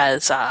it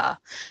has a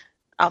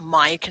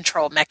mind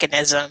control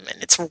mechanism,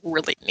 and it's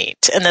really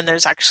neat. And then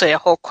there's actually a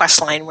whole quest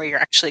line where you're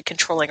actually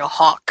controlling a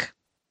hawk.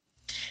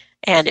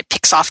 And it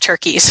picks off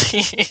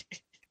turkeys.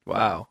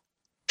 Wow.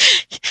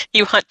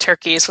 You hunt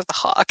turkeys with a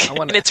hawk.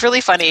 And it's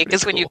really funny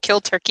because when you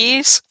kill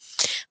turkeys,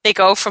 they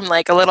go from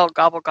like a little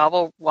gobble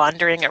gobble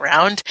wandering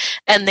around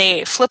and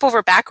they flip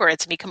over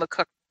backwards and become a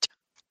cooked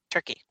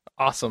turkey.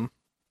 Awesome.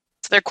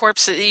 So their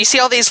corpses, you see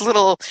all these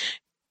little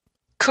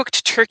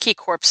cooked turkey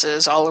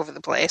corpses all over the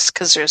place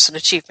because there's an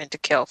achievement to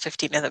kill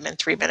 15 of them in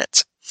 3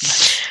 minutes.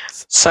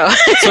 So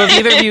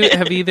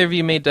have either of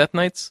you made Death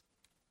Knights?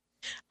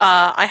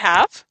 I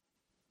have.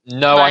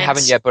 No, I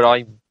haven't yet, but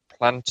I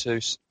plan to.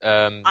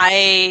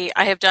 I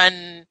have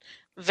done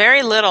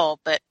very little,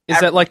 but is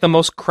that like the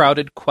most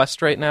crowded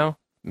quest right now?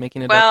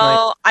 Making a Death Knight?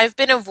 Well, I've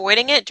been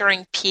avoiding it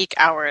during peak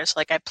hours.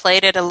 Like I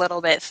played it a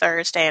little bit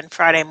Thursday and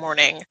Friday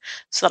morning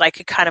so that I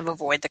could kind of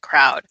avoid the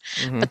crowd.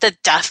 Mm-hmm. But the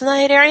Death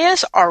Knight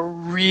areas are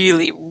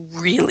really,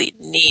 really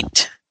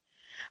neat.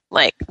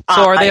 Like,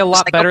 so are they a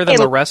lot better than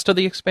the rest of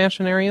the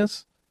expansion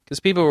areas? Because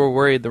people were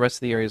worried the rest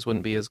of the areas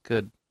wouldn't be as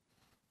good.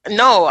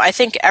 No, I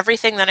think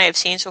everything that I've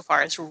seen so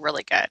far is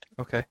really good.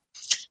 Okay.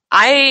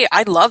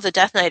 I love the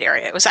Death Knight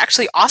area. It was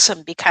actually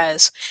awesome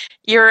because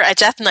you're a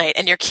Death Knight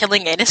and you're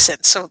killing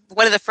innocents. So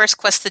one of the first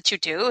quests that you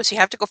do is you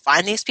have to go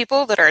find these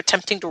people that are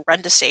attempting to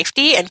run to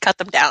safety and cut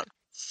them down.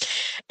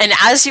 And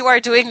as you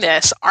are doing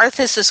this,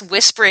 Arthas is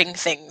whispering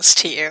things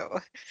to you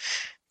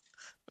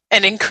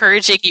and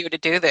encouraging you to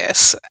do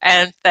this.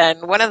 And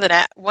then one of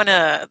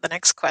the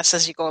next quests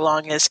as you go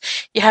along is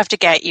you have to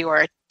get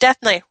your Death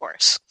Knight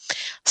horse.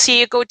 So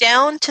you go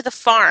down to the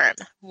farm,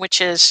 which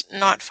is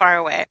not far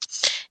away.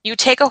 You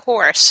take a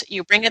horse,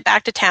 you bring it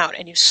back to town,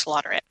 and you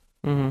slaughter it.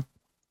 Mm-hmm.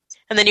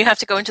 And then you have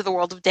to go into the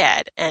world of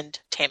dead and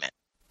tame it.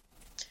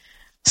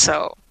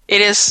 So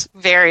it is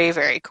very,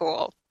 very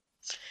cool.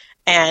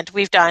 And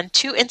we've done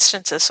 2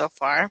 instances so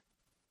far.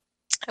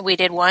 We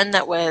did one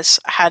that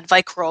had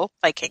Vikroll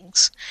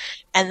Vikings,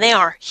 and they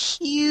are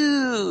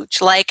huge.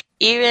 Like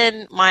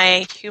even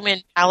my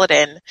human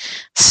paladin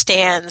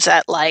stands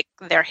at like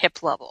their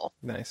hip level.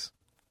 Nice.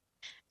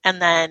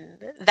 And then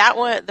that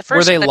one, the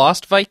first. Were they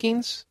Lost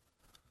Vikings?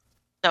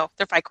 No,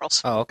 they're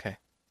Vikrolls. Oh, okay.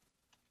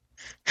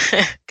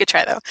 Good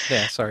try though.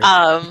 Yeah, sorry.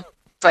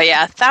 But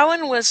yeah, that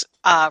one was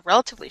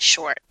relatively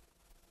short.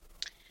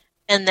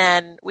 And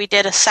then we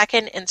did a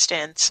second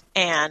instance,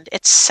 and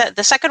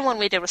the second one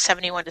we did was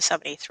 71 to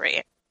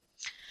 73.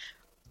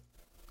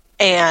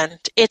 And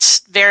it's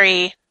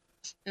very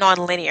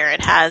non-linear.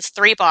 It has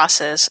 3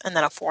 bosses and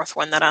then a 4th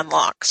one that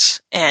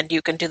unlocks, and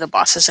you can do the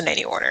bosses in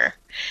any order.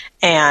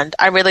 And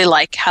I really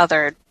like how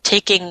they're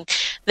taking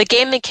the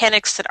game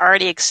mechanics that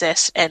already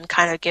exist and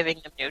kind of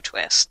giving them new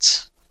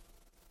twists.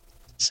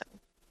 So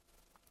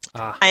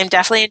I am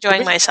definitely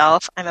enjoying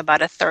myself. I'm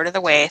about a third of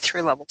the way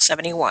through level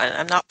 71.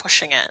 I'm not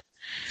pushing it.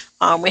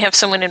 We have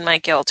someone in my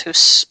guild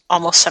who's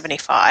almost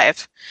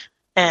 75,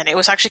 and it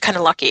was actually kind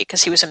of lucky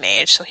because he was a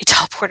mage, so he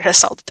teleported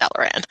us all to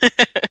Dalaran.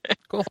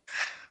 Cool.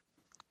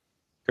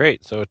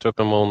 Great. So it took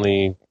them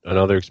only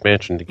another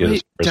expansion to get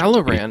Wait, as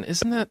Dalaran,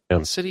 isn't that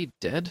city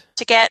dead?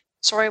 To get,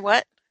 sorry,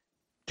 what?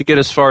 To get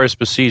as far as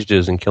besieged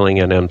is and killing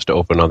NMs to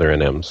open other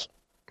NMs.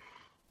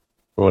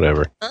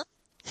 Whatever. Huh?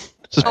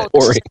 This is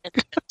boring.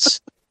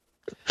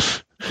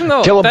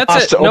 No,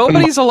 that's it.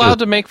 Nobody's allowed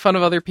to make fun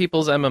of other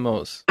people's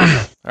MMOs.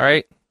 All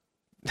right?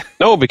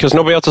 No, because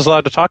nobody else is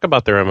allowed to talk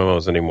about their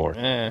MMOs anymore.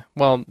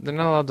 Well, they're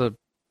not allowed to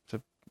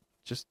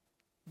just...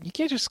 You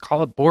can't just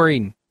call it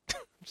boring.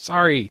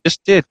 Sorry.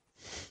 Just did.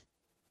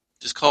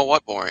 Just call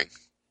what boring?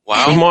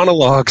 WoW?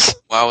 Monologues.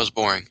 WoW is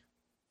boring.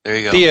 There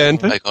you go. The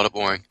end. I called it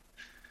boring.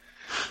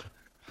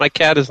 My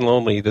cat is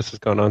lonely. This has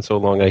gone on so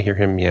long I hear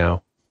him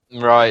meow.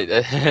 Right.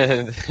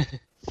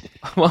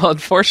 Well,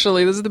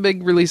 unfortunately, this is the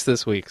big release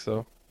this week,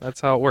 so that's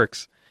how it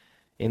works.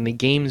 In the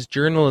games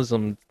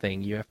journalism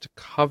thing, you have to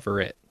cover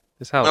it.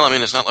 Well, I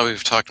mean, it's not like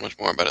we've talked much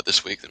more about it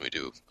this week than we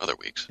do other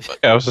weeks. But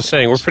Yeah, I was just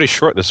saying, we're pretty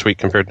short this week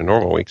compared to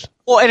normal weeks.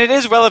 Well, and it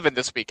is relevant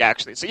this week,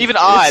 actually. So even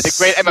I, It's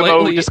the great MMO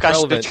slightly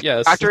discussion relevant,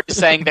 yes. actor, is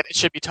saying that it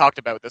should be talked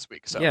about this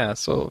week. So. Yeah,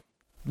 so...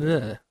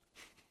 Ugh.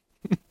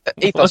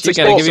 Ethos, Once you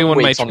again, I stole give you some one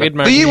of my wheat on the-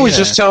 trademark... Lee was Yeah.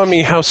 just telling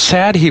me how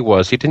sad he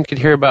was. He didn't get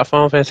to hear about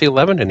Final Fantasy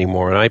XI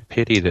anymore, and I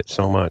pitied it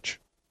so much.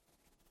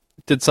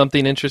 Did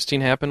something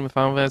interesting happen with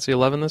Final Fantasy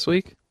XI this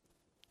week?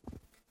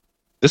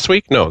 This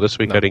week? No, this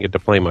week No. I didn't get to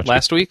play much.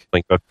 Last week?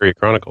 Playing Valkyria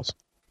Chronicles.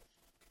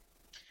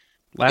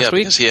 Last yeah,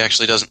 week? because he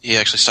actually doesn't. He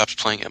actually stops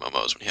playing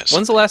MMOs when he has.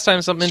 When's the last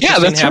time something Yeah,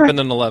 interesting that's happened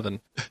in 11?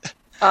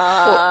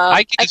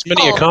 I get as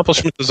many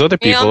accomplishments as other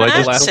people. I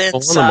just don't since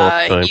pull them all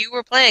the time. you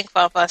were playing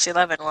Final Fantasy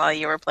 11 while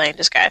you were playing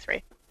Disgaea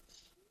 3.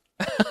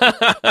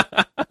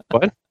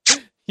 What?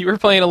 You were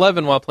playing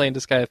 11 while playing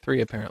Disgaea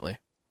 3, apparently.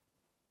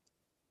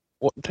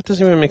 Well, that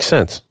doesn't even make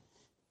sense.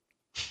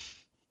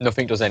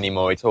 Nothing does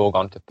anymore. It's all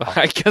gone to pot.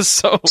 I guess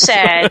so.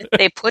 Said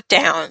they put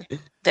down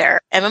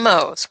their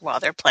MMOs while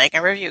they're playing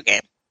a review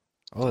game.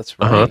 Oh, that's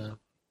right.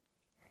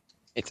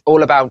 It's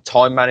all about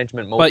time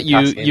management. But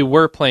multitasking. you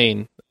were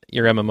playing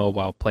your MMO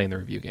while playing the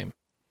review game.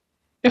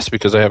 Yes,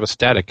 because I have a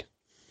static.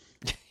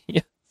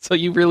 Yeah. So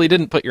you really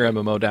didn't put your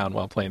MMO down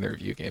while playing the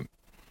review game.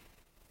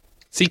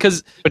 See,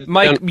 because,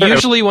 Mike,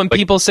 usually when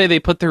people say they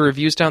put their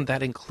reviews down,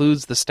 that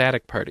includes the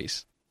static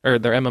parties. Or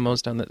their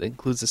MMOs down, that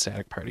includes the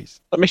static parties.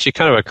 That makes you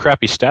kind of a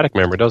crappy static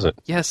member, doesn't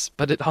it? Yes,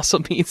 but it also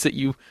means that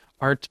you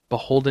aren't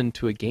beholden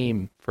to a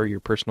game for your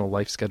personal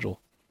life schedule.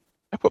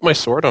 I put my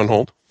sword on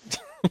hold.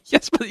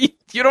 Yes, but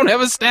you don't have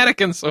a static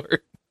in sword.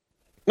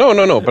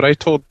 No. But I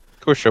told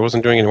Kush I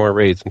wasn't doing any more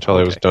raids until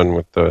I was done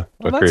with the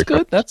Well, that's career good.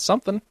 cup. That's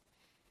something.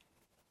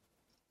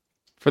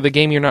 For the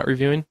game you're not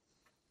reviewing?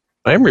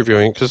 I am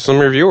reviewing because some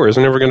reviewers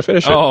are never going to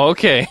finish it. Oh,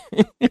 okay.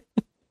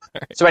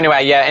 So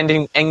anyway, yeah,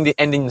 ending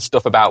the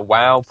stuff about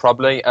WoW,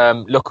 probably.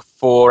 Look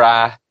for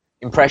our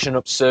impression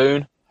up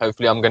soon.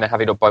 Hopefully I'm going to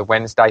have it up by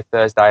Wednesday,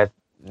 Thursday of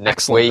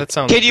next Excellent. week. That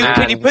sounds Can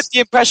you put the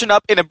impression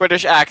up in a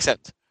British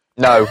accent?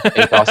 No,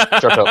 Ethos,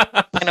 shut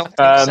up. I don't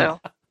think so.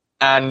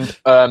 And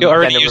You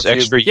already then a use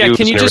review- extra Yeah, U's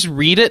can you and just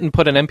read it and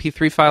put an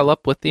MP3 file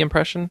up with the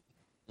impression?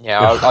 Yeah,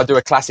 I'll do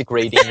a classic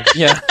reading.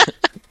 Yeah.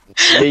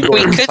 Legal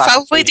We could classic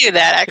probably reading. do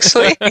that,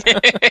 actually.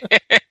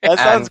 That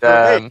sounds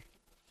great.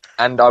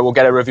 And I will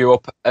get a review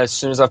up as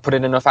soon as I've put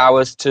in enough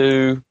hours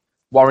to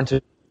warrant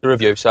a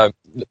review. So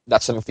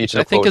that's something for you to I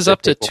look think forward is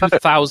up to people.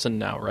 2,000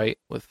 now, right?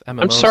 With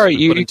MMOs. I'm sorry,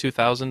 we you put in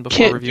 2,000 before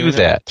Can't reviewing do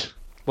that. It.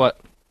 What?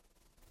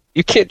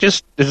 You can't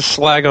just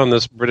slag on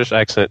this British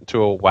accent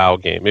to a WoW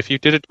game. If you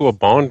did it to a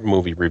Bond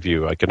movie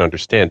review, I could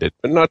understand it,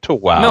 but not to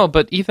WoW. No,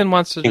 but Ethan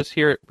wants to just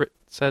hear it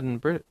said in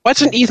Brit. Why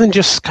doesn't Ethan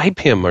just Skype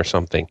him or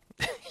something?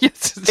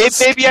 Yes. it's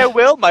Maybe I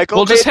will, Michael.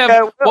 We'll just Maybe I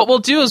have. will. What we'll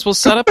do is we'll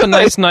set up a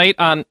nice night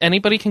on.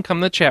 Anybody can come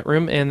to the chat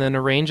room and then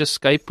arrange a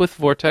Skype with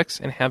Vortex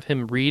and have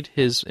him read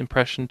his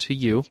impression to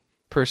you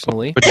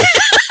personally.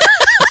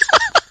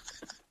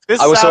 This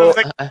I was sounds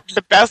so- like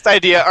the best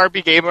idea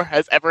RP Gamer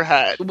has ever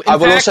had. In I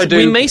will fact, also do-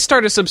 we may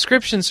start a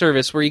subscription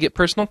service where you get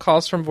personal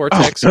calls from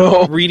Vortex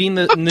Oh, no. reading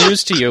the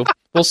news to you.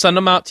 We'll send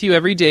them out to you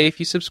every day if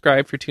you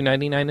subscribe for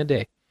 $2.99 a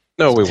day.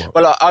 No, we won't.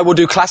 Well, I will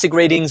do classic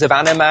readings of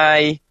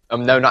anime.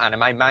 No, not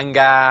anime,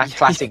 manga,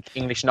 classic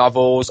English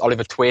novels,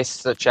 Oliver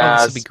Twist, such Oh,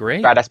 this as would be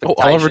great. Bad Oh,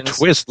 Expectations. Oliver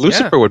Twist.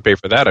 Lucifer would pay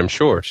for that, I'm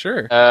sure.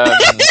 Sure.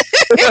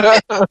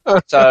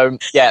 So,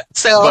 yeah.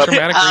 So,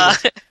 Dramatic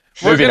reading.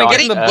 We're Moving going on. to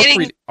get in the book Getting-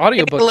 read getting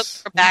a audiobooks.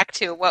 little back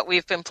to what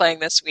we've been playing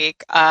this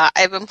week.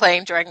 I've been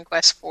playing Dragon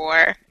Quest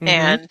IV,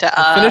 and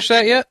Finish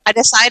that yet? I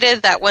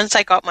decided that once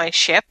I got my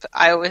ship,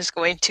 I was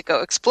going to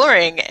go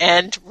exploring,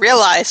 and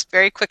realized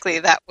very quickly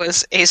that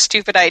was a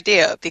stupid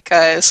idea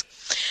because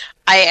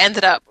I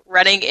ended up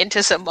running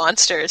into some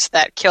monsters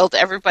that killed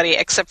everybody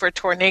except for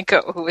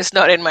Torneko, who was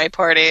not in my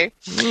party.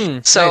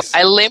 So Nice.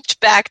 I limped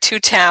back to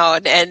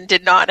town and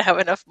did not have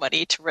enough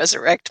money to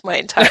resurrect my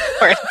entire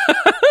party.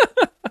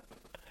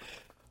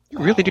 You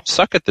really do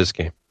suck at this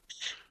game.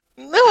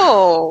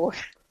 No.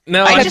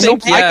 No, I I just-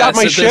 think I got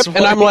my yes, at this ship,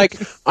 and I'm point.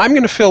 like, I'm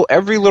going to fill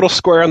every little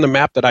square on the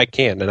map that I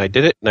can. And I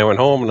did it, and I went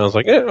home, and I was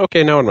like,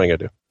 okay, now what am I going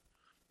to do?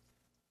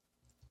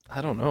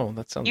 I don't know.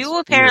 That sounds. You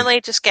weird. apparently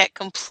just get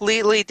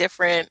completely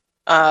different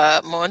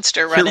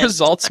monster Your run-ins.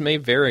 results may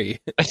vary.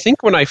 I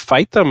think when I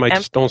fight them, I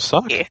just don't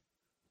suck. Empty.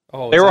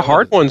 Oh, They is were that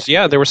hard what it- ones,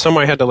 yeah. There were some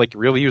I had to like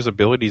really use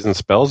abilities and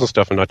spells and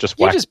stuff, and not just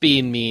You're whack. just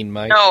being mean,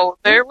 Mike. No,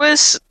 there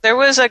was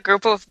a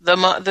group of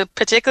the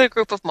particular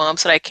group of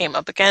mobs that I came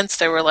up against.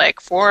 There were like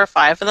 4 or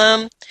 5 of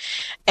them,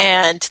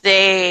 and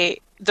the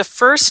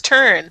first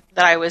turn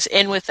that I was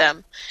in with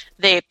them,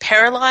 they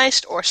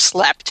paralyzed or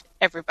slept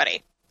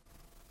everybody.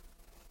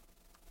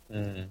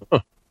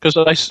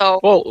 Because So,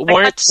 well, I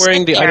why aren't got you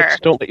wearing the sick there. items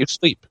that don't let you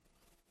sleep?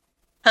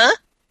 Huh?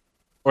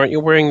 Why aren't you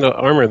wearing the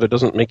armor that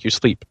doesn't make you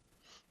sleep?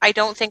 I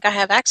don't think I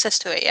have access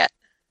to it yet.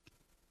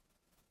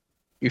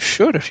 You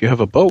should if you have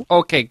a boat.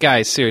 Okay,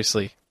 guys,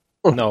 seriously.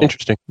 Oh, No.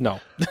 Interesting. No.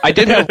 I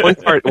did have one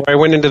part where I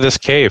went into this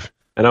cave,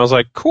 and I was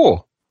like,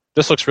 cool,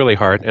 this looks really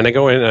hard. And I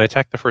go in and I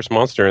attack the first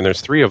monster, and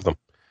there's 3 of them.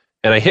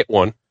 And I hit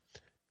one,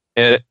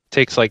 and it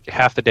takes like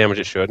half the damage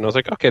it should. And I was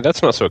like, okay,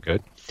 that's not so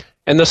good.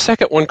 And the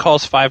second one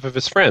calls 5 of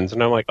his friends,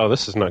 and I'm like, oh,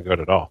 this is not good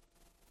at all.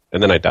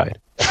 And then I died.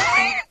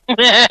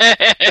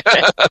 I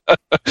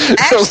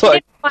was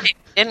Actually, like,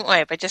 didn't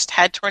wipe. I just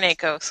had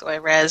Torneko, so I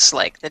res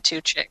like the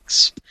 2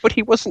 chicks. but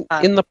he wasn't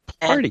in the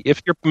party.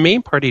 If your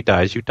main party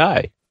dies, you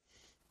die.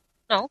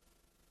 No,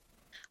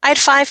 I had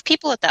 5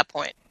 people at that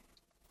point.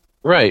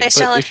 Right. I but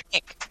still had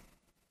Hank.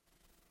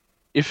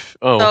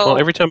 well,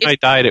 every time if- I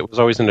died, it was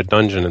always in a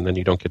dungeon, and then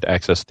you don't get to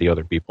access the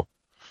other people.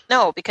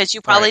 No, because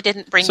you probably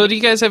didn't bring. So, do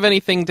you guys have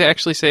anything to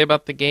actually say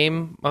about the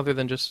game other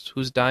than just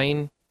who's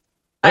dying?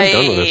 I'm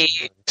done with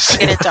this.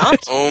 Get it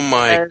dumped. Oh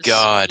my because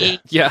god. he-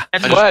 Yeah. I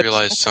just What?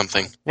 realized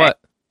something. What?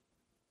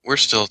 We're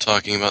still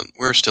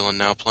in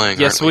now playing,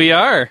 Yes, aren't we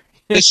are.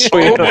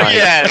 Oh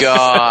my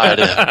god!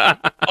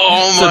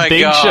 Oh It's a my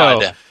big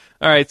god! show.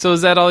 All right, so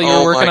is that all you were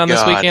Oh working my on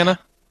this week, God. Anna?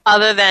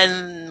 Other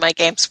than my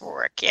games for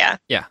work, yeah.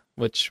 Yeah,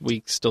 which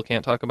we still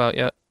can't talk about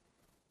yet.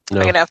 I'm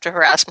going to have to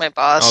harass my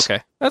boss.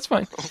 Okay, that's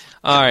fine.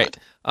 All right.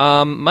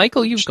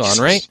 Michael, you've gone,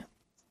 right?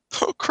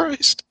 Oh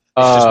Christ!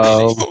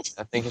 I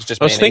I think it's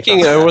just. was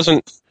thinking I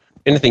wasn't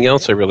anything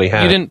else I really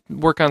had. You didn't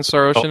work on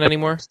Star Ocean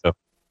anymore? So-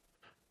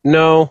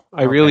 No,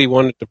 I Okay. really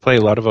wanted to play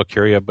a lot of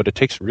Valkyria, but it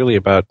takes really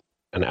about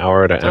an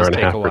hour to It an hour does and a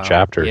take half a per while.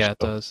 chapter. Yeah, it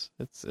so. does.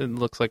 It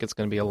looks like it's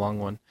going to be a long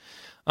one.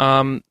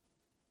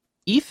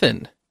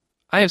 Ethan,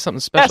 I have something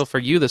special for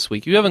you this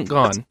week. You haven't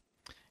gone.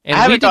 And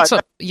I haven't we did gone.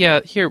 some. Yeah,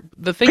 here.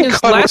 The thing is,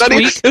 God, we're last not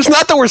even- week. it's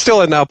not that we're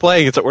still now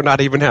playing; it's that we're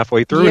not even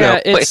halfway through Yeah,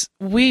 now. it's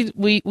we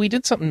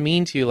did something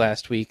mean to you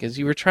last week, as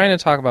you were trying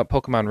to talk about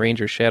Pokemon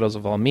Ranger Shadows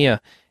of Almia,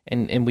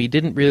 and we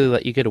didn't really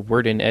let you get a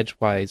word in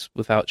edgewise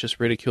without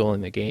just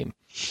ridiculing the game.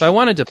 So I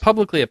wanted to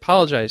publicly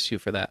apologize to you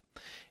for that.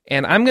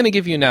 And I'm going to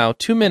give you now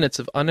 2 minutes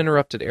of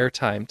uninterrupted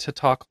airtime to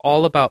talk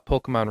all about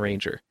Pokemon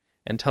Ranger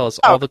and tell us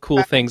all the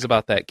cool things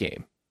about that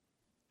game.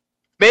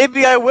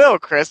 Maybe I will,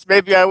 Chris.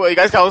 Maybe I will. You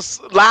guys can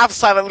laugh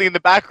silently in the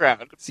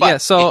background. But Yeah,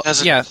 so He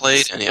hasn't yeah.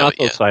 played any of Not it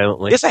so yet.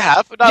 silently. Yes, I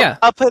have. No, Yeah.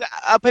 I'll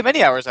play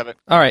many hours of it.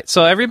 All right,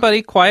 so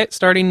everybody quiet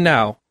starting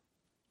now.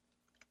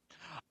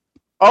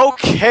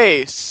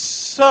 Okay,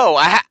 so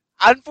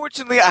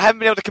unfortunately I haven't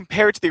been able to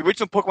compare it to the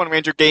original Pokemon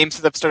Ranger game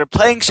since I've started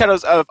playing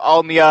Shadows of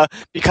Almia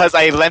because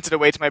I lent it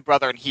away to my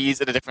brother and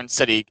he's in a different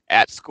city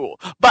at school.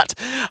 But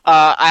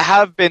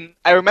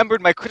I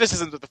remembered my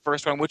criticisms of the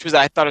first one, which was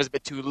that I thought it was a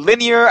bit too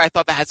linear. I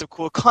thought that had some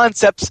cool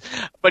concepts,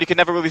 but you could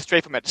never really stray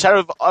from it.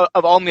 Shadow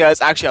of Almia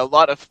is actually a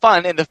lot of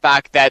fun in the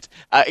fact that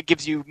it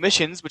gives you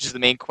missions, which is the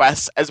main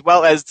quest, as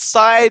well as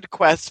side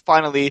quests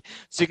finally,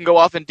 so you can go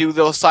off and do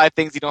little side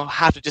things. You don't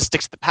have to just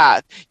stick to the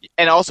path.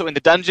 And also in the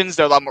dungeons,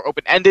 they're a lot more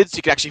open-ended, so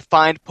you can actually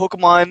find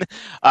Pokemon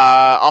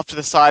off to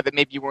the side that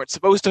maybe you weren't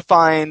supposed to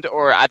find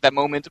or at that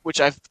moment, which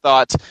I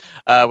thought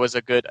was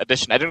a good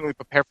addition. I didn't really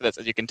prepare for this,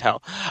 as you can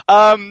tell.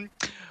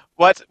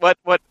 What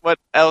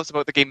else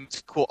about the game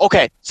is cool?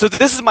 Okay, so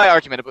this is my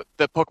argument about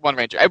the Pokemon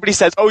Ranger. Everybody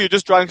says, oh, you're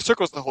just drawing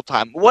circles the whole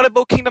time. What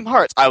about Kingdom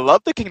Hearts? I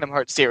love the Kingdom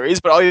Hearts series,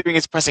 but all you're doing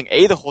is pressing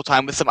A the whole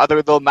time with some other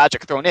little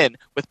magic thrown in.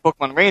 With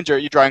Pokemon Ranger,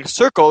 you're drawing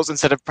circles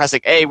instead of pressing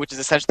A, which is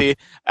essentially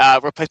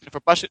replacement for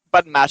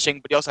button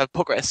mashing, but you also have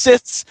Poker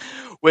Assists,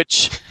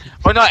 which...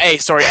 Oh, not A,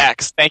 sorry,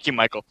 X. Thank you,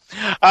 Michael.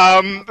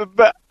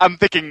 But I'm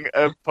thinking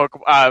of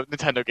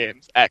Nintendo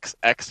games. X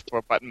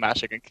for button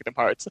mashing in Kingdom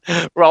Hearts.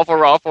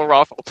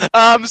 Raffle.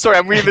 Sorry,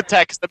 I'm reading the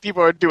text that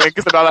people are doing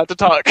because they're not allowed to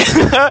talk.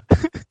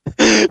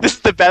 This is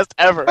the best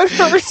ever.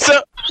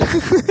 So,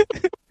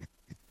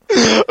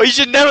 oh, you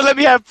should never let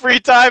me have free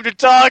time to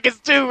talk. It's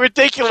too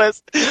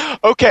ridiculous.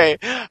 Okay.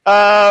 What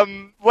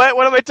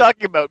am I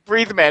talking about?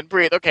 Breathe, man,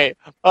 breathe. Okay.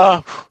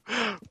 Well,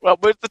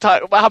 what's the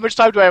time? How much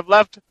time do I have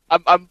left?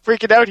 I'm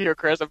freaking out here,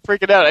 Chris. I'm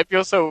freaking out. I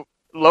feel so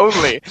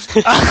lonely.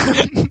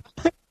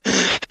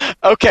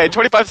 Okay,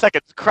 25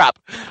 seconds. Crap.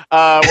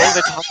 What was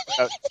I talking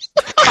about?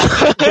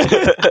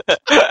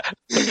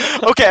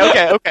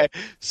 Okay.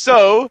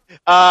 So,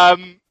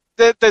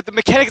 the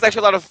mechanic is actually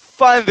a lot of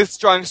fun, this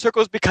drawing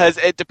circles, because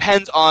it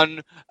depends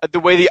on the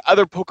way the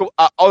other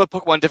all the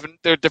Pokemon,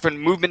 their different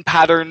movement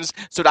patterns,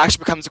 so it actually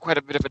becomes quite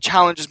a bit of a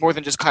challenge. It's more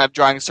than just kind of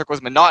drawing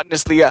circles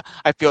monotonously.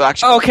 I feel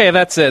actually... Okay,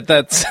 that's it.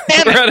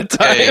 We're out of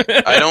time.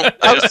 Okay, I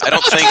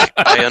don't think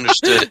I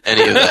understood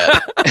any of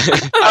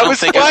that. I don't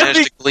think I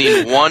managed to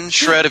glean one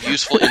shred of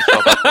useful info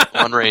about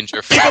Pokemon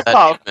Ranger for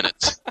that 8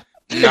 minutes.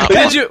 Not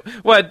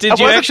one. Did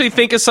you actually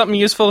think of something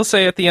useful to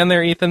say at the end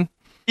there, Ethan?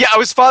 Yeah, I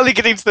was finally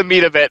getting to the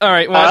meat of it. All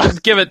right, well,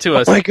 give it to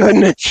us. Oh my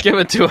goodness! Give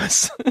it to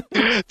us.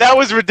 That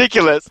was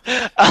ridiculous.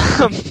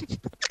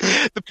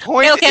 The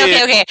point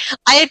is... Okay.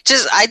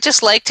 I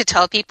just like to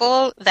tell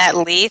people that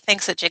Lee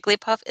thinks that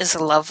Jigglypuff is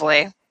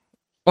lovely.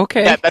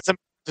 Okay. That's important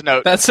to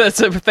note. That's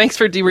thanks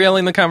for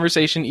derailing the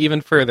conversation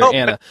even further, Oh,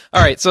 Anna.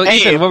 All right, so hey,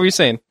 Ethan, what were you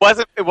saying?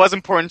 It was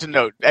important to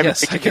note.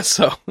 Yes, I guess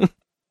so.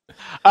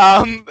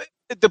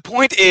 The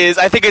point is,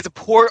 I think it's a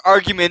poor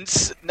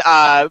argument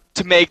to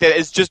make that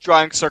it's just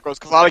drawing circles,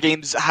 because a lot of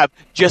games have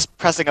just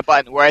pressing a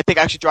button, where I think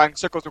actually drawing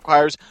circles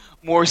requires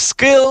more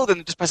skill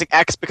than just pressing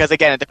X, because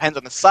again, it depends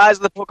on the size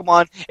of the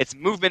Pokemon, its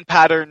movement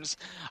patterns.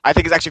 I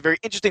think it's actually a very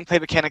interesting play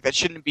mechanic that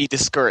shouldn't be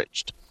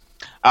discouraged.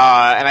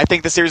 And I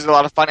think the series is a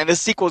lot of fun, and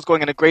this sequel is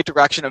going in a great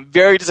direction. I'm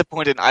very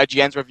disappointed in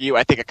IGN's review.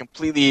 I think it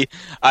completely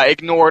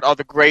ignored all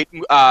the great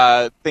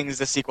things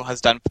the sequel has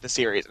done for the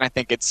series, and I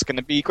think it's going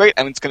to be great.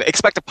 I mean, it's going to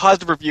expect a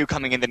positive review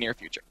coming in the near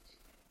future.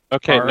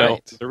 Okay, All no.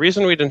 right. The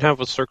reason we didn't have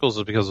those circles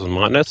is because of the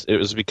monotonous. It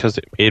was because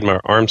it made my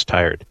arms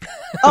tired.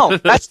 Oh,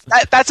 that's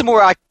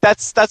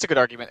a good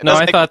argument. It No,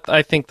 doesn't make-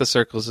 I think the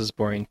circles is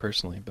boring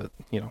personally, but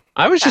you know.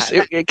 I was just,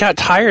 it got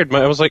tired.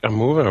 I was like, I'm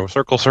moving, I'm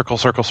circle.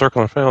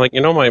 And finally,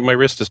 like, my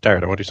wrist is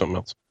tired. I want to do something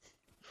else.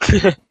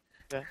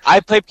 I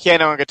play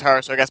piano and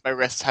guitar, so I guess my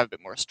wrists have a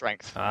bit more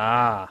strength.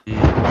 Ah.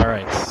 All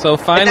right. So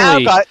And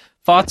finally, now,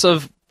 thoughts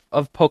of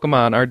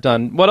Pokemon are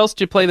done. What else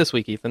did you play this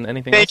week, Ethan?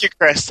 Anything thank else? you,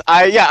 Chris.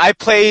 I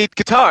played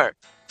guitar.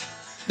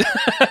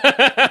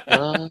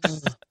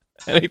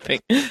 Anything.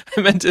 I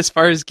meant as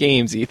far as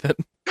games, Ethan.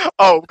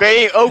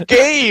 Games.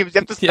 You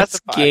have to Yes,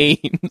 specify.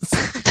 games.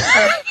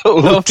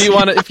 So if you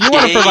want to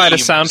provide a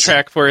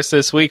soundtrack for us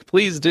this week,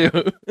 please do.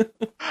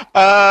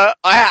 I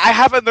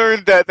haven't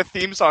learned the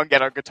theme song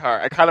yet on guitar.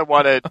 I kind of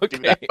want to do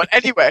that. But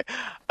anyway,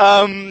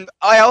 I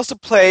also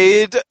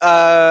played.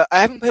 I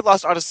haven't played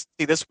Lost Odyssey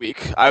this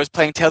week. I was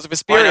playing Tales of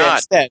Vesperia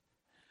instead.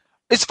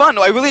 It's fun.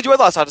 I really enjoyed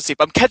Lost Odyssey,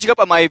 but I'm catching up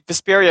on my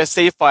Vesperia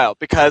save file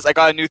because I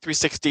got a new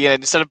 360,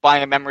 and instead of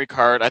buying a memory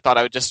card, I thought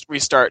I would just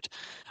restart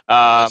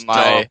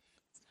my.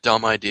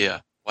 Dumb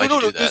idea. Why'd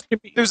you do that?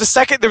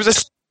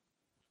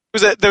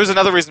 There was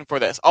another reason for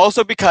this.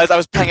 Also because I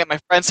was playing at my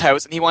friend's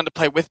house and he wanted to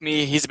play with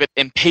me. He's a bit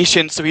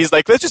impatient, so he's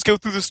like, let's just go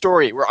through the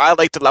story, where I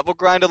like to level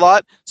grind a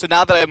lot. So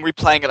now that I'm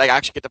replaying it, I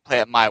actually get to play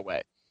it my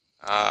way.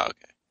 Okay.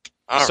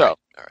 All right.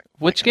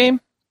 Which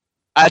game?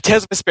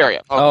 Tales of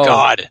Vesperia. Oh.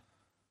 God.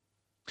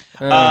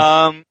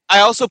 I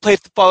also played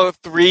Fallout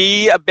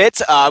 3 a bit.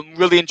 I'm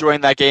really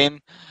enjoying that game.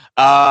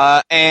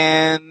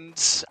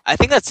 And I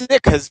think that's it,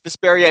 because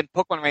Vesperia and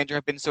Pokemon Ranger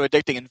have been so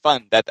addicting and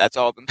fun that's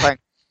all I've been playing.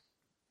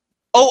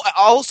 Oh,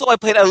 also I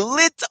played a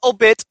little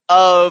bit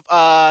of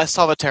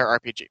Solitaire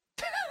RPG.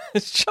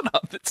 Shut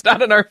up! It's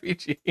not an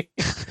RPG.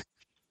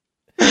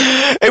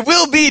 It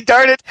will be,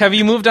 darn it! Have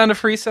you moved on to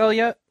Free Cell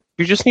yet?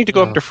 You just need to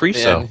go up to Free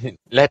Cell.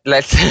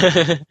 Let's.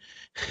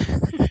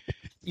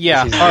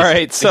 Yeah. All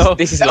right. So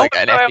this is like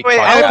an epic.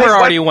 Oliver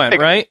already went,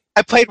 right?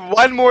 I played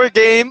one more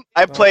game.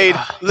 I played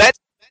Let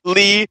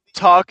Lee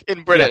Talk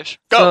in British.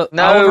 Go.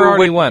 So Oliver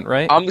already went,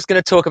 right? I'm just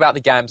going to talk about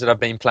the games that I've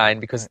been playing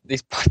because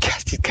this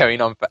podcast is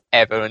going on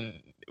forever and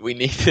we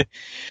need to.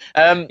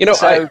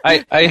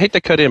 I hate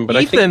to cut in, but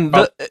Ethan,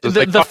 I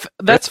think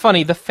that's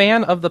funny. The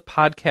fan of the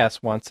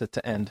podcast wants it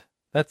to end.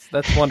 That's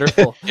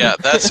wonderful. Yeah,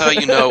 that's how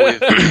you know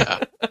we've. Yeah.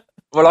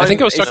 Well, I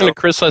think I was talking to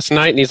Chris last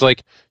night, and he's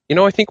like,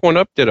 I think One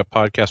Up did a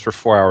podcast for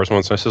 4 hours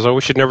once. And I says, we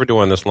should never do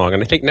one this long.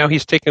 And I think now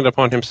he's taken it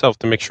upon himself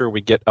to make sure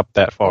we get up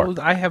that far. Oh,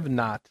 I have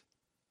not.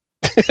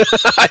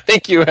 I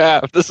think you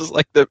have. This is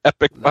like the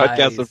epic Nice.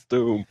 podcast of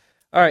doom.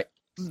 All right.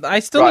 I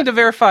still need to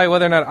verify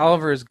whether or not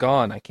Oliver is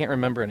gone. I can't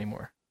remember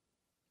anymore.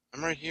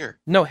 I'm right here.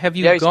 No, have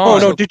you Yeah, he's- gone? Oh,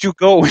 no, did you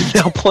go and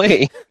now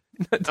play?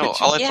 No,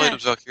 all I played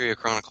was Valkyria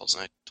Chronicles,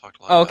 and I talked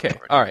a lot Oh, about okay. that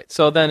already. All right.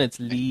 So then it's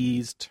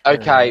Lee's turn.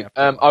 Okay,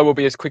 I will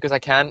be as quick as I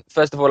can.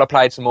 First of all, I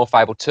played some more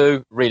Fable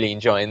 2. Really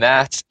enjoying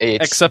that.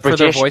 It's Except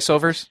British. for their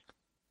voiceovers?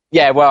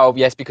 Yeah, well,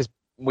 yes, because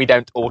we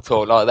don't all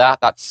talk like that.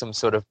 That's some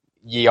sort of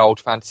ye old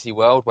fantasy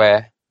world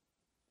where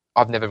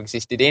I've never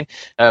existed in.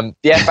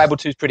 Fable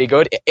 2 is pretty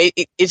good.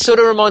 It sort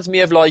of reminds me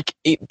of, like,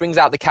 it brings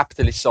out the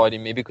capitalist side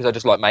in me because I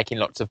just like making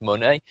lots of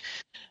money.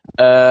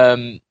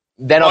 Then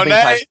I've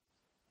been playing...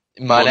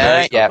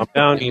 Money, yeah. I'm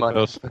down,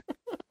 Ethos.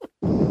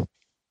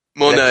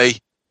 Monet.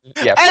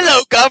 Yeah.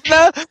 Hello,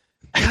 Governor!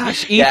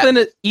 Gosh, Yeah.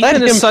 Ethan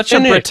Let is him such a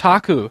finish.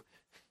 Britaku.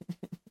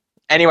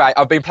 Anyway,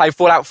 I've been playing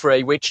Fallout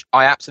 3, which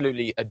I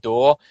absolutely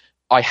adore.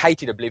 I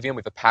hated Oblivion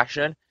with a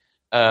passion.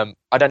 I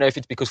don't know if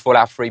it's because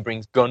Fallout 3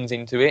 brings guns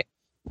into it,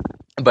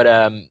 but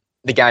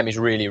the game is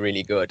really,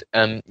 really good.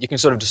 You can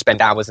sort of just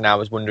spend hours and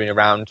hours wandering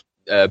around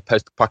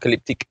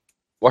post-apocalyptic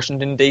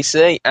Washington,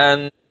 D.C.,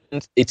 and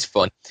it's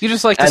fun. You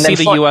just like to And see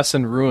then the U.S.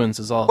 in ruins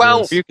is all Well,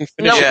 it is. You can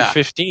finish No. it in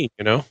 15,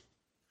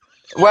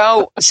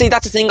 Well, see,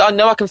 that's the thing. I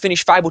know I can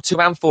finish Fable 2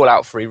 and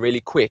Fallout 3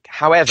 really quick.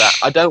 However,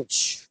 I don't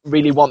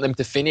really want them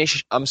to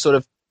finish. I'm sort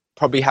of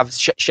probably have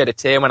shed a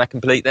tear when I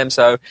complete them,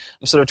 so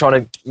I'm sort of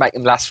trying to make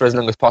them last for as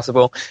long as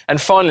possible. And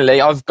finally,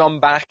 I've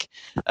gone back.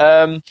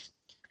 My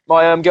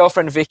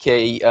girlfriend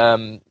Vicky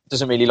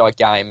doesn't really like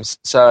games,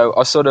 so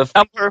I sort of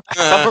Number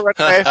right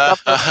away.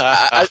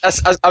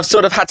 I've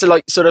sort of had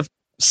to sort of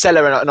sell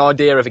her an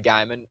idea of a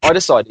game, and I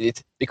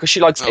decided because she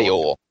likes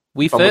Eeyore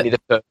We from Winnie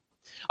fit. the Pooh.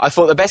 I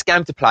thought the best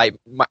game to play,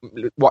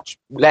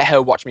 let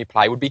her watch me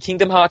play, would be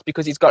Kingdom Hearts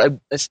because it's got an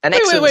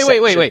excellent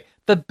Wait. section.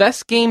 The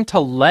best game to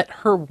let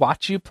her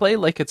watch you play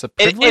like it's a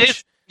privilege? It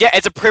is, yeah,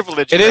 it's a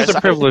privilege. It is Chris.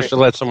 a privilege to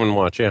let someone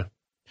watch, yeah.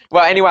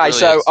 Well, anyway, Really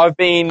so is. I've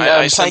been I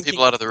playing send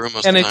people out of the room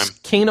most And of the it's time.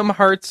 Kingdom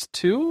Hearts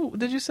 2,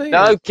 did you say?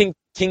 No,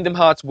 Kingdom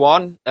Hearts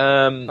 1,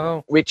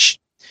 which,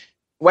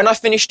 when I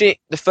finished it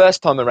the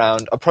first time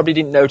around, I probably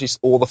didn't notice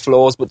all the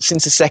flaws, but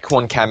since the second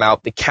one came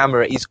out, the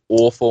camera is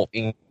awful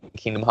in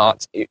Kingdom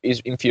Hearts. It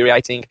is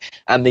infuriating,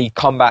 and the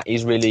combat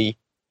is really...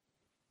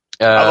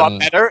 A lot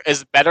better.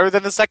 Is it better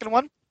than the second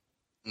one?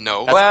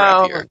 No,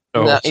 well, crappier.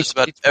 No. no, It's just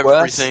about it's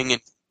worse. everything.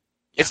 And,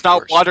 It's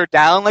not worse. watered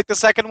down like the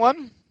second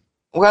one?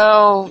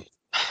 Well,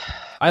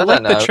 I I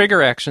like don't the know.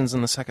 trigger actions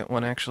in the second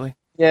one, actually.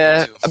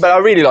 yeah, too. but I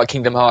really like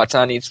Kingdom Hearts,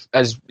 and it's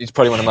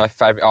probably one of my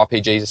favourite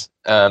RPGs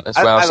as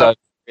well. I so, love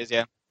it,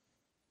 yeah.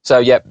 so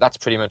yeah, that's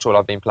pretty much all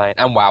I've been playing,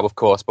 and WoW, of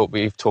course. But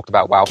we've talked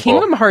about WoW.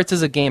 Kingdom Hearts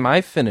is a game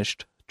I've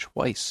finished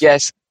twice.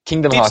 Yes,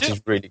 Kingdom Me Hearts too.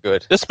 is really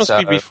good. This must So-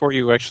 be before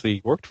you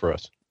actually worked for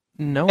us.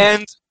 No.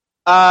 And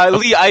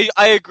Lee, I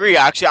agree.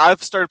 Actually,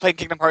 I've started playing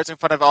Kingdom Hearts in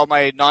front of all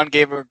my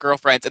non-gamer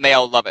girlfriends, and they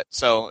all love it.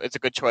 So it's a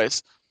good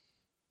choice.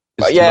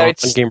 Yeah, not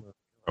it's- a gamer.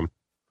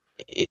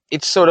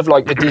 it's sort of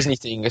like the Disney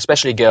thing,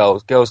 especially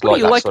girls. Girls What do like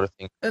you that like- sort of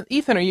thing.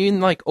 Ethan, are you in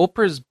like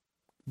Oprah's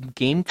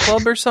game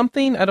club or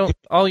something?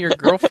 All your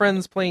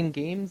girlfriends playing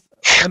games?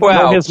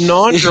 Well, No, his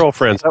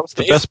non-girlfriends. That was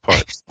the best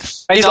part.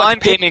 He's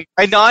like,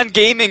 My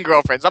non-gaming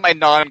girlfriends, not my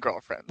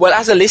non-girlfriends. well,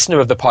 as a listener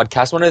of the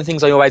podcast, one of the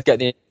things I always get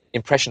the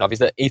impression of is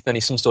that Ethan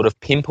is some sort of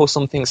pimp or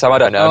something. So I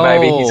don't know.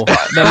 Maybe he's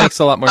that makes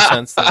a lot more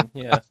sense then.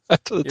 Yeah,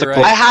 That's you're a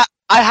right.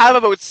 I have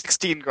about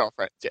 16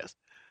 girlfriends. Yes.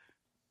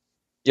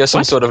 you're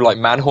some sort of like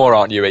man whore,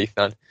 aren't you,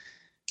 Ethan?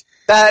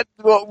 That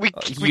well, we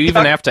You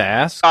even have to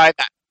ask? deny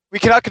that. We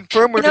cannot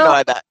confirm or You know-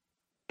 deny that.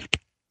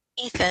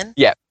 Ethan.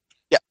 Yeah.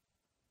 Yeah.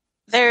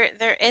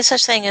 There is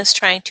such thing as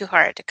trying too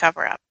hard to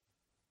cover up.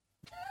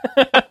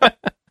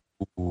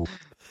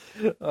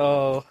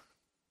 Oh.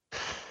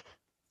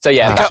 So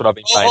yeah, that's what I've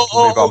been saying.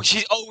 Move on.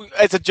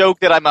 It's a joke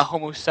that I'm a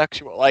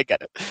homosexual. I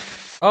get it.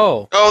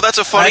 Oh. Oh, that's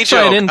a funny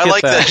Actually, I joke. didn't I get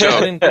like that I joke.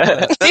 didn't get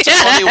that. That's a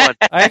funny one.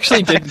 I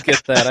actually didn't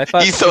get that. I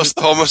thought Ethos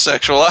the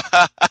homosexual.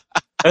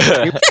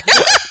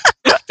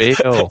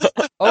 fail.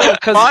 Oh,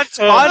 because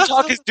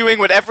Montauk is doing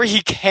whatever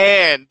he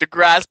can to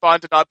grasp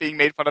onto not being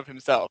made fun of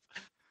himself.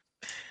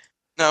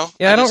 No.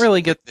 I don't just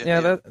really get. the Yeah,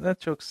 idea. that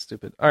joke's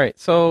stupid. All right,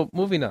 so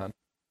moving on.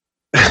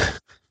 What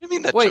do you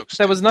mean that Wait, joke's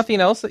there was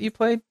nothing else that you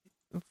played,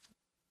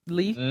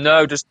 Lee?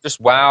 No, just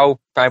WoW,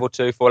 Fable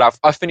 2, Fallout.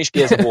 I finished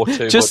Gears of War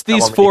 2. Just but no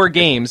these one really 4 cares.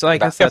 games. I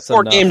guess Yeah, that's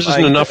 4 enough. games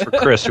isn't enough for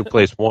Chris, who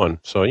plays 1.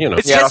 So, you know.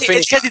 It's Yeah,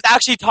 because he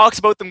actually talks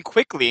about them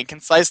quickly and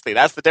concisely.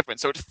 That's the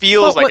difference. So it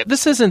feels Well, like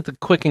this isn't the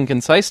quick and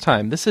concise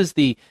time. This is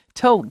the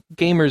tell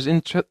gamers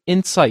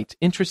insight,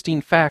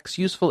 interesting facts,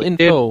 useful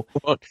info,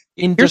 Well,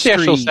 industry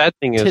here's the actual sad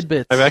thing is,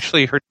 tidbits. I've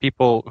actually heard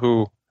people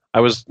who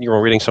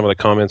reading some of the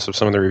comments of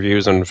some of the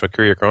reviews on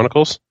Valkyria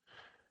Chronicles,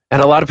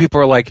 and a lot of people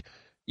are like,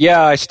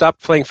 "Yeah, I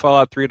stopped playing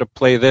Fallout 3 to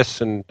play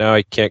this, and now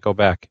I can't go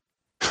back."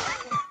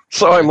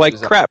 So I'm like,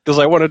 crap, because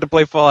I wanted to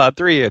play Fallout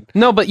 3. And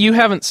No, but you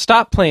haven't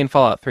stopped playing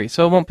Fallout 3,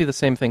 so it won't be the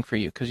same thing for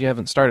you because you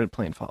haven't started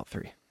playing Fallout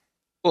 3.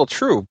 well,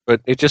 true, but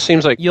it just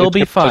seems like You'll it's be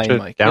such fine, a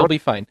Mike. down- You'll be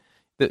fine.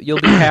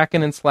 You'll be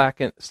hacking and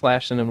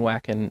slashing and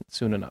whacking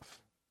soon enough.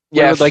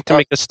 I would like to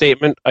make a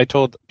statement. I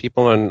told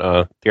people on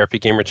the RP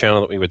Gamer channel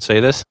that we would say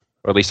this,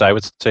 or at least I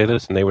would say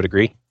this, and they would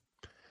agree.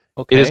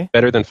 Okay. It is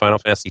better than Final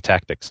Fantasy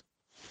Tactics.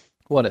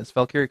 What is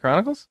Valkyrie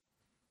Chronicles?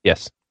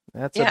 Yes.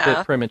 That's a Yeah.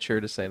 bit premature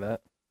to say that.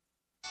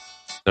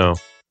 No.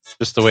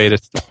 Just the way it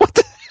is. What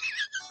the-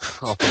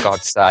 Oh, for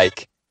God's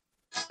sake.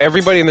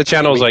 Everybody in the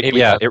channel is like, Here we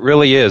yeah, go. it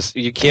really is.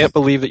 You can't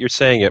believe that you're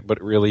saying it, but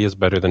it really is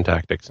better than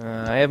Tactics.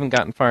 I haven't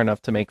gotten far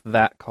enough to make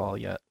that call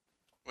yet.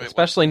 Wait,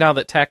 Especially now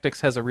that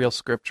Tactics has a real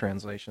script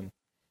translation.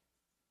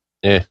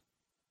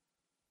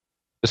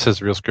 This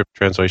has real script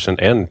translation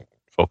and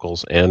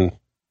vocals and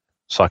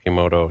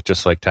Sakimoto,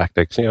 just like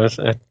Tactics. You know,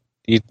 there's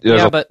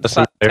Yeah, a but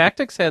lesson there.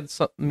 Tactics had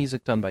some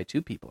music done by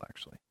 2 people,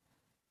 actually.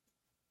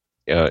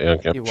 Yeah,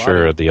 You I'm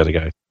sure want the other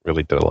guy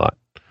really did a lot.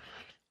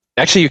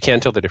 Actually, you can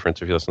tell the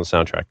difference if you listen to the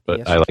soundtrack, but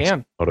Yes, I you like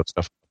can. Sakimoto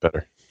stuff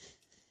better.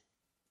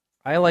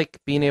 I like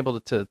being able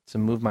to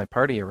move my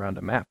party around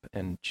a map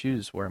and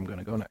choose where I'm going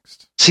to go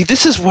next. See,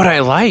 this is what I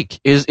like.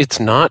 It's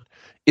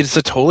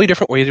a totally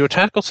different way to do a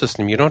tactical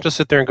system. You don't just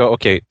sit there and go,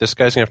 okay, this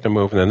guy's gonna have to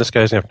move, and then this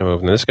guy's gonna have to move,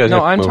 and then this guy's No,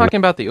 gonna have to I'm move. talking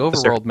about the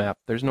Is there- overworld map.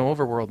 There's no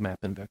overworld map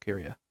in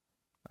Valkyria.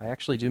 I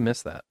actually do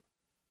miss that.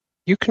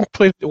 You can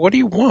play. What do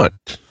you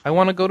want? I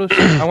want to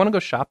go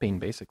shopping,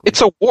 basically.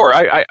 It's a war.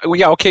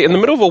 Yeah, okay. In the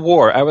middle of a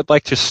war, I would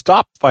like to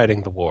stop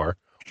fighting the war,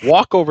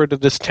 walk over to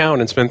this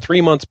town, and spend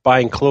 3 months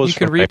buying clothes. You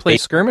could for my replay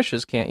mate.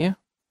 skirmishes, can't you?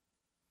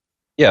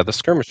 Yeah, the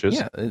skirmishes.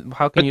 Yeah.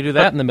 How can you do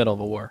that in the middle of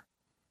a war?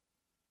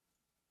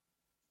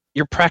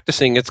 You're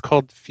practicing. It's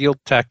called field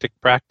tactic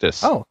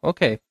practice. Oh,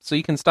 okay. So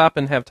you can stop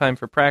and have time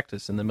for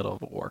practice in the middle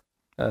of a war.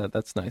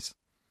 That's nice.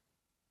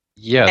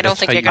 yeah. I don't that's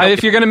think how you're you- gonna-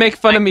 If you're going to make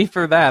fun of me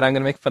for that, I'm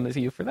going to make fun of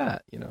you for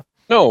that. You know.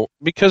 No,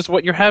 because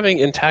what you're having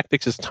in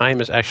tactics is time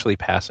is actually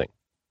passing.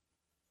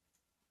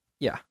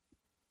 Yeah.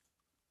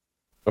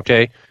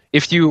 Okay.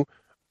 If you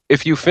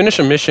finish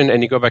a mission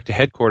and you go back to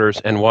headquarters,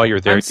 and while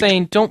you're there, I'm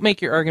saying don't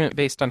make your argument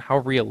based on how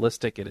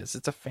realistic it is.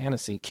 It's a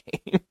fantasy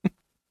game.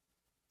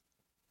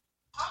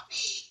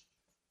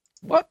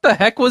 What the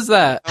heck was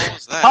that? How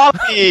was that?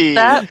 Poppy!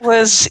 That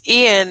was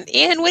Ian.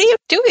 Ian, what are you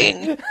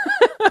doing?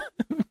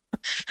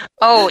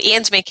 Oh,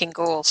 Ian's making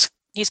goals.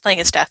 He's playing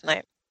his Death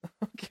Knight.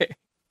 Okay.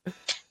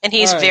 And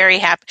he's All right. very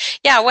happy.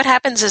 Yeah, what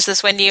happens is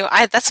this when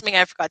that's something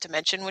I forgot to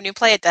mention. When you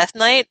play a Death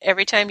Knight,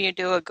 every time you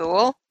do a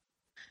ghoul,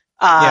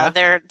 Yeah.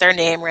 their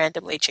name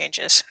randomly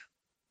changes.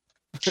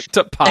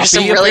 To Poppy, There's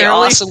some really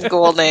apparently? awesome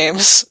ghoul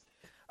names.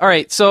 All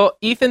right, so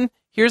Ethan,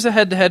 here's a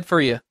head-to-head for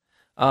you.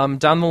 Down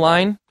the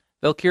line,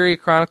 Valkyria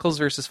Chronicles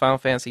versus Final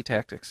Fantasy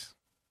Tactics.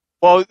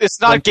 Well,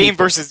 it's not Like game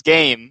people. versus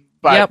game,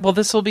 but Yeah, well,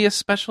 this will be a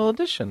special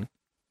edition.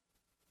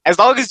 as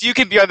long as you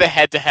can be on the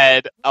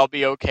head-to-head, I'll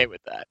be okay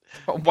with that.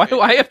 Why do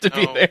I have to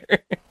be No. there? All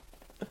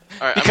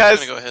right, I'm Because-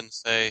 just gonna go ahead and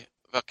say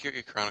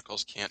Valkyria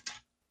Chronicles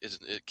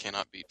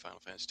cannot beat Final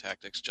Fantasy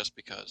Tactics just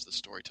because the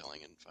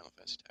storytelling in Final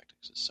Fantasy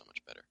Tactics is so much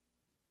better.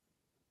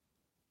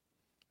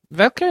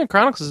 Valkyria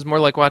Chronicles is more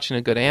like watching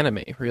a good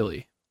anime,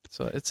 really.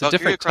 So it's a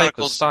different type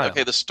of style.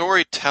 Okay, the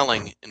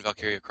storytelling in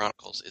Valkyria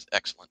Chronicles is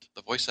excellent.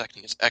 The voice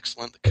acting is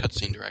excellent. The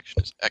cutscene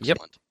direction is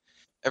excellent.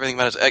 Everything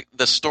about it.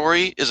 The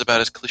story is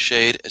about as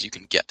cliched as you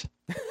can get.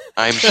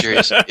 I'm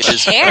serious. It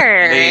is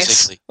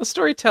amazingly. The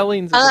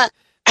storytelling. The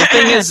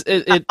thing is,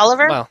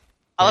 Oliver. Well,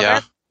 Oliver,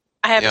 Yeah.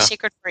 I have Yeah. a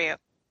secret for you.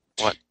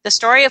 What? The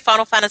story of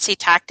Final Fantasy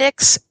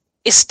Tactics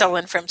is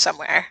stolen from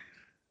somewhere.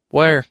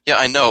 where? Yeah,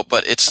 I know,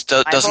 but it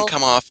doesn't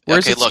come off.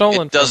 Where's okay, it look,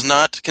 stolen it does from?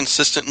 not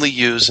consistently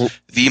use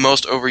the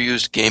most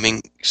overused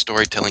gaming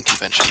storytelling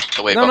convention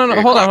the way No,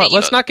 Valkyria hold on. Chronicles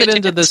Let's does. not get But you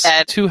into can this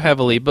said- too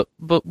heavily. But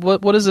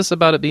what is this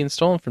about it being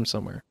stolen from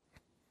somewhere?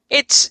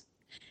 It's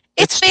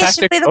It's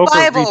basically Tactics the over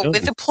Bible redone.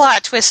 with a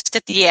plot twist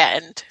at the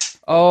end.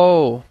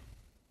 Oh,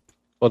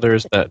 Well, there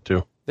is that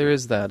too. there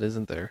is that,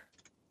 isn't there?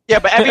 Yeah,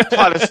 but every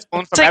plot is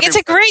stolen It's from like it's a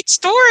everywhere. great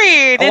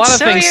story. and A lot it's of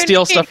so things steal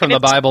unique, stuff from and the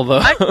Bible, though.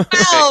 it's unfound.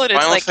 It's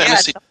Final like, yeah,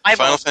 Fantasy, it's the Bible.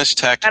 Final Fantasy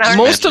Tactics. And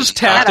Most of mentions-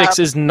 Tactics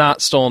is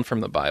not stolen from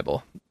the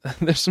Bible.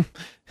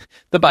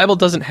 The Bible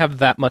doesn't have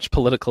that much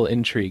political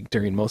intrigue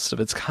during most of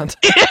its content.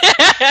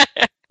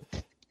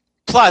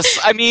 Plus,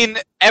 I mean,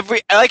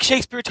 like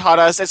Shakespeare taught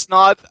us, it's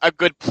not a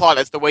good plot,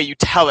 it's the way you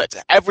tell it.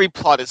 Every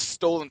plot is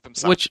stolen from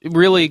something. Which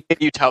really,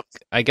 You tell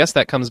I guess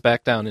that comes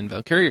back down in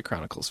Valkyria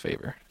Chronicles'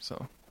 favor.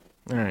 So,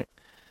 all right.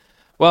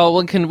 Well,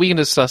 we can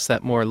discuss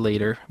that more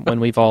later when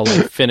we've all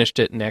finished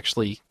it and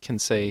actually can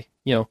say,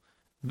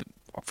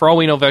 for all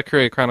we know,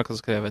 Valkyria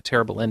Chronicles could have a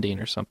terrible ending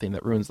or something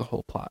that ruins the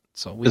whole plot.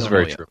 So we This is don't know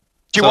very yet. true.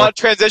 Do you So- want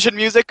transition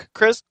music,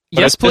 Chris?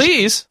 Yes, But at this-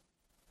 please.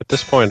 At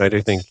this point, I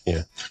do think,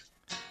 yeah.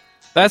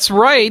 That's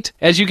right.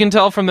 As you can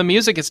tell from the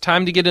music, it's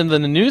time to get into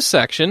the news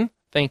section.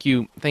 Thank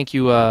you,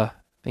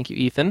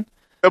 Ethan.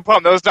 No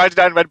problem, those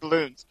 99 red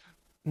balloons.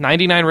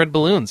 99 red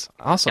balloons.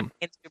 Awesome.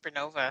 It's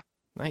Supernova.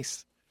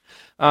 Nice.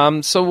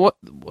 So what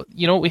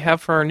we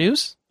have for our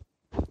news?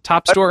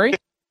 Top story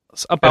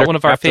about Better one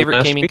of our crap than favorite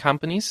last gaming week?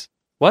 companies.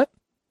 What?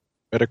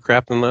 Better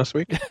crap than last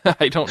week?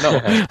 I don't know.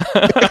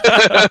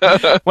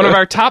 One of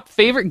our top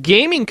favorite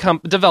gaming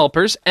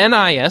developers,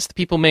 NIS, the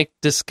people make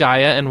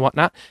Disgaea and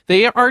whatnot,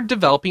 they are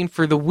developing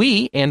for the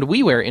Wii and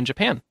WiiWare in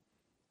Japan.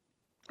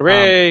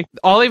 Hooray!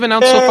 All they've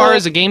announced so far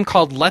is a game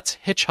called Let's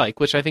Hitchhike,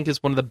 which I think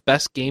is one of the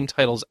best game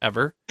titles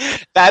ever.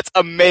 That's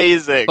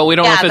amazing. But we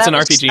don't know if it's an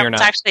that RPG or was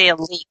not. actually a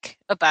leak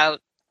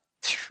about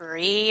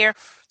 3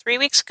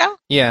 weeks ago.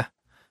 Yeah.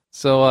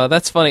 So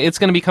that's funny. It's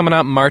going to be coming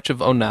out in March of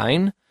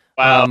 2009.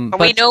 Wow. But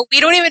we don't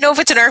even know if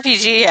it's an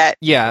RPG yet.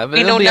 Yeah, but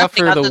we it'll know be out nothing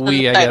for the other than the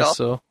Wii, I title. guess.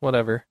 So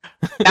whatever.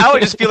 Now I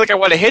just feel like I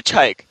want to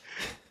hitchhike.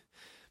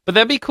 But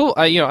that'd be cool.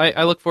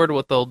 I look forward to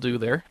what they'll do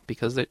there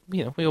because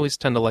we always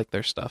tend to like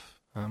their stuff.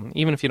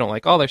 Even if you don't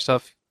like all their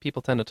stuff,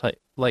 people tend to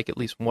like at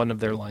least one of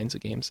their lines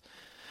of games.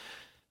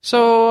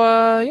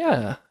 So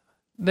yeah,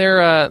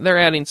 they're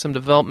adding some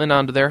development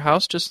onto their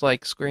house, just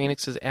like Square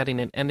Enix is adding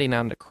an ending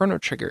onto Chrono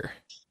Trigger.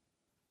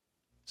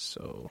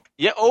 So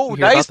Yeah. Oh, You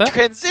hear nice about that?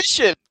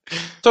 transition.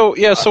 So,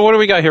 yeah, so what do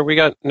we got here? We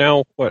got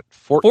now, what,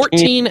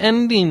 14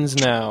 endings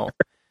now.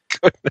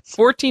 Goodness.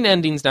 14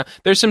 endings now.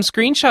 There's some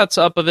screenshots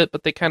up of it,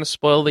 but they kind of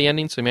spoil the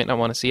ending, so you might not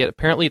want to see it.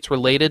 Apparently, it's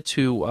related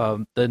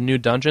to the new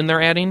dungeon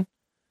they're adding.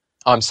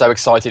 I'm so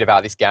excited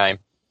about this game.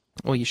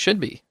 Well, you should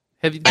be.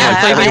 Have you Yeah,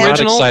 played I the am I'm not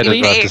original? excited Lee?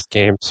 about this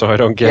game, so I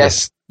don't get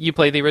Yes. You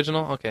played the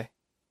original? Okay.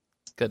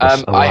 Good.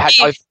 I've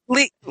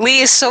Lee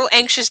is so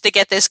anxious to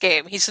get this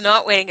game. He's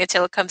not waiting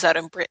until it comes out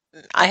in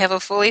Britain. I have a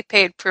fully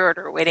paid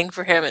pre-order waiting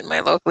for him in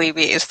my local EB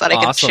so that I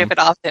can Awesome. ship it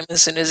off to him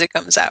as soon as it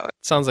comes out.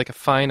 Sounds like a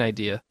fine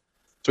idea.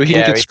 So he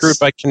Yeah, can get screwed it's-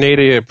 by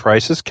Canadian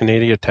prices,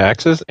 Canadian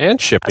taxes, and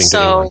shipping. to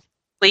England. So,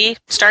 Lee,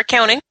 start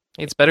counting.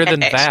 It's better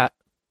than Okay. that.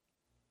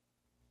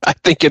 I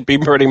think it'd be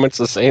pretty much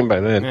the same by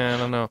then. Yeah, I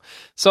don't know.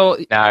 So,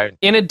 no.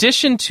 in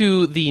addition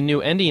to the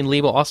new ending, Lee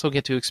will also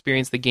get to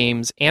experience the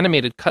game's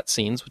animated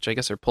cutscenes, which I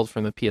guess are pulled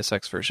from the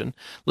PSX version.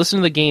 Listen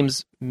to the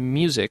game's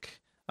music,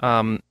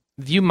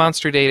 view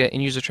monster data,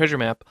 and use a treasure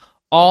map,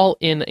 all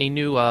in a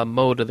new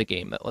mode of the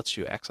game that lets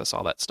you access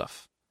all that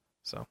stuff.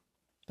 So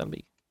that'll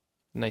be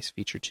a nice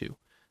feature too.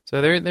 So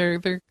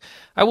they're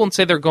I won't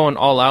say they're going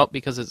all out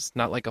because it's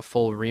not like a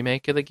full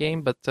remake of the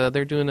game, but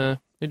they're doing a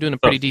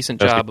pretty decent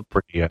That's job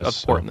pretty, yes,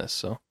 of porting this.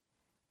 So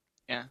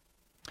Yeah.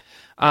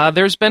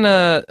 there's been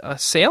a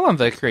sale on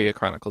Valkyria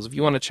Chronicles. If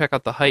you want to check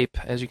out the hype,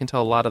 as you can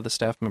tell, a lot of the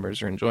staff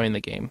members are enjoying the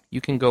game.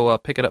 You can go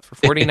pick it up for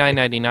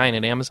 $49.99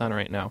 at Amazon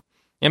right now.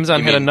 Amazon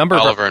You had a mean number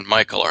Oliver of. and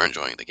Michael are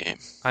enjoying the game.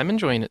 I'm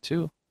enjoying it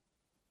too.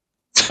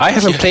 I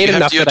haven't Yeah, played you have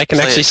enough to that I can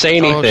play actually it.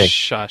 say Oh, anything.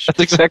 shush. That's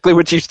exactly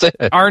what you said.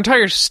 Our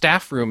entire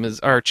staff room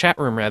our chat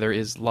room rather,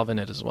 is loving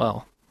it as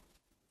well.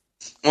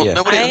 Well, Yeah.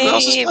 nobody I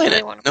else is playing really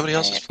it. wanna Nobody play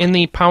else is. it. In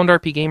the Pound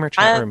RP Gamer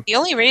chat room. The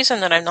only reason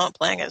that I'm not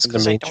playing it is The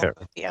because I main don't chat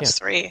have a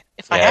PS3.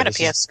 If I Yeah, had a this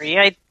is-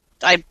 PS3,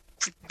 I'd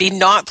be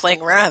not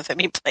playing Wrath. I'd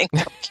be playing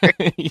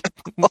Valkyria.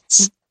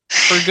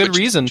 For a good Which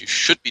reason. You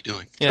should be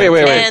doing. Yeah.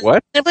 Wait, And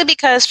what? Simply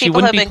because She people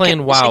wouldn't have be been playing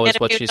confusing WoW, it is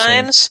what a few she's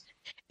saying. times.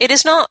 It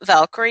is not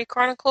Valkyrie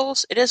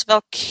Chronicles. It is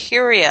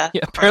Valkyria.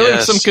 Yeah, apparently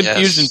Yes, some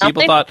confusion. yes.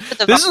 People Something thought with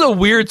the this is a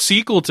weird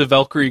sequel to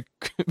Valkyrie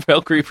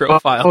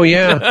Profile. Oh,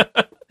 yeah.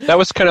 That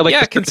was kind of like yeah,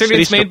 the Circuit considering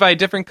City it's made by a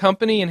different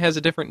company and has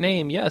a different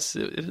name, yes,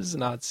 it is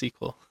an odd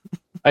sequel.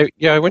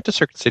 I went to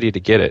Circuit City to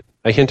get it.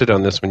 I hinted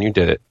on this when you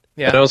did it.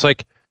 Yeah. And I was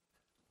like,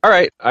 all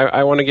right,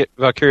 I want to get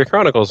Valkyria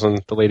Chronicles.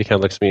 And the lady kind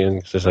of looks at me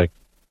and she's like,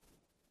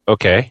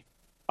 okay,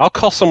 I'll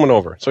call someone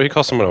over. So he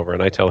calls someone over,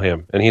 and I tell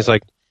him. And he's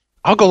like,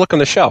 I'll go look on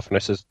the shelf. And I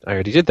says, I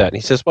already did that. And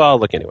he says, well, I'll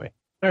look anyway.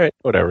 All right,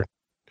 whatever.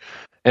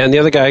 And the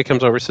other guy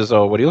comes over and says,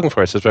 oh, what are you looking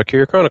for? I says,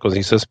 Valkyria Chronicles. And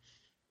he says,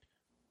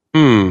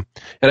 And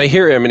I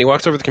hear him, and he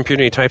walks over to the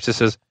computer and he types, it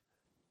says,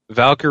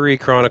 Valkyrie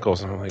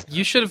Chronicles. And I'm like,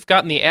 You should have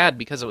gotten the ad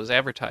because it was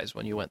advertised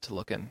when you went to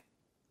look in.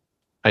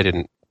 I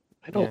didn't.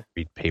 I don't Yeah.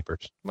 read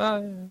papers.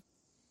 Well,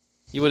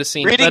 you would have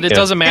seen, Reading- but it Yeah.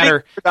 doesn't matter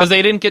Reading- because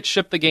they didn't get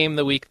shipped the game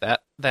the week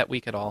that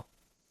week at all.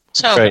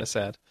 So, Right. Kind of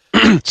sad.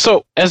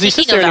 So as he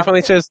sits Speaking there, and he of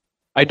finally says,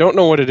 I don't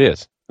know what it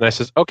is. And I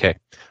says, okay.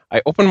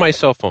 I open my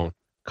cell phone,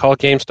 call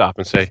GameStop,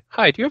 and say,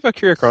 hi, do you have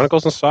Valkyria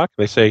Chronicles in stock?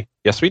 And they say,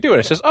 yes, we do. And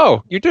I says,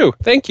 oh, you do.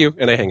 Thank you.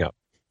 And I hang up.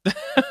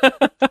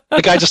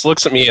 The guy just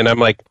looks at me, and I'm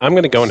like, I'm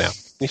going to go now.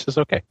 And he says,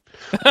 okay.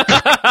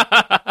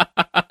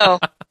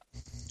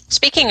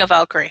 speaking of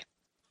Valkyrie,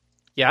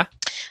 Yeah.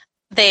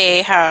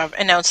 they have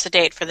announced the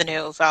date for the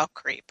new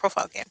Valkyrie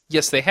profile game.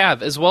 Yes, they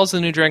have, as well as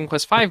the new Dragon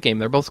Quest V game.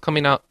 They're both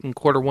coming out in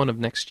Q1 of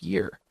next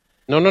year.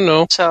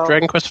 No. So-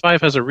 Dragon Quest V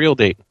has a real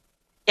date.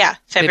 Yeah,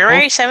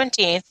 February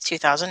 17th,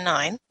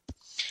 2009.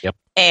 Yep.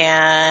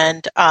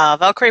 And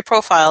Valkyrie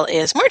profile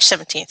is March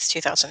 17th,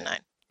 2009.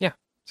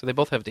 So they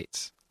both have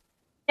dates.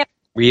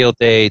 Real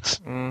dates.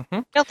 hmm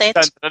Real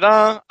dates. Dun, dun,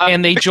 dun.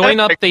 And they join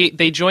up. They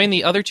join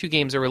the other two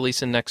games they're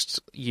releasing next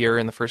year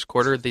in the first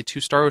quarter. The two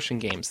Star Ocean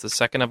games, the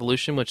Second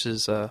Evolution, which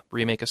is a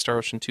remake of Star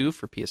Ocean 2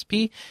 for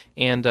PSP,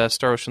 and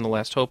Star Ocean: The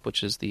Last Hope,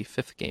 which is the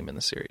fifth game in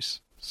the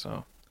series.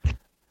 So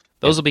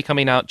those will be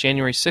coming out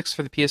January 6th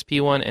for the PSP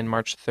one and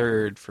March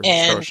 3rd for Star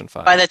And Ocean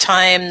 5. by the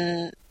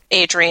time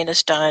Adrian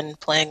is done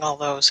playing all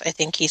those, I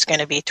think he's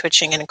going to be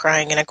twitching and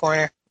crying in a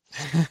corner.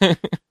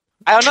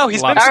 I don't know.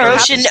 He's been Lobster. Star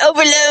so Ocean happy.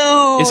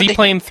 Overload! Is he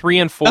playing 3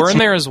 and 4 in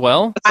there as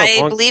well? That's a I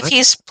long believe time.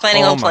 he's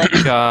planning Oh on my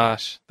playing.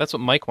 gosh, that's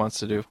what Mike wants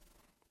to do.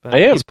 But I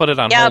am. He's put it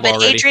on Yeah, hold but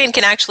already. Adrian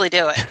can actually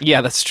do it.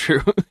 Yeah, that's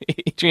true.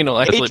 Adrian will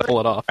actually Adrian- pull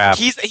it off. Crap.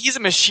 He's a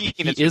machine.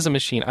 He is a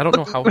machine. I don't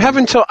know how. I have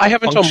until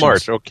functions.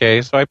 March,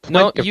 okay? So I have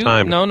No, plenty of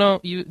time.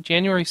 you.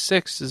 January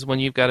 6th is when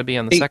you've got to be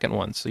on the Hey. second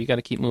one, so you got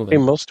to keep I'm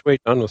moving, most way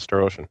done with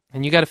Star Ocean.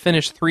 and you got to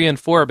finish 3 and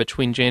 4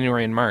 between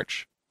January and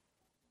March.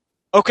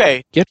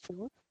 Okay. Get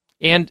 4?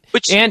 And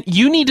Which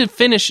you need to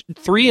finish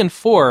 3 and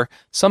 4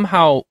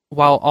 somehow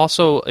while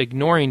also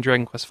ignoring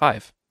Dragon Quest V.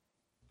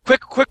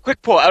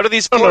 quick pull out of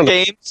these No, four no, no.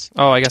 games.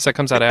 Oh, I guess that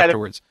comes out Kind of-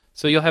 afterwards.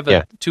 So you'll have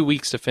Yeah. 2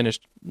 weeks to finish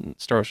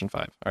Star Ocean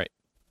 5. All right.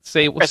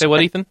 Say Yes, what,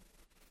 I- Ethan?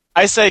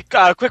 I say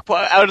quick pull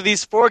out of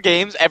these four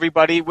games.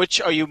 Everybody, which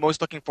are you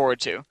most looking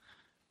forward to?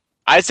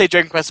 I'd say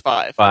Dragon Quest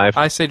V. 5.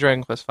 I say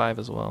Dragon Quest V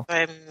as well.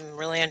 I'm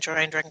really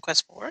enjoying Dragon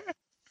Quest 4.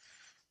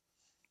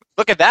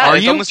 Look at that. Are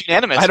It's you? almost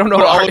unanimous. I don't know.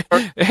 We're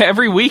all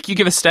Every week you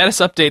give a status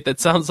update that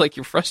sounds like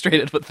you're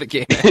frustrated with the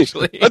game,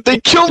 actually. But they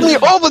killed me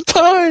all the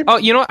time! Oh,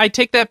 you know what? I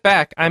take that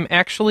back. I'm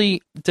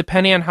actually,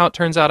 depending on how it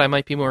turns out, I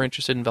might be more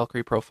interested in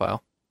Valkyrie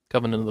Profile,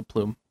 Covenant of the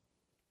Plume.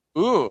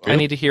 Ooh. I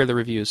need to hear the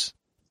reviews.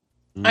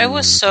 I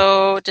was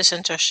so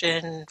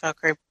disinterested in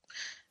Valkyrie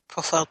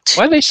Profile 2.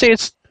 Why do they say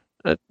it's...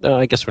 no,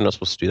 I guess we're not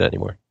supposed to do that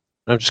anymore.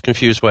 I'm just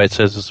confused why it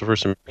says it's the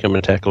first time becoming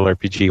a tactical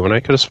RPG when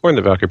I could have sworn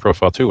the Valkyrie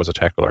Profile 2 was a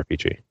tactical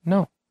RPG.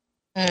 No,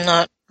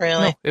 Not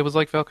really. no, it was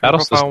like Valkyrie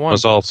Battlesys Profile 1.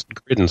 was all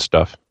grid and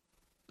stuff.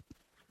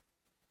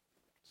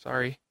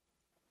 Sorry.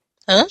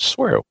 I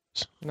swear it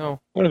was. No. I'm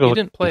gonna go You look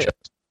didn't at play the it.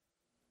 chats.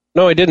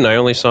 No, I didn't. I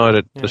only saw it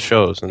at Yeah. the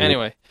shows. And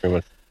Anyway,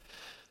 everyone-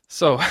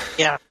 so,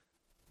 Yeah.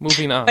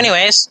 moving on.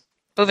 Anyways,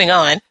 moving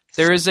on.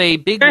 There is a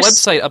big There's-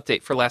 website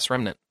update for Last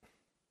Remnant.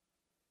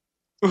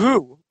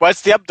 Woohoo.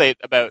 What's the update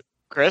about,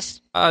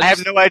 Chris? I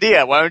have no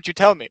idea. Why don't you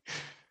tell me?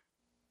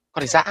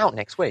 God, is that out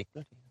next week?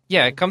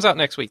 Yeah, it comes out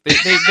next week.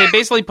 They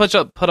basically put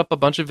up a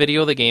bunch of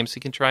video of the game so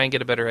you can try and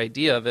get a better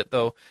idea of it,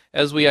 though,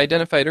 as we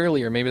identified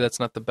earlier, maybe that's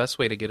not the best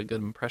way to get a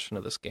good impression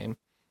of this game.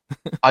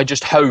 I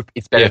just hope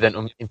it's better Yeah.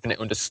 than Infinite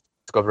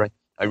Undiscovery.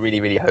 I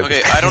really, really hope. Okay,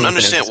 it's I don't Infinite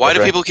understand. Why do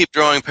Undiscovery. people keep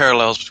drawing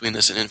parallels between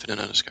this and Infinite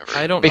Undiscovery?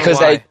 I don't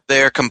Because know why.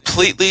 They are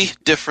completely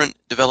different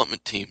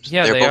development teams.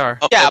 Yeah, They're they both are.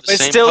 up Yeah, by but the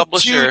it's same still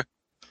publisher.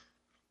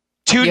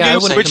 Two Yeah, I new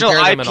wouldn't original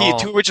compare them at IP, all.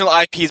 two original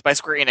IPs by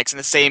Square Enix in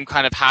the same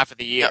kind of half of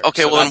the year. Yeah,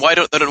 okay, So well then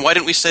that's- why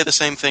didn't we say the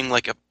same thing?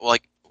 Like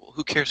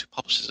who cares who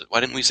publishes it? Why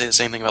didn't we say the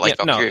same thing about Yeah,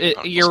 no, Valkyria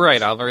Chronicles? you're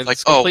right, Oliver. Like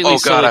It's oh completely god,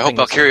 silly I hope thing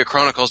to say. Valkyria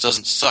Chronicles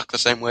doesn't suck the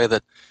same way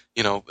that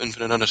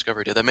Infinite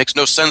Undiscovery did. That makes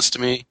no sense to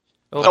me.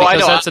 Well, Oh, I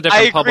because know. that's a I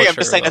different agree. publisher. I'm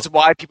just saying though. that's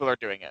why people are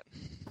doing it.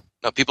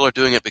 No, people are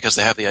doing it because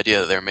they have the idea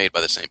that they're made by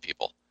the same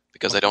people.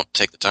 Because they don't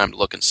take the time to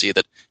look and see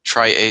that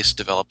Tri-Ace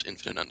developed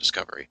Infinite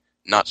Undiscovery,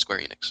 not Square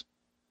Enix.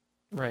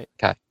 Right.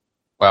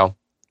 Well,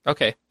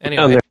 Okay. Down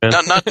Anyway. there,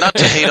 man. Not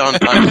to hate on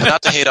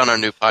not to hate on our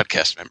new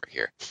podcast member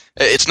here.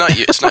 It's not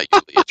you. It's not you.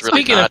 Lee. It's really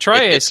Speaking not. of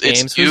Tri-Ace It's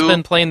games, you, who's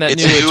been playing that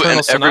it's new you Eternal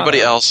and Sonata?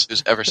 everybody else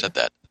who's ever said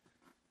that.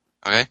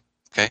 Okay.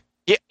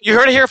 You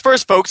heard it here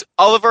first, folks.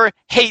 Oliver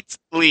hates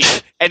League,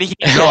 and he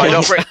No, I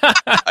don't.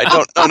 I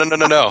don't.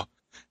 No.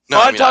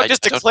 Montauk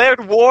just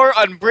declared war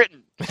on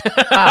Britain.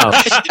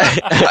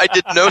 I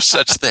did no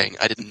such thing.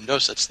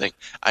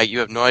 You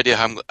have no idea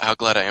how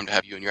glad I am to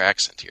have you and your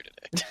accent here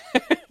today.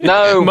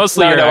 No,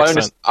 Mostly your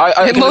accent.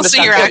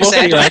 Mostly your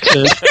accent.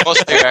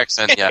 Mostly your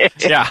accent, yeah.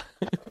 Yeah.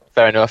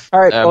 Fair enough. All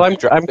right. Well, I'm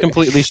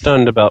completely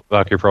stunned about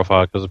Valkyrie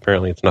Profile because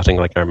apparently it's nothing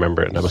like I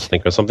remember it, and I must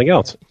think of something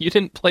else. You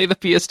didn't play the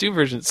PS2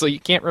 version, so you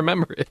can't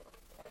remember it.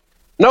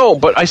 No,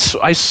 but I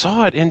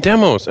saw it in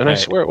demos, and I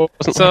swear it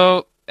wasn't.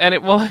 So, and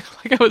it like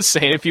I was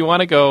saying, if you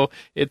want to go,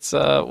 it's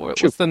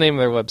what's the name of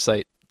their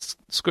website?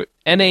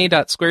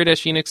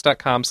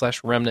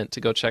 na.square-enix.com/remnant to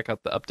go check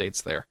out the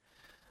updates there.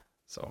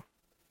 So,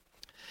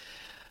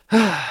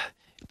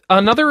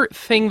 another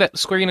thing that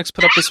Square Enix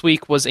put up this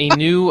week was a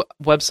new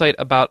website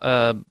about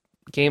a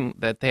game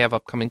that they have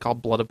upcoming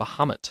called Blood of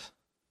Bahamut,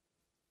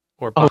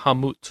 or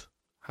Bahamut,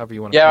 however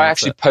you want to. Yeah, I pronounce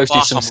actually it.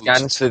 posted some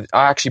scans for.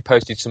 I actually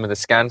posted some of the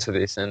scans for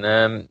this,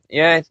 and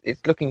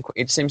it's looking.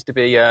 It seems to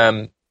be.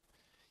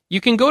 You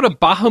can go to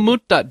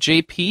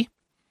bahamut.jp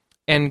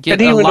and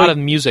get a lot of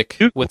music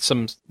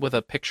with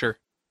a picture.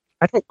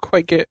 I don't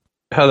quite get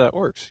how that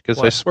works because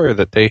I swear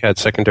that they had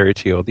secondary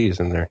TLDs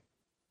in their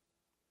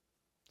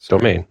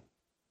domain.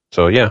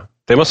 So yeah,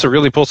 they must have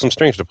really pulled some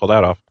strings to pull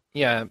that off.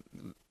 Yeah,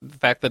 the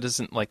fact that it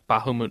isn't like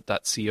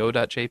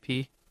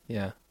bahamut.co.jp.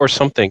 Yeah, or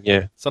something.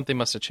 Yeah, something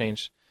must have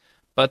changed.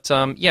 But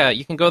yeah,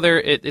 you can go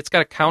there. It's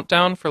got a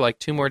countdown for like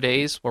 2 more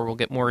days where we'll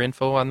get more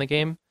info on the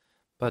game.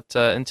 But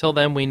until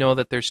then, we know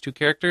that there's 2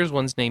 characters.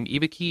 One's named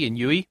Ibiki and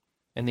Yui,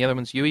 and the other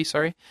one's Yui,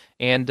 sorry.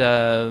 And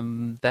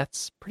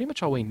that's pretty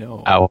much all we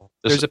know.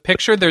 There's a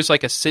picture. There's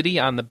like a city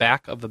on the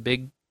back of a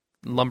big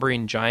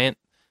lumbering giant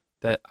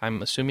that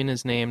I'm assuming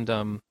is named...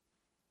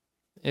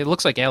 it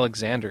looks like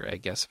Alexander, I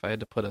guess, if I had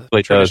to put a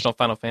traditional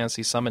Final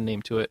Fantasy summon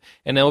name to it.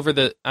 And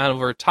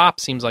over top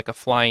seems like a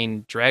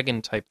flying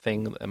dragon type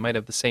thing that might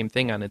have the same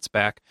thing on its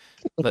back.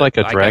 Like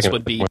a dragon. I guess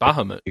would be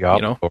Bahamut, you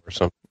know? Or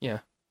something. Yeah.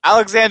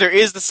 Alexander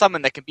is the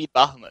summon that can beat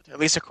Bahamut, at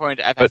least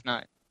according to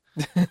FF9.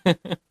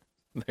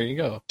 There you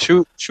go.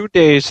 2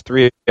 days,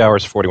 3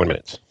 hours, 41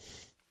 minutes.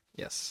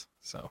 Yes.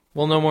 So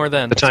we'll know more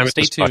then. So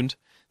stay tuned.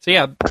 So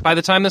yeah, by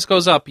the time this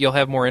goes up, you'll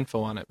have more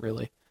info on it,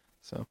 really.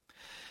 So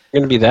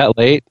going to be that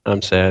late?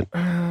 I'm sad.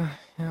 Yeah,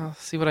 I'll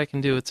see what I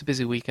can do. It's a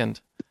busy weekend.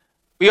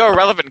 We are a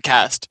relevant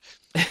cast.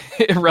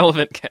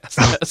 Irrelevant cast,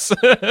 yes.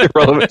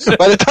 Irrelevant.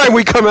 By the time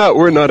we come out,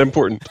 we're not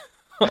important.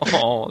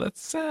 Oh,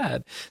 that's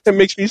sad. That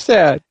makes me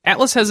sad.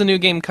 Atlas has a new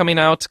game coming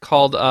out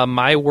called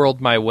My World,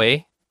 My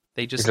Way.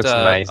 They just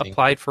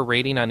applied for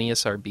rating on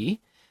ESRB.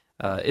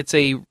 It's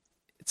a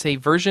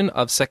version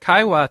of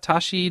Sekai wa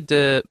Tashi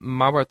de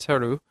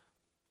Mawateru,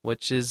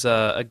 which is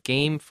a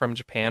game from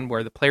Japan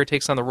where the player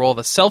takes on the role of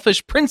a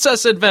selfish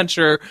princess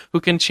adventurer who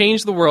can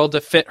change the world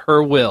to fit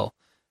her will.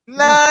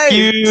 Nice!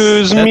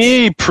 Excuse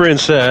me,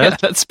 princess. Yeah,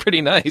 that's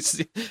pretty nice.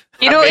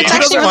 You know, it's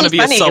actually really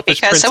funny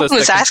because someone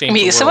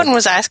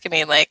was asking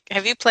me, like,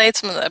 have you played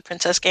some of the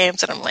princess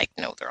games? And I'm like,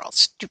 no, they're all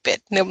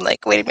stupid. And I'm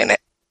like, wait a minute.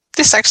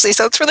 This actually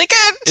sounds really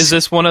good. Is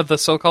this one of the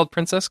so-called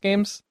princess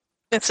games?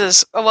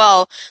 There's a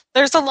lot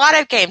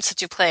of games that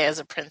you play as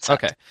a princess.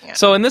 Okay. Yeah.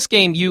 So in this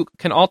game, you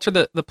can alter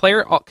the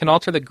player can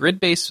alter the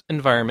grid-based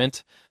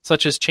environment,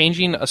 such as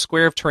changing a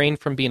square of terrain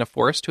from being a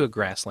forest to a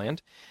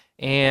grassland.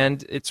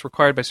 And it's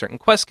required by certain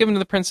quests given to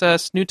the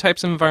princess. New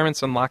types of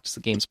environments unlocked as the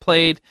game's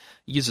played.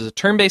 It uses a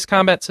turn-based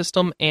combat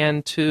system,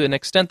 and to an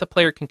extent, the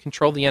player can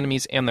control the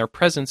enemies and their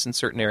presence in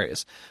certain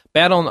areas.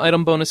 Battle and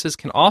item bonuses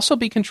can also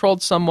be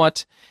controlled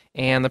somewhat,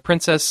 and the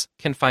princess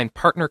can find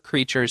partner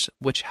creatures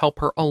which help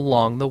her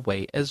along the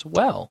way as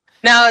well.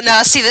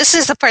 Now, see, this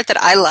is the part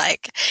that I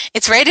like.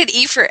 It's rated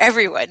E for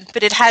everyone,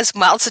 but it has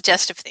mild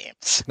suggestive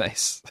themes.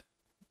 Nice.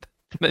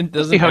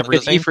 See how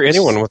it's E for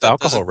anyone with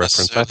alcohol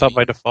reference. I thought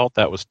by default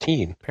that was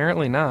teen.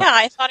 Apparently not. Yeah,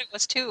 I thought it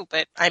was too,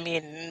 but I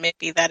mean,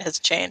 maybe that has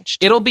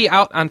changed. It'll be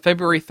out on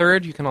February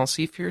 3rd. You can all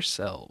see for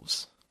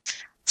yourselves.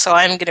 So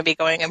I'm going to be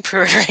going and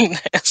pre-ordering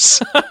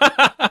this.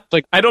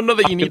 Like, I don't know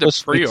that you need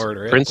to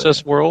pre-order it.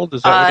 Princess World?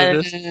 Is that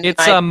what it is?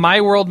 It's My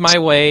World, My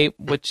Way,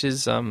 which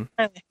is, a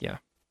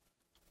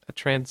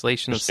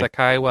translation of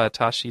Sekai wa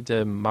Tashi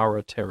de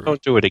Mawateru.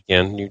 Don't do it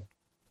again. You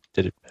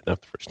did it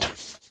enough the first time.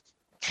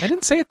 I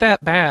didn't say it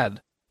that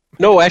bad.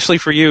 No, actually,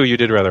 for you, you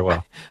did rather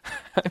well.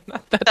 I'm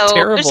not that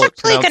terrible. There's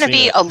actually going to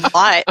be a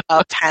lot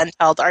of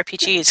handheld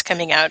RPGs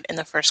coming out in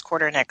the first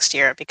quarter next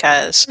year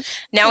because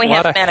now we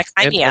have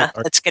Manachimia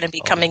that's going to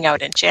be coming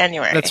out in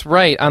January. That's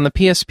right. On the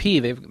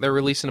PSP, they're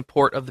releasing a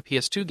port of the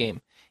PS2 game.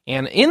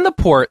 And in the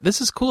port,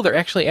 this is cool, they're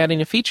actually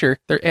adding a feature.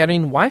 They're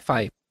adding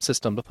Wi-Fi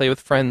system to play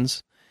with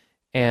friends,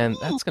 and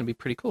that's going to be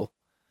pretty cool.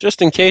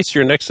 Just in case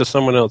you're next to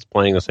someone else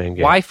playing the same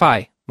game.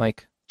 Wi-Fi,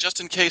 Mike. Just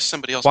in case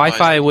somebody else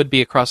Wi-Fi would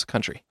be across the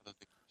country.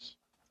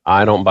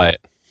 I don't buy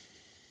it.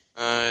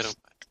 I don't.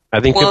 I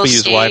think people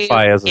use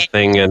Wi-Fi as a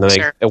thing, and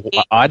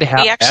ad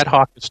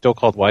hoc is still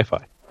called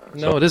Wi-Fi.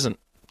 No, it isn't.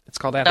 It's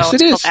called ad No, hoc.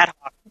 it's Yes, it called is. ad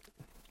hoc.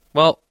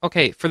 Well,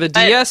 okay, for the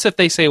DS, if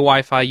they say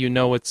Wi-Fi, you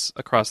know it's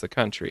across the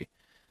country.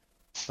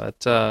 But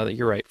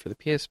you're right, for the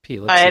PSP,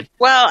 let's But, see.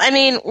 well, I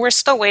mean, we're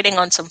still waiting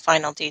on some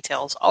final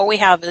details. All we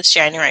have is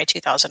January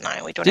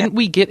 2009. We don't Didn't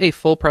we get a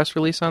full press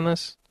release on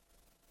this?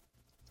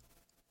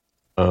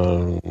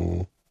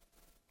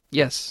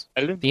 Yes.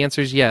 The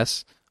answer is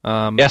yes.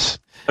 Yes,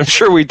 I'm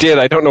sure we did.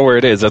 I don't know where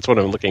it is. That's what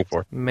I'm looking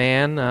for.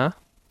 Let's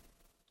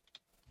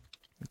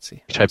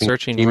see. I'm Typing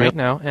searching email? right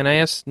now.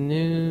 NIS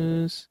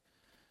News.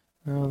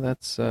 Oh,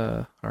 that's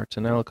Art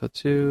and Elko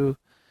 2.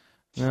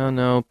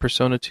 No.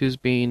 Persona 2 is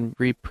being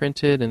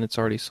reprinted, and it's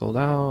already sold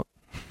out.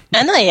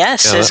 NIS Yeah,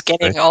 is that's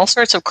getting right. all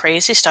sorts of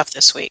crazy stuff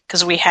this week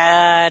because we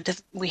had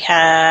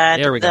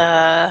There we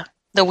the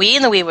Wii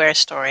and the WiiWare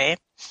story,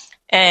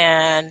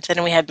 and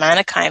then we had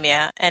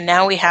Manakimia, and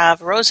now we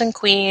have Rosen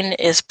Queen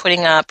is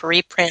putting up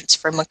reprints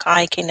for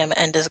Makai Kingdom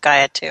and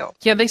Disgaea 2.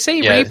 Yeah, they say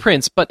Yeah.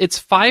 reprints, but it's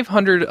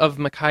 500 of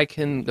Makai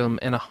Kingdom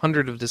and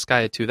 100 of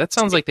Disgaea 2. That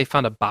sounds like they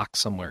found a box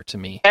somewhere to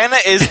me. Anna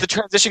is the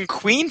transition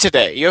queen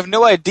today. You have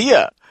no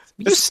idea.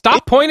 You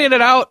stop pointing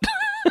it out.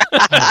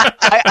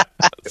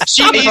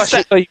 She needs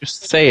to, So you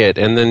say it,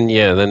 and then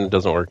it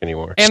doesn't work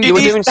anymore. And, she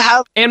needs to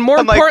have. and more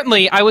I'm like-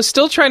 importantly, I was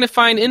still trying to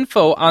find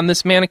info on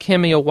this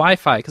Manakimia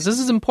Wi-Fi, because this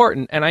is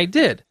important, and I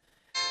did.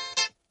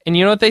 And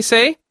you know what they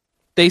say?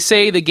 They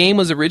say the game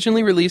was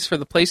originally released for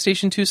the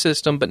PlayStation 2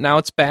 system, but now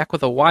it's back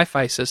with a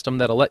Wi-Fi system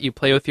that'll let you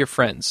play with your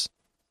friends.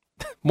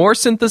 More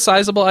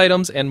synthesizable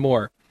items and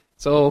more.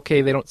 So,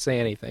 okay, they don't say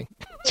anything.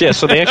 Yeah,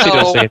 so they actually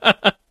don't say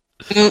it.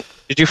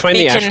 Did you find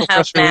We the can actual have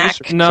press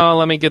release? Mac. No,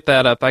 let me get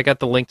that up. I got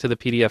the link to the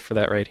PDF for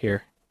that right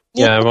here.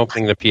 Yeah, I'm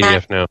opening the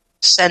PDF now.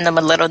 Send them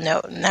a little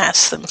note and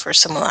ask them for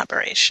some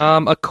elaboration.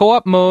 A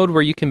co-op mode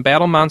where you can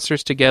battle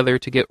monsters together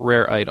to get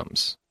rare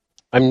items.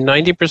 I'm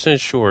 90%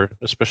 sure,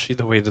 especially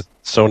the way that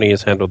Sony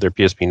has handled their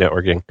PSP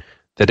networking,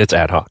 that it's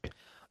ad hoc.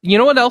 You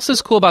know what else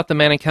is cool about the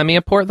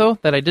Manakimia port, though,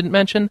 that I didn't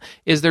mention,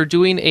 is they're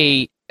doing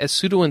a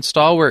pseudo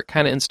install where it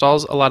kind of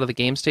installs a lot of the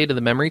game data to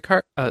the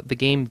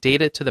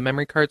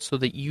memory card, so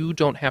that you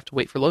don't have to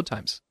wait for load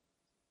times.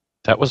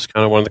 That was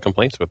kind of one of the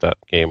complaints with that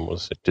game,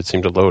 was it did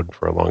seem to load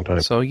for a long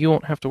time. So you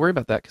won't have to worry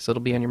about that because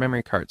it'll be on your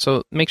memory card.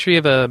 So make sure you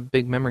have a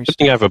big memory. Good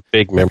thing I have a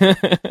big memory.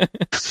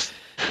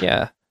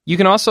 Yeah. You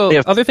can also,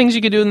 Yeah. other things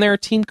you could do in there,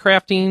 team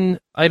crafting,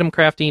 item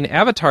crafting,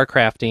 avatar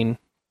crafting,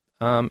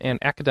 and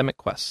academic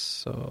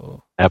quests.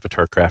 So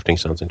Avatar crafting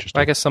sounds interesting.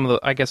 I guess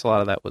a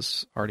lot of that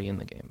was already in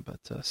the game,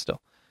 but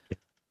still.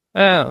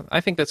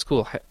 I think that's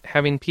cool.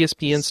 Having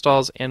PSP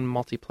installs and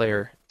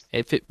multiplayer.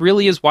 If it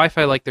really is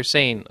Wi-Fi like they're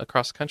saying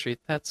across the country,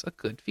 that's a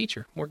good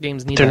feature. More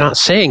games need They're that. not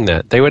saying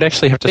that. They would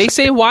actually have to They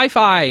say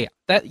Wi-Fi.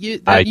 That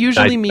usually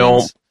I means...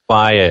 don't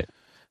buy it.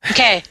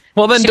 Okay.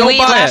 Well, then Can don't we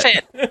buy laugh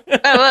it.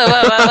 it?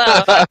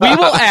 Whoa.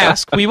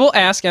 We will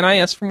ask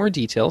NIS for more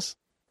details.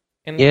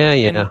 And, Yeah.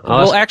 and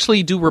we'll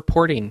actually do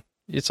reporting.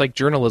 It's like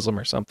journalism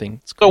or something.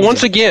 It's So crazy.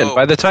 once again,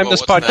 by the time this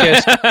what's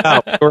podcast is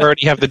out, we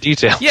already have the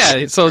details.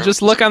 Yeah, so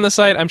just look on the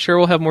site. I'm sure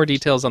we'll have more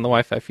details on the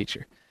Wi-Fi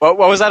feature. What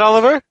was that,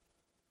 Oliver?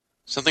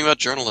 Something about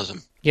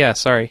journalism. Yeah,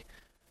 sorry.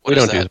 We What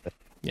is don't do that? that.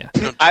 Yeah.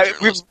 We don't do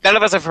journalism. None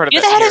of us have heard of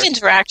You're it. the head of here.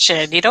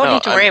 interaction. You don't No,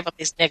 need to worry about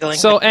these niggling.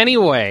 So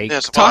anyway,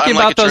 Yes, well, talking I'm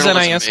like about a those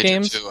journalism NIS major,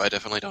 games. Too. I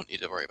definitely don't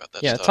need to worry about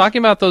that Yeah, stuff. talking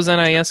about those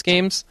NIS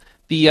games,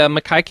 the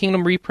Makai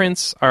Kingdom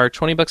reprints are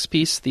 $20 a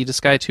piece. The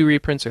Disgaea 2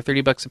 reprints are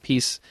 $30 a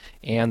piece,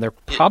 and they're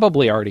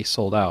probably already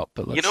sold out.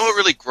 But You know what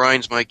really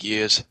grinds my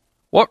gears?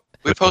 What?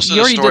 We posted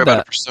You a already story did about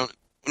that. a Persona.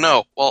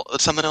 No, well,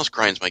 something else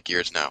grinds my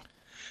gears now.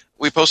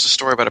 We posted a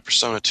story about a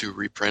Persona 2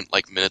 reprint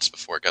like minutes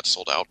before it got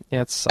sold out.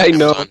 Yeah, it's I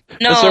know. Amazon.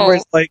 Because no,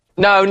 everyone's like,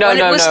 what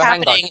was hang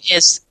on. happening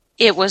is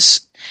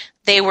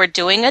they were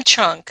doing a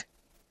chunk,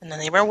 and then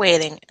they were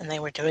waiting, and they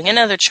were doing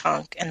another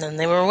chunk, and then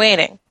they were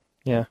waiting.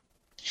 Yeah.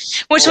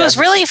 Which was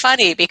really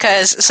funny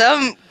because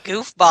some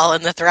goofball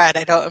in the thread,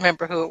 I don't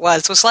remember who it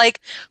was like,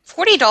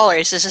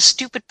 $40 is a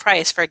stupid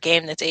price for a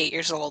game that's 8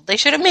 years old. They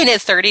should have made it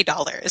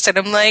 $30. And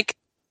I'm like,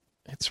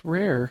 It's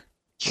rare.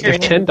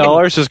 if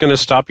 $10 is going to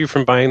stop you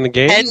from buying the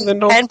game, then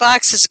don't.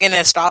 $10 is going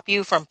to stop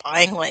you from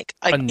buying like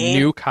a game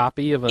new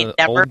copy of an You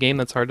never old game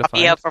that's hard to copy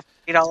find. up for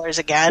 $40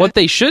 again. What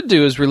they should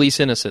do is release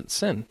Innocent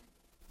Sin.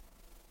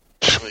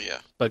 Oh, yeah.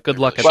 But good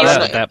luck at Well,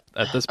 that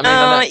at this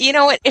point. You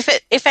know what?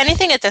 If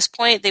anything, at this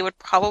point, they would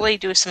probably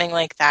do something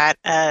like that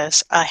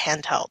as a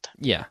handheld.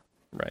 Yeah,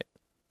 right.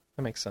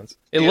 That makes sense.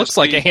 It PSP. looks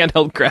like a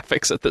handheld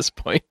graphics at this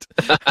point.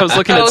 I was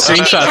looking at Oh,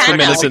 screenshots from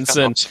handheld. Innocent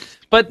Sin.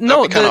 But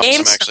no, That'd be kinda the, games-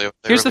 awesome, actually, if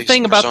they here's the released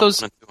thing about Persona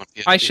those. 1 and 2 on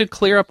PSP. I should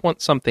clear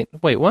up something.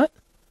 Wait, what?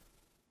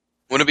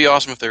 Wouldn't it be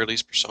awesome if they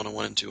released Persona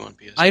 1 and 2 on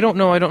PSP? I don't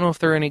know. I don't know if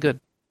they're any good.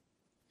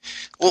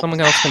 Well,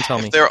 Someone else can tell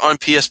me. If they're on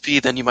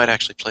PSP, then you might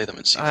actually play them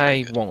and see if they're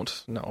I good.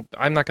 won't. No,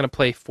 I'm not going to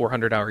play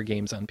 400-hour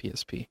games on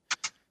PSP.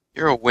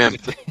 You're a wimp.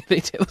 Those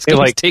Hey, games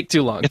like, take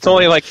too long. It's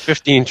only like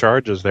 15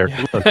 charges there.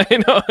 Yeah, Come on. I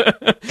know.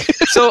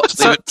 so Just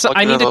leave it so plugged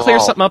I need into to the clear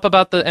wall. something up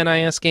about the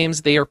NIS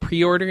games. They are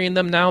pre-ordering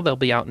them now. They'll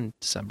be out in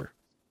December.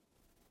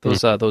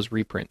 those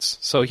reprints.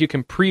 So you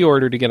can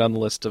pre-order to get on the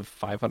list of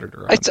 500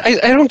 or I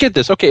don't get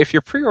this. Okay, if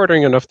you're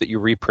pre-ordering enough that you're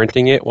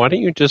reprinting it, why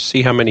don't you just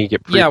see how many you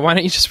get? Yeah, why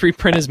don't you just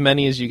reprint as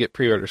many as you get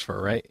pre-orders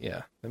for? Right?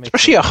 Yeah, that makes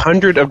Especially sense.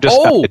 100 of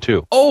Disgaea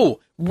too. Oh,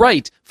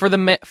 right. For the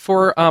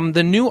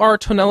new R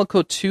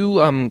Tonelico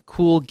 2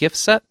 cool gift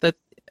set that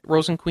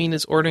Rosen Queen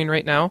is ordering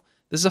right now.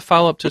 This is a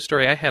follow-up to a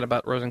story I had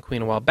about Rosen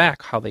Queen a while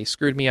back, how they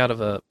screwed me out of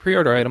a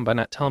pre-order item by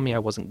not telling me I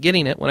wasn't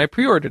getting it when I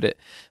pre-ordered it.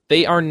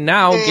 They are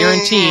now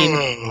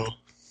guaranteeing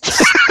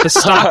the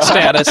stock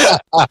status.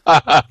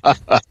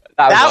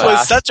 That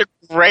was such a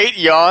great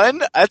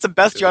yawn. That's the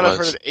best yawn I've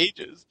heard in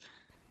ages.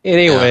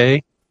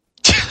 Anyway.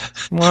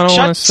 Well, I don't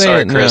want to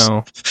say it Chris.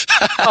 now.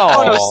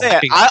 Oh, no, say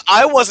it.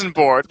 I wasn't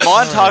bored.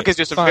 Montauk is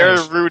just a very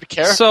rude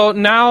character. So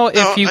now,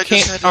 if you I just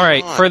had can't... to All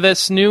right, move on. for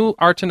this new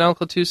R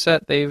Tonelico 2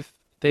 set, they've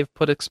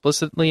put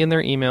explicitly in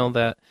their email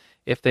that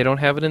if they don't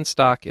have it in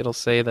stock, it'll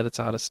say that it's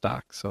out of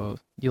stock. So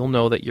you'll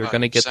know that you're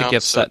going to get the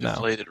gift so set now.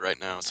 deflated right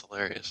now. It's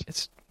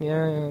hilarious.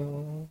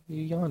 You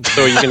yawned.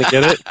 So are you going to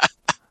get it?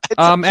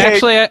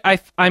 Actually,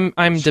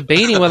 I'm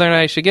debating whether or not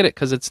I should get it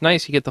because it's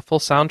nice. You get the full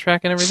soundtrack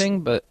and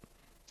everything, but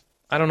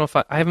I don't know if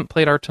I haven't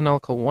played R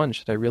Tonelico 1.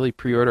 Should I really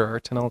pre-order R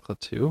Tonelico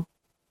 2?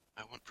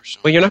 I want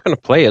Persona. Well, you're not going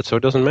to play it, so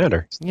it doesn't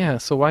matter. Yeah,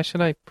 so why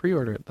should I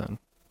pre-order it then?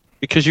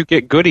 Because you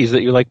get goodies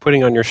that you like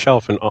putting on your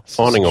shelf and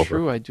fawning over.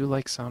 True, I do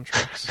like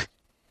soundtracks.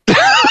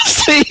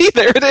 See,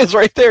 there it is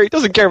right there. He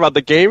doesn't care about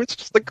the game. It's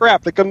just the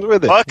crap that comes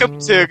with it. Welcome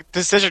to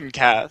Decision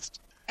Cast.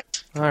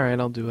 All right,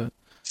 I'll do it.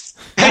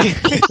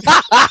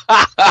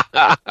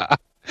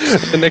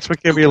 The next one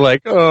can be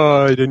like,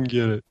 oh, I didn't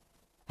get it.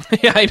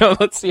 Yeah, I know.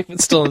 Let's see if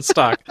it's still in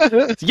stock.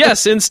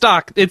 Yes, in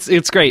stock.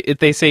 It's great.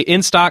 They say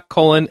in stock,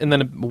 colon, and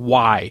then a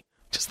Y.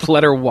 Just the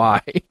letter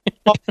Y.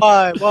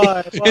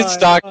 Why? In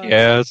stock,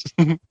 yes.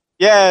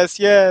 Yes.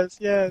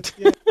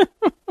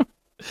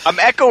 I'm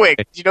echoing.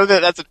 Do you know that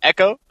that's an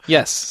echo?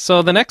 Yes.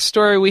 So the next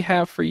story we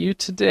have for you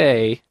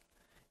today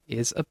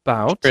is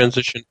about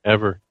Transition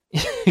ever.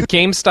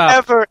 GameStop.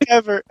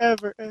 Ever.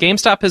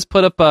 GameStop has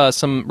put up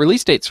some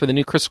release dates for the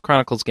new Crystal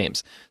Chronicles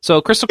games. So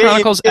Crystal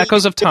Chronicles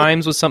Echoes of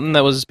Times was something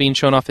that was being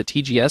shown off at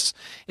TGS.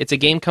 It's a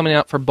game coming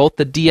out for both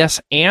the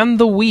DS and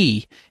the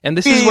Wii. And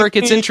this is where it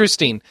gets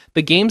interesting.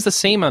 The game's the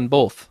same on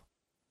both.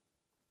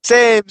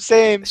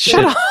 Same.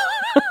 Shut up.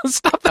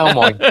 Stop that. Oh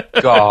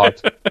my god.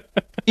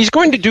 He's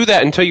going to do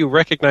that until you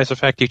recognize the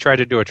fact he tried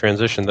to do a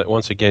transition that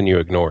once again you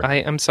ignored.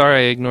 I'm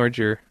sorry I ignored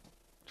your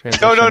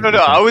transition. No.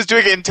 I was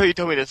doing it until you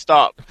told me to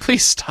stop.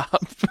 Please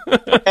stop. All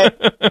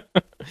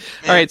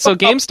right, so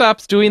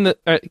GameStop's doing the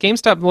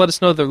GameStop let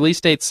us know the release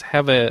dates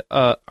have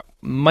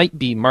might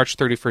be March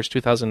 31st,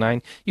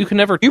 2009. You can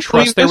never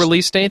trust their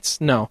release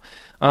dates. No.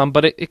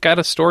 But it got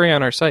a story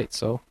on our site,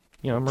 so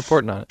I'm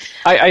reporting on it.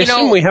 I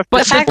assume we have to...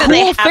 But the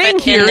cool thing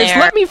here is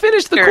let me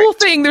finish the cool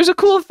thing. There's a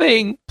cool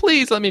thing.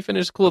 Please let me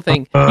finish the cool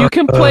thing. You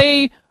can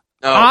play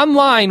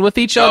online with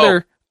each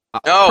other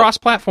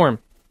cross-platform.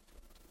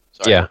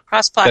 Sorry. Yeah,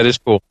 Cross-platform. that is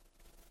cool.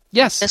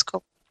 Yes. That's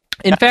cool.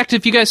 In fact,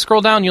 if you guys scroll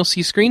down, you'll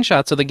see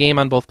screenshots of the game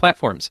on both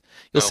platforms.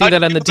 You'll see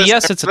that on the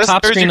DS, it's a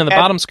top screen and the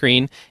bottom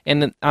screen,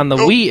 and then on the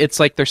Wii, it's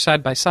like they're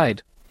side by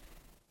side.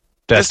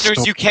 That's Listeners,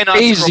 so you cannot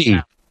crazy. scroll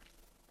down.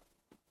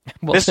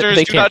 Well, Listeners,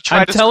 they do can't. not try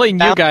I'm to telling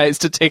scroll you down. guys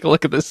to take a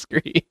look at the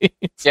screen.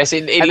 Yes,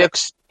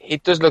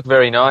 it does look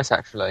very nice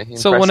actually. So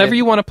Impressive. whenever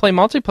you want to play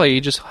multiplayer,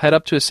 you just head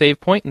up to a save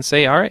point and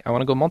say, "All right, I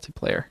want to go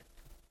multiplayer."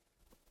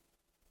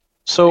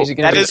 So Is it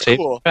gonna That be is save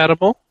cool.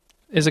 compatible?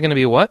 Is it going to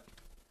be what?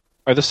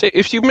 Are the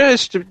if you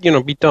manage to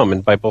be dumb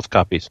and buy both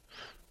copies,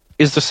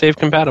 is the save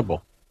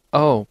compatible?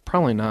 Oh,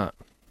 probably not.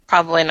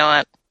 Probably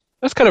not.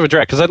 That's kind of a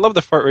drag because I'd love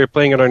the part where you're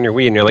playing it on your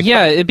Wii and you're like,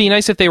 Yeah, it'd be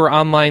nice if they were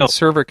online Oh.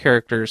 server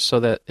characters so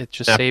that it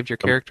just Yeah. saved your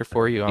character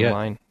for you Yeah.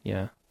 online.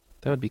 Yeah,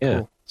 that would be Yeah.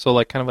 cool. So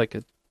like kind of like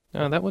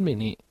that would be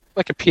neat.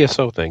 like a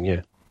PSO thing,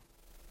 yeah.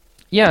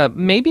 Yeah,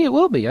 maybe it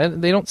will be.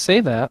 They don't say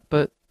that,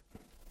 but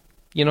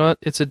you know what?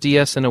 It's a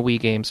DS and a Wii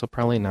game, so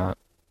probably not.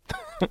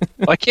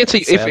 Well, I can't see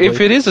if Sadly.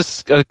 it is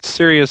a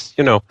serious,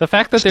 The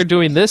fact that they're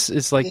doing this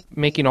is like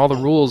making all the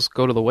rules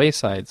go to the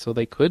wayside, so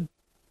they could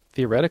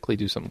theoretically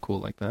do something cool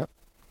like that.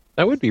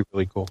 that would be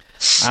really cool.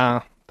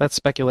 That's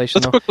speculation.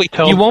 Let's though. quickly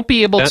tell You won't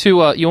be able that-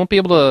 to. You won't be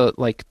able to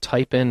like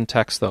type in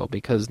text though,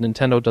 because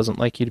Nintendo doesn't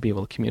like you to be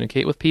able to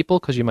communicate with people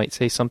because you might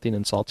say something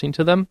insulting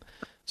to them.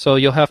 So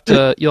you'll have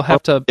to.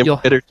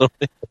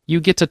 You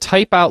get to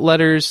type out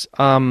letters.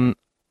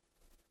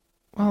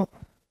 Well,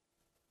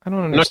 I don't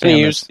I'm not going understand. to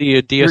this. use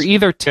the DS. You're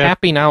either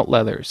tapping out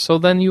letters, so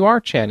then you are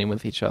chatting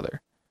with each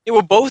other. Yeah,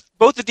 well, both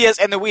the DS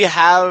and the Wii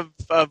have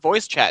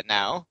voice chat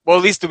now. Well,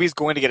 at least the Wii's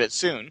going to get it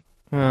soon.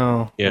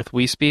 Oh, Yeah. with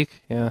WeSpeak,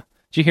 yeah.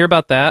 Did you hear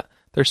about that?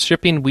 They're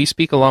shipping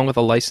WeSpeak along with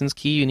a license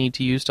key you need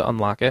to use to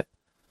unlock it.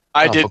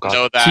 I Oh, didn't God.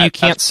 know that. So you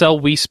can't sell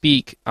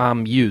WeSpeak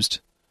used.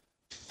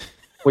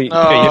 Wait,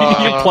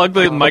 Oh. You plug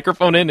the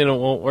microphone in and it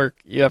won't work.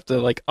 You have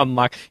to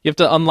unlock. You have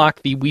to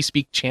unlock the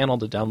WeSpeak channel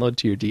to download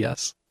to your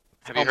DS.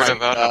 Have you Oh heard my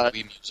about God. how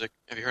Wii Music?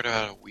 Have you heard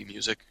about how Wii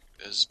Music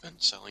has been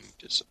selling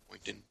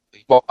disappointingly?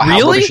 Well, how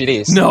Really? rubbish it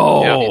is.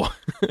 No.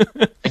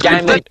 A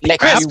game that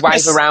lets you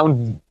wave Crap.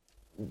 around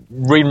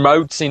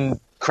remotes in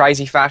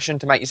crazy fashion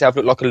to make yourself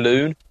look like a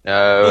loon.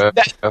 No,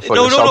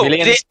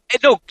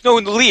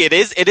 Lee,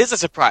 it is a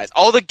surprise.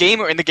 All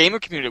in the gamer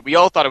community, we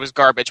all thought it was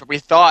garbage, but we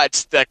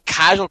thought the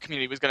casual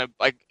community was going to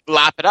like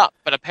lap it up.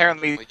 But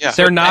apparently,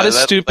 they're not as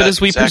stupid as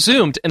we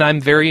presumed, and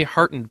I'm very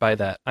heartened by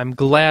that. I'm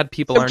glad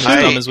people aren't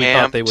as dumb as we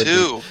thought they would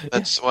be.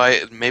 That's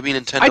why maybe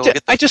Nintendo will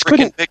get the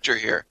freaking picture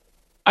here.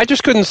 I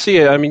just couldn't see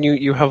it. I mean,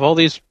 you have all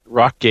these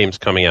rock games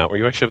coming out where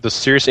you actually have this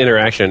serious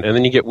interaction, and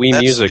then you get Wii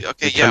music.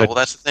 Okay, yeah, well,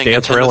 that's the thing.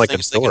 Dance Nintendo around like a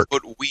thinks they can dork.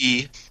 put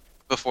Wii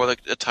before the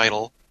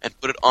title and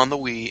put it on the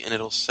Wii, and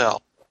it'll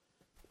sell.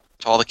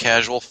 To all the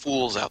casual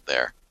fools out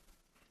there.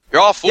 You're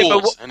all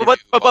fools. Yeah, but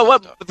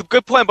the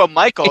good point about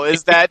Michael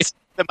is that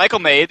Michael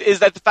made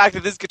is that the fact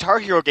that these Guitar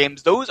Hero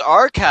games, those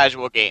are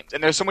casual games,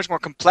 and they're so much more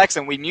complex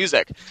than Wii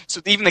Music.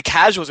 So even the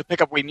casuals who pick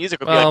up Wii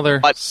Music would be like,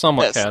 they're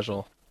somewhat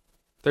casual.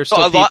 They're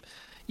still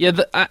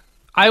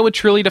I would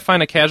truly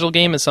define a casual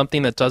game as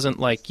something that doesn't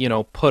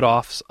put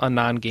off a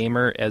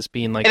non-gamer as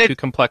being too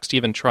complex to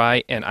even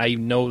try, and I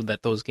know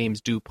that those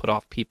games do put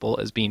off people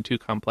as being too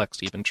complex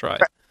to even try.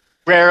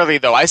 Rarely,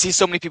 though. I see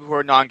so many people who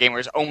are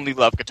non-gamers only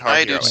love Guitar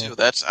Hero. I do too.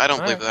 I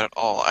don't believe that at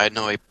all. I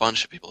know a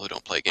bunch of people who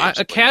don't play games.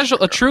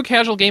 A true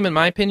casual game, in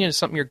my opinion, is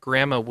something your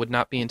grandma would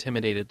not be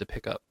intimidated to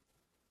pick up.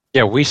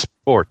 Yeah, Wii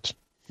Sports.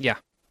 Yeah.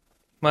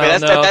 Well,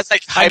 that's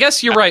I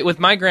guess you're right. With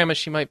my grandma,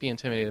 she might be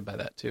intimidated by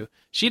that too.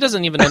 She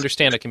doesn't even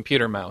understand a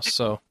computer mouse.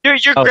 So your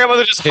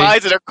grandmother just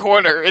hides in a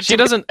corner. She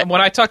doesn't.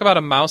 When I talk about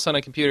a mouse on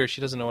a computer,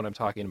 she doesn't know what I'm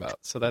talking about.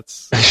 So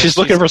that's. She's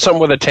looking for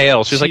something with a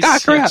tail. She's like,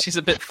 crap. She's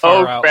a bit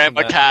far out.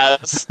 Grandma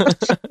Cass.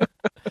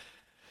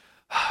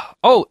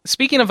 Oh,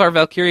 speaking of our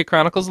Valkyria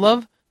Chronicles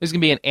love, there's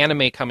gonna be an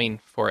anime coming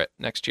for it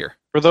next year.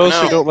 For those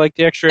who don't like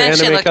the extra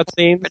anime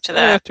cutscenes,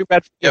 too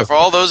bad for you. Yeah, for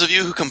all those of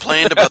you who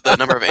complained about the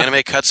number of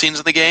anime cutscenes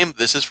in the game,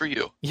 this is for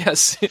you.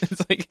 Yes,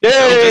 it's like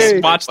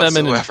just watch them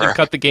and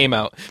cut the game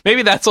out.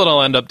 Maybe that's what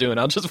I'll end up doing.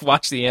 I'll just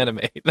watch the anime,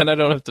 then I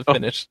don't have to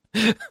finish.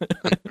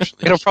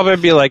 It'll probably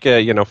be like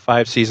a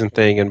 5-season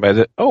thing, and by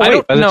the time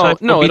it'll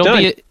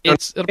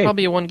probably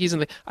be a 1 season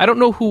thing. I don't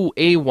know who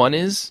A1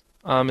 is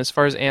as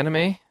far as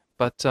anime,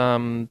 but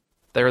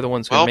they're the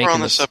ones who are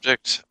making this.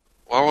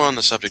 While we're on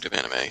the subject of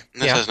anime,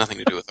 and this has nothing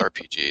to do with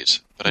RPGs,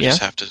 but I just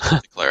have to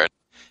declare it.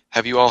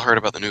 Have you all heard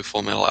about the new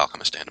Full Metal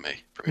Alchemist anime?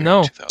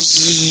 No.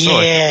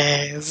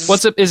 Yes.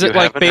 What's it? Is it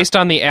based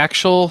on the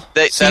actual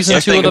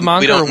season 2 of the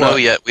manga? We don't know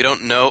yet. We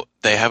don't know.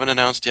 They haven't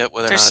announced yet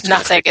whether or not it's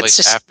nothing. It's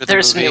just after the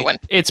there's movie. a new one.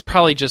 It's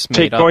probably just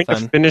made up. Going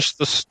then. to finish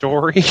the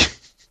story.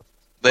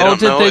 Did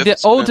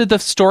the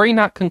story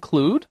not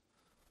conclude?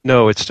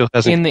 No, it still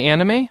hasn't. In the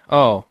anime?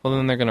 Oh, well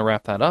then they're going to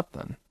wrap that up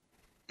then.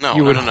 No.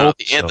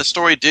 The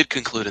story did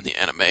conclude in the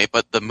anime,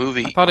 but the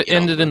movie. I thought it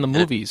ended in the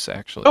movies,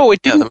 actually. Oh,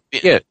 it didn't.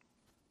 Did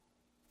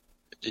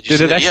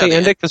it actually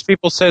end it? it? Because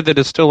people said that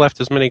it still left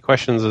as many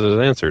questions as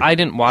it answered. I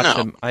didn't watch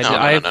them.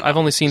 I've No.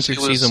 only seen through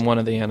season 1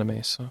 of the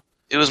anime, so.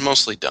 It was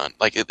mostly done.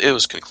 Like it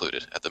was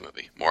concluded at the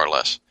movie, more or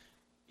less.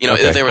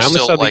 Okay. They were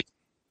still like.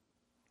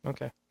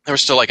 Okay. There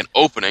was still like an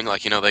opening,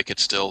 they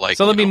could still like.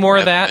 So there'll be more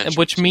of that,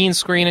 which means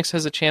Square Enix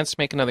has a chance to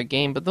make another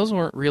game. But those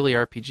weren't really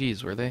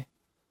RPGs, were they?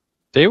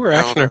 They were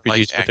action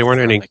RPGs, but they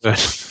weren't any good.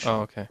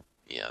 Oh, okay.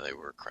 Yeah, they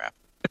were crap.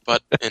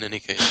 But in any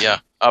case,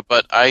 yeah.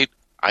 But I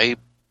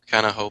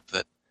kind of hope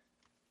that,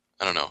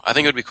 I don't know. I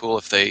think it would be cool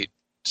if they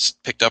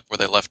picked up where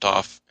they left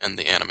off in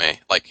the anime.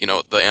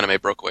 The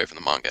anime broke away from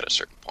the manga at a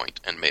certain point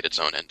and made its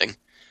own ending.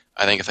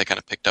 I think if they kind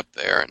of picked up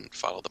there and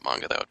followed the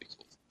manga, that would be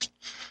cool.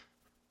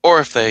 Or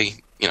if they,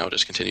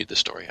 just continued the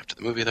story after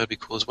the movie, that would be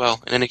cool as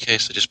well. In any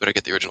case, they just better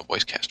get the original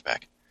voice cast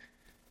back.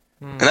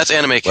 And that's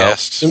Anime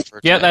Cast.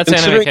 That's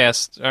Anime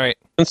Cast. All right.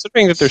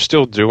 Considering that they're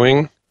still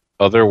doing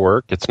other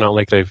work, it's not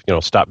like they've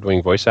stopped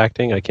doing voice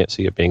acting. I can't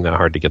see it being that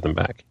hard to get them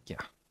back. Yeah.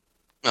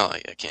 Well, I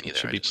can't either.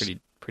 It should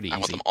be pretty easy. I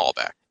want them all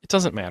back. It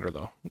doesn't matter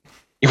though.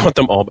 You want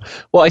them all?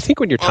 Well, I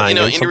think when you're tying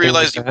and you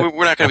realize like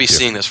we're not going to be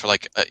seeing this for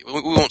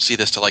we won't see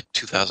this till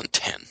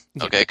 2010.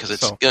 Okay, because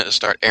it's going to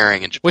start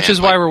airing in Japan. Which is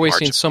why we're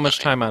wasting so much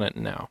time on it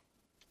now.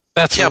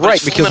 That's right,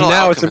 because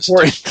now it's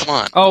important. Come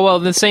on. Oh, well,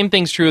 the same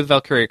thing's true with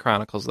Valkyria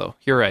Chronicles, though.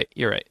 You're right.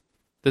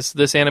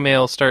 This anime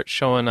will start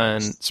showing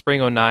on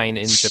Spring 09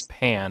 in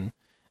Japan,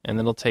 and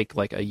then it'll take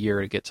a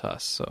year to get to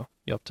us. So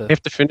you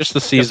have to finish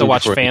the season. You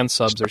have to watch fan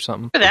subs or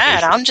something. For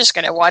that, I'm just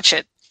going to watch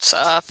it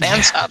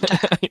fan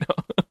subbed.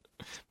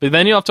 But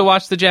then you'll have to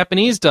watch the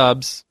Japanese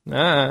dubs.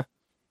 I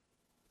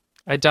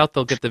doubt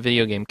they'll get the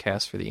video game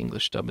cast for the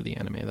English dub of the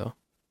anime, though.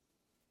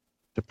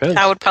 Depends.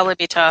 That would probably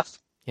be tough.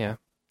 Yeah.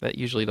 That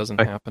usually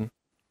doesn't happen.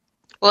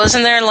 Well,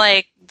 isn't there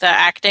the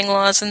acting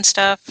laws and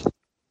stuff?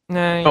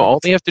 Nah, all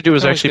they have to do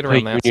is actually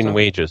pay that union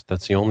wages.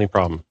 That's the only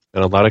problem.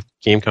 And a lot of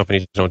game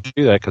companies don't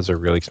do that because they're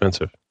really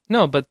expensive.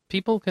 No, but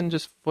people can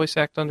just voice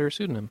act under a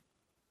pseudonym.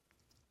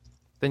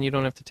 Then you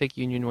don't have to take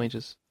union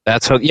wages.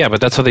 That's how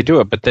they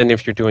do it. But then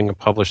if you're doing a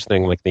published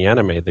thing like the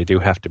anime, they do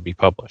have to be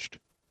published.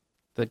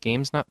 The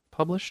game's not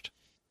published?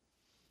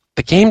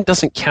 The game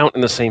doesn't count in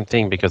the same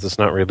thing because it's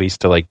not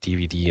released to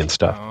DVD and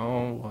stuff.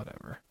 Oh,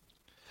 whatever.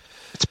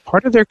 It's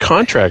part of their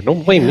contract.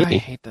 Don't blame me. I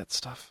hate that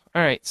stuff.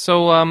 All right.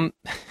 So,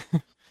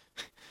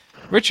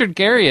 Richard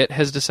Garriott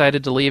has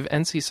decided to leave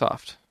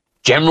NCSoft.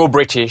 General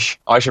British,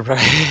 I should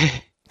probably.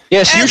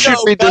 Yes, you should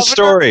Hello, read this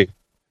Governor. story.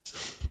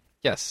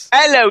 Yes.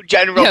 Hello,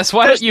 General. Yes.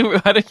 Why don't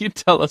you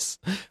tell us?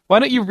 Why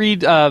don't you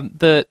read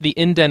the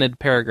indented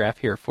paragraph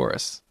here for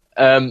us?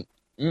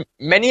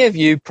 Many of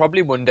you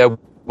probably wonder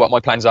what my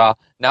plans are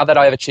now that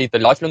I have achieved the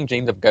lifelong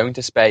dreams of going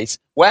to space.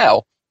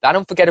 Well, that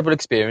unforgettable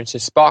experience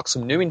has sparked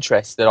some new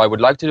interests that I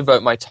would like to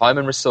devote my time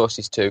and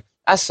resources to.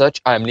 As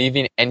such, I am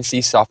leaving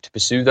NCSoft to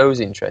pursue those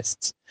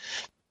interests.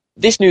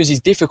 This news is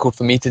difficult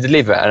for me to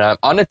deliver, and I'm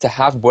honoured to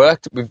have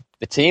worked with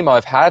the team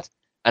I've had,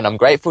 and I'm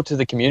grateful to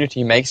the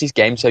community who makes this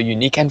game so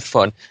unique and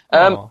fun.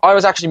 Aw. I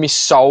was actually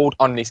missold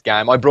on this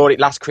game. I brought it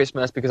last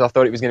Christmas because I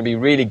thought it was going to be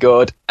really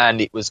good, and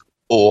it was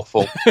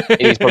awful. It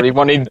is probably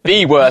one of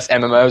the worst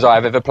MMOs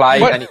I've ever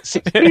played. What? And it's,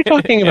 What are you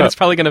talking Yeah, about? it's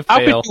probably going to How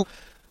fail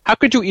how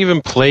could you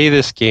even play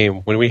this game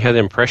when we had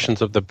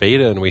impressions of the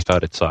beta and we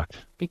thought it sucked?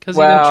 because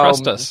he didn't Well,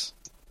 trust us.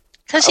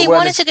 Because he well,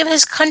 wanted to give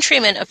his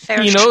countrymen a fair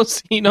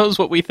He knows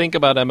what we think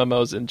about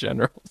MMOs in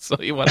general, so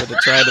he wanted to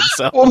try it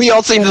himself. Well, we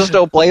all seem to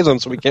still play them,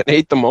 so we can't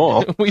hate them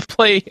all. We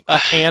play a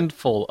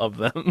handful of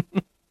them.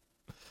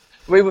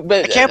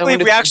 I can't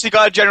believe we actually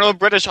got General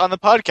British on the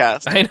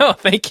podcast. I know.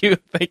 Thank you,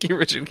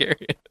 Richard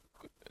Garriott.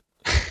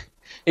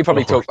 He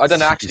probably talked. I don't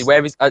know actually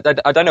where he's. I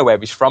don't know where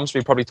he's from, so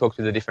he probably talks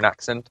with a different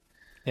accent.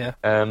 Yeah.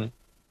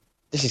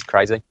 This is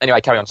crazy. Anyway,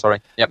 carry on.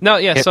 Sorry. Yep. No,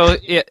 yeah. So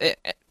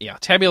yeah,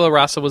 Tabula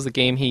Rasa was the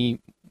game he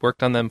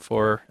worked on them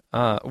for.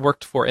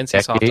 Worked for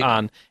NCSoft Decade.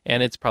 on,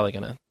 and it's probably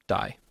gonna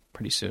die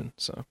pretty soon.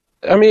 So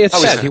I mean, it's How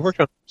is sad. it? He worked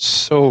on it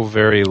so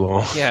very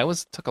long. yeah,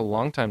 took a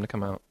long time to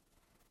come out.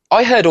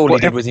 I heard all Well,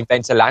 he did was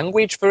invent a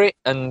language for it,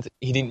 and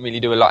he didn't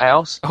really do a lot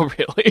else. Oh,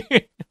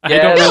 really? I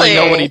Yeah, don't really know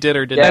really? what he did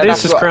or didn't. Yeah, That do. is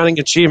that's his what- crowning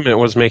achievement,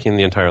 was making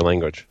the entire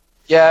language.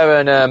 Yeah,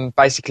 and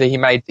basically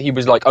he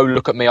was like, "Oh,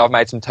 look at me! I've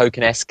made some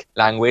token-esque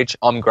language.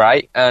 I'm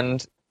great,"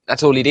 and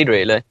that's all he did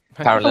really. I think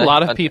Apparently, a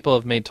lot of And- people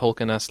have made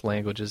Tolkien-esque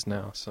languages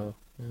now. So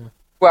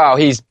Well,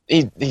 he's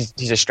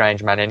a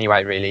strange man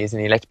anyway, really, isn't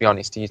he? Let's be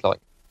honest. He's like,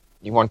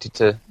 you wanted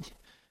to.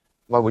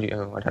 Why would you?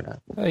 Oh, I don't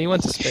know. he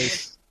went to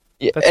space.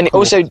 Yeah, That's and cool.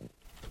 also,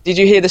 did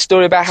you hear the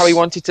story about how he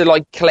wanted to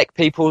like collect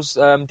people's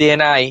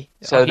DNA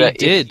so He that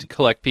did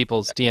collect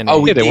people's DNA.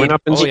 Oh, Yeah, they went did.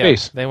 up in Oh, yeah.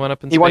 space. They went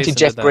up in he space. wanted and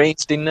Jeff did that.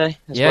 Green's, didn't they?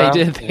 as Yeah, well?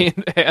 he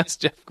did. They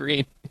asked Jeff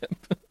Green.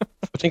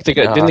 I think they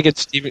got. Didn't they get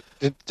Stephen?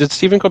 Did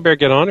Stephen Colbert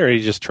get on, or did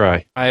he just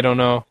try? I don't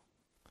know.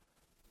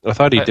 I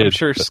thought he did. I'm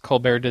sure but-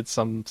 Colbert did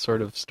some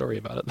sort of story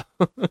about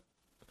it.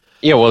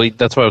 Yeah, well,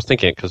 that's what I was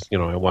thinking because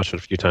I watched it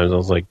a few times. I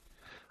was like,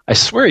 I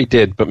swear he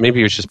did, but maybe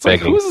he was just It's like,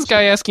 begging. who's this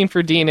guy asking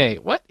for DNA?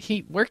 What?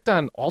 He worked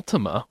on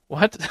Ultima.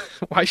 What?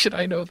 Why should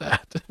I know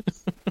that?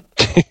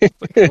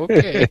 Like,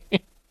 okay.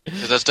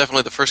 'Cause that's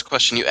definitely the first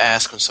question you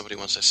ask when somebody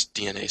wants a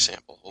DNA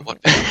sample. Well,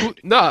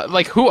 what? No,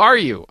 like, who are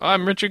you?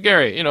 I'm Richard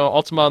Gary,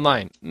 Ultima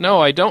Online.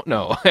 No, I don't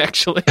know,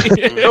 actually.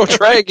 No,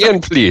 try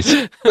again,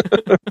 please.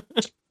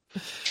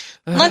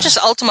 Not just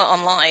Ultima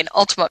Online,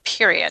 Ultima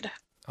period.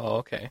 Oh,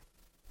 okay.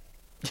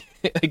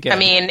 Again. I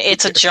mean,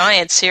 it's a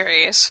giant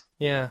series.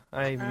 yeah,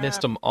 I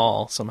missed them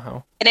all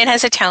somehow. And it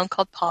has a town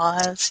called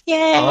Pause.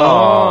 Yay!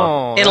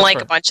 Oh, and that's like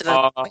right. a bunch of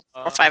them, like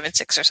 4, 5, and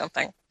 6 or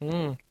something.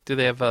 Do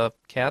they have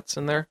cats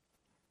in there?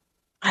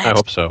 I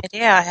hope so,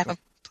 Yeah, I haven't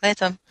played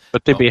them.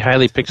 but they'd be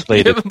highly You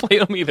pixelated. haven't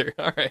played them either.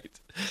 All right.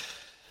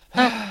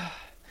 I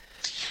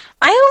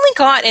only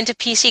got into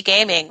PC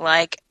gaming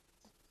like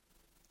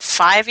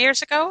 5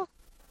 years ago.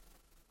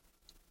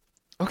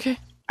 Okay,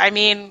 I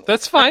mean,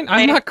 that's fine.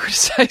 I'm not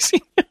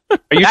criticizing. Are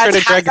you trying to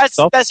drag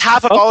yourself? That's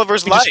half of up?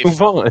 Oliver's We just life.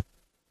 move on.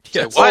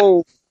 Yes. What?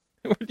 Oh,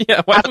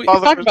 Yeah. Why do we?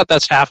 talk about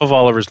that's half of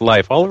Oliver's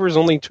life. Oliver's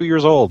only 2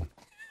 years old.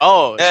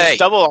 Oh, it's Hey.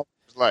 double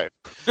Oliver's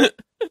life.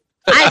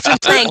 I've been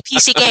playing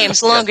PC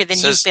games longer than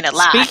you've been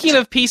alive. Speaking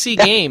of PC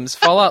games,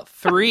 Fallout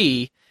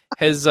 3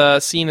 has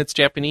seen its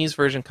Japanese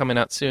version coming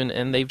out soon,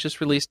 and they've just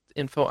released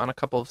info on a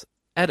couple of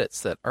edits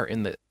that are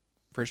in the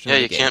version Yeah, of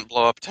the you game. can't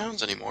blow up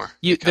towns anymore.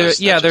 There's because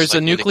that just, a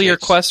like, nuclear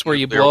indicates quest where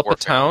you nuclear blow up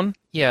warfare. a town.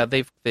 Yeah,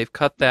 they've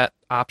cut that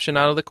option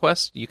out of the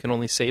quest. You can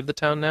only save the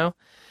town now.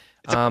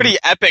 It's a pretty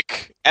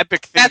epic thing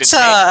That's to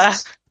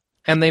change.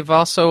 And they've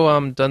also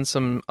done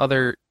some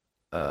other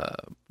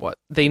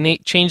they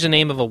changed the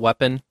name of a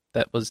weapon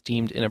that was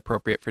deemed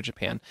inappropriate for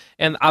Japan.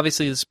 And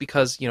obviously it's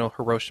because,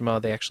 Hiroshima,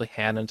 they actually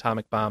had an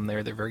atomic bomb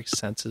there. They're very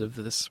sensitive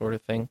to this sort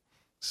of thing.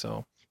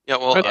 So Yeah,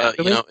 well,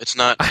 Really? it's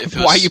not. If it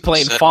why are was you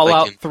playing set,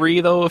 Fallout like,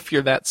 3 though if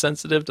you're that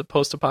sensitive to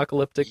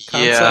post-apocalyptic Yeah,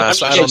 concepts? I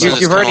especially don't since know.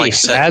 it's You've kinda, already like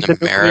set had in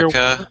the nuclear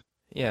America.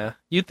 Yeah.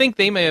 You'd think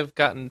they may have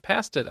gotten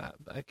past it.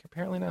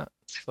 Apparently not.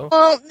 So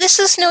Well, this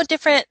is no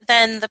different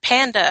than the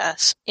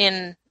pandas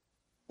in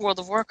World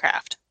of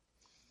Warcraft.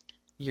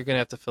 you're going to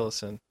have to fill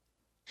us in.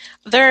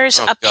 There's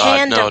Oh, a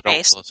God, no, don't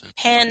panda-based listen.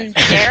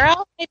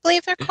 Pandera, I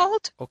believe they're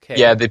called. Okay.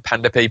 Yeah, the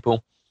panda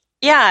people.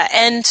 Yeah,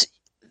 and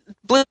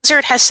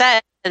Blizzard has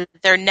said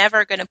they're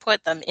never going to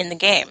put them in the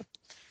game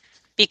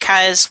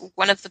because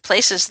one of the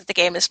places that the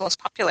game is most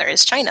popular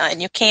is China,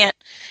 and you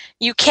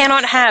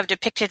cannot have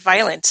depicted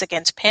violence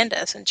against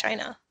pandas in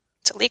China.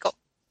 It's illegal.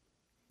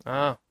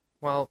 Oh,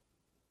 well.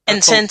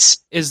 And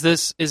since Is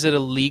it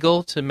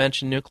illegal to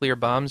mention nuclear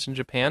bombs in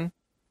Japan?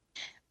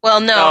 well,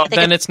 no, I think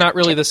Then it's not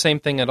really the same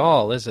thing at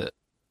all, is it?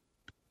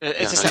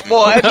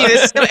 Well, I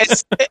mean,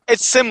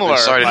 it's similar. I'm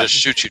sorry to but just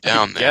shoot you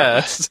down there.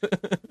 Yes.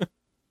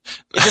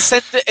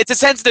 it's a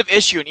sensitive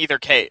issue in either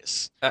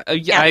case.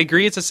 I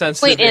agree. It's a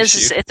sensitive point issue.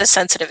 is it's a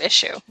sensitive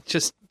issue.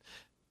 Just,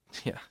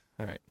 yeah.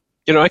 All right.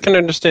 I can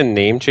understand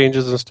name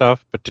changes and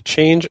stuff, but to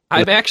change...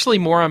 I'm actually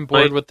more on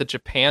board with the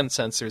Japan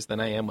censors than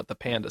I am with the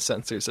Panda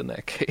censors in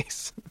that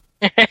case.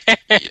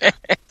 Yeah.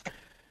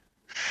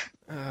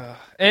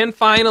 And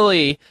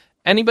finally,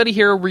 anybody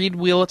here read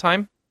Wheel of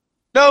Time?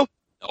 No.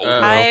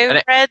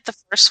 I read the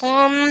first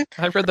one.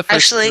 I've read the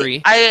first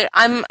three.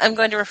 I'm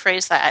going to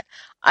rephrase that.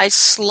 I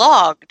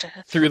slogged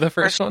Through the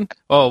first one?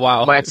 Oh,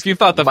 wow. If you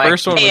thought the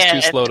first one was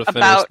too slow to finish,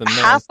 about then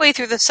no. halfway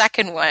through the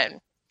second one.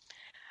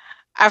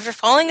 After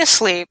falling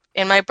asleep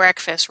in my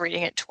breakfast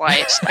reading it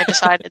twice, I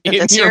decided that In the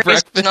your series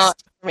was breakfast?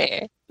 not for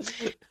me.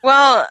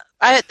 Well,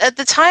 at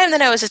the time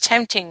that I was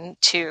attempting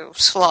to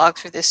slog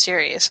through this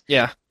series,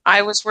 Yeah.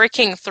 I was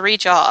working 3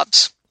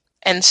 jobs,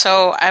 and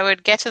so I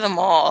would get to the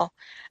mall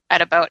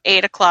at about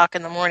 8 o'clock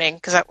in the morning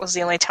because that was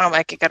the only time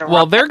I could get around.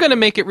 Well, they're going to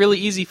make it really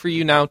easy for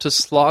you now to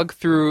slog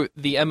through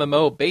the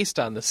MMO based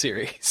on the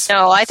series.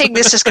 No, I think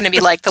this is going to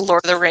be like the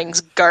Lord of the Rings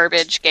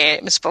garbage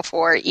games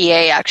before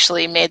EA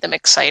actually made them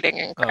exciting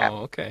and crap. Oh,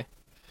 okay.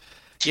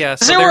 Yeah,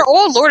 so Because there were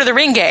old Lord of the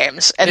Ring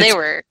games, and they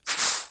were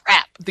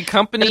crap. the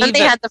company And then they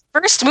that had the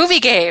first movie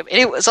game, and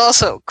it was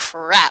also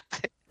crap.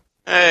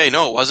 Hey,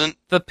 no, it wasn't.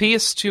 the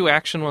PS2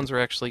 action ones were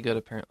actually good,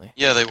 apparently.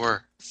 Yeah, they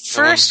were.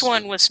 First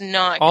one was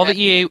not All good.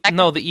 the EA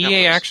Second the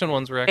EA was action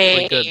ones were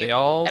actually good. They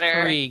all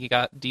better. 3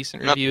 got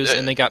decent Not- reviews,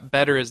 and they got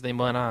better as they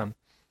went on.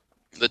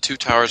 The Two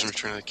Towers and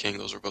Return of the King,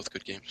 those were both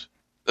good games.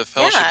 The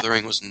Fellowship of the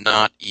Ring was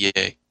not EA.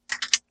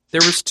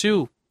 There was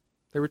 2.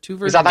 There were 2 Is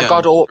versions. that that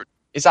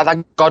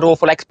Yeah. god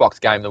awful Xbox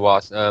game there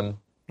was?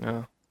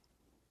 Yeah.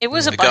 It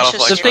was a The bunch of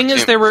God-awful The Xbox thing is,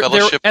 game, there were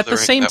Fellowship at of the the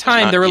Ring, same that was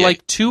time not there were EA.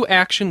 like 2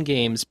 action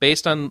games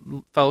based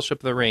on Fellowship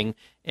of the Ring,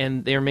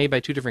 and they were made by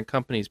 2 different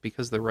companies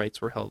because the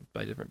rights were held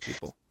by different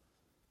people.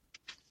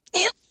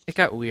 Yeah. It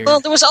got weird. Well,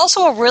 there was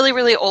also a really,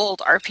 really old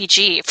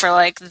RPG for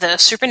like the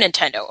Super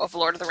Nintendo of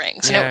Lord of the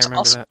Rings, and Yeah, it I was remember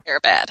also that. very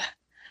bad.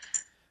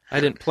 I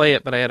didn't play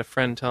it, but I had a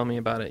friend tell me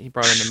about it. He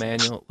brought in the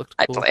manual. It looked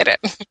I cool. played it.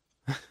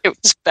 It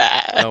was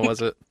bad. Oh,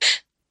 was it?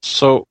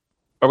 So,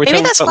 are we Maybe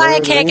talking that's about why I Lord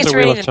of the can't Rings get or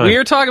through Wheel it of Time? We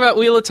are talking about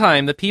Wheel of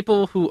Time. The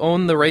people who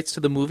own the rights to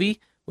the movie,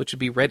 which would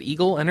be Red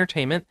Eagle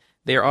Entertainment,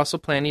 they are also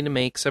planning to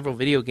make several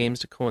video games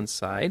to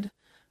coincide,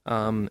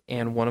 and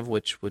one of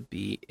which would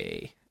be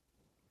a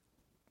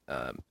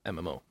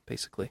MMO,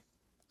 basically.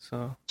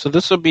 So So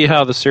this will be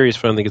how the series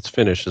finally gets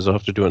finished, is I'll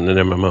have to do it in an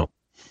MMO.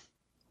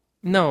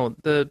 no,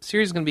 the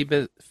series is going to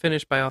be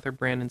finished by author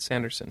Brandon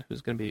Sanderson,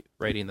 who's going to be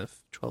writing the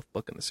 12th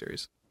book in the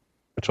series.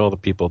 Which all the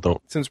people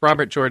don't. Since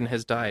Robert Jordan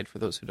has died, for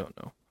those who don't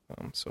know,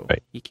 so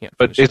Right. he can't.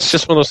 But finish it it's up.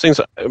 just one of those things,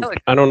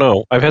 I don't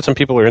know. I've had some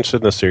people who are interested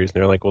in this series, and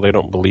they're like, well, they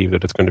don't believe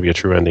that it's going to be a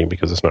true ending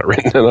because it's not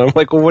written. And I'm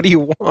like, well, what do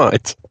you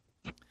want?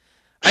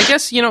 I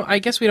guess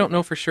we don't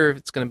know for sure if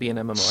it's going to be an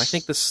MMO. I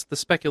think the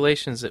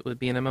speculations it would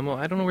be an MMO.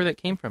 I don't know where that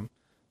came from,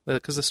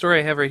 because the story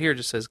I have right here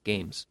just says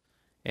games,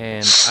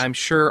 and I'm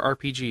sure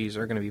RPGs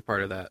are going to be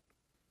part of that.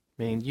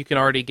 I mean, you can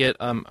already get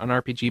an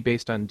RPG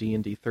based on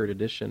D&D 3rd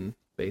Edition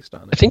based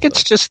on it. I think it's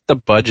so. just the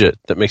budget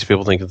that makes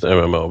people think it's an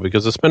MMO,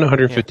 because it's spent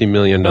 $150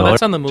 million No,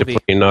 that's on the to movie.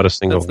 play not a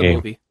single That's the game.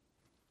 movie.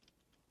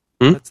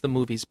 Hmm? That's the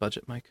movie's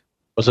budget, Mike.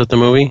 Was it the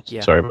movie?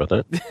 Yeah. Sorry about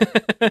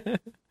that.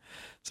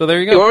 So there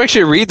you You go. won't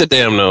actually read the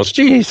damn notes.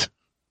 Jeez.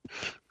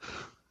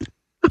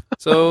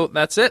 So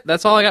that's it.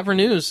 That's all I got for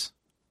news.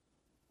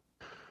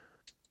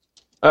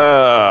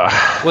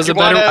 Was You it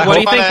better? wanna- What do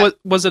you wanna- think?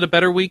 Was it a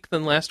better week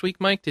than last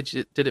week, Mike?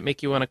 Did it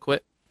make you want to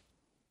quit?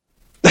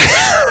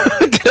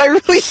 Did I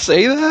really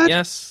say that?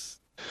 Yes.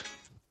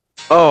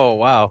 Oh,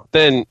 wow.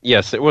 Then,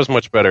 yes, it was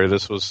much better.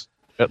 This was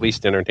at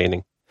least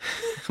entertaining.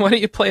 Why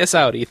don't you play us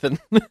out, Ethan?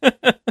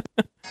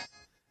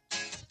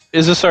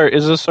 Is this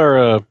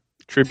our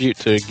tribute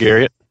to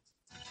Garrett?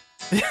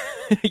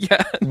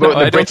 Yeah. But No, the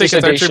I don't British think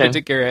it's our edition. tribute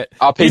to Garrett.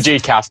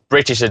 RPG Cast,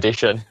 British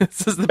edition.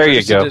 This is the There you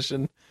British go.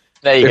 edition.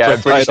 There you go,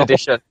 Different British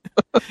title.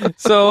 edition.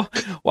 So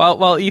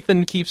while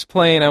Ethan keeps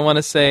playing, I want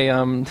to say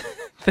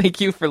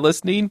thank you for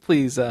listening.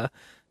 Please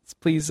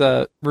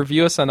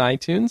review us on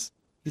iTunes.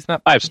 He's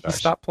not 5 He stars.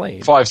 stopped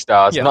playing. 5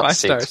 stars, Yeah, not 5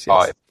 6,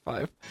 stars.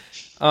 5.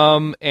 Yes,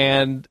 5.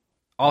 And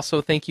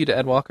also thank you to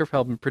Ed Walker for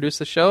helping produce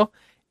the show.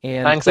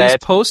 And Thanks, please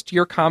Ed. post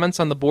your comments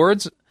on the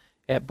boards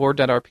at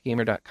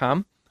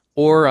board.rpgamer.com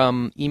or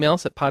email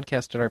us at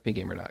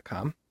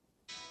podcast@rpgamer.com.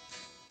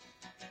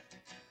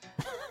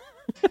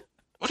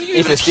 What are you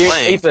even Ethan,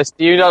 playing?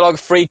 do you like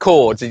 3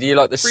 chords? Do you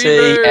like the C,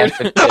 Freebird. F,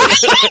 and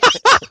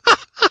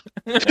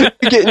T?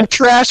 You're getting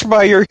trashed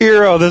by your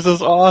hero. This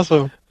is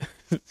awesome.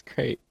 It's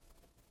great.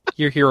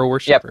 Your hero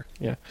worshiper.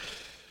 Yeah.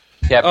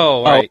 Yep.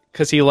 Oh, right.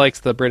 Because he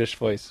likes the British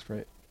voice,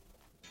 right?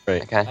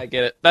 Right. Okay. I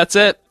get it. That's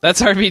it.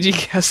 That's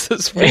RPGcast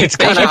this week. It's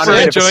Thank kinda you for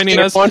unreal. joining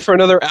us. On for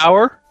another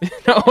hour.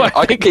 No,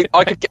 I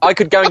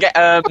could go and get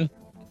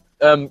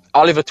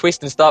Oliver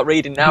Twist and start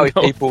reading now if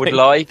no, people would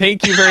like.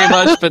 Thank you very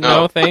much, but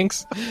no, No.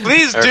 thanks.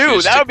 Please I do.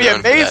 refuse to That would be stick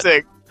around for that.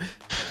 amazing.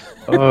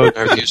 Oh,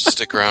 I refuse to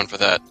stick around for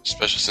that,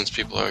 especially since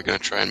people are going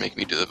to try and make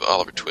me do the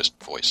Oliver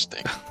Twist voice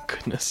thing.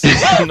 Goodness.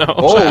 No.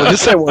 oh,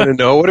 this I want to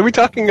know. What are we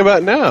talking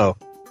about now?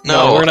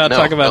 No, we're not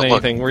talking about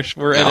look. anything.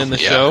 We're ending the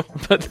yeah. show.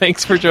 But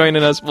thanks for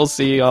joining us. We'll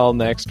see you all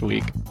next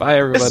week.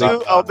 Bye, Miss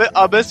everybody. you.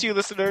 I'll miss you,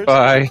 listeners.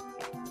 Bye.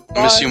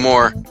 I miss you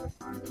more.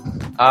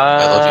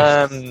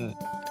 Um,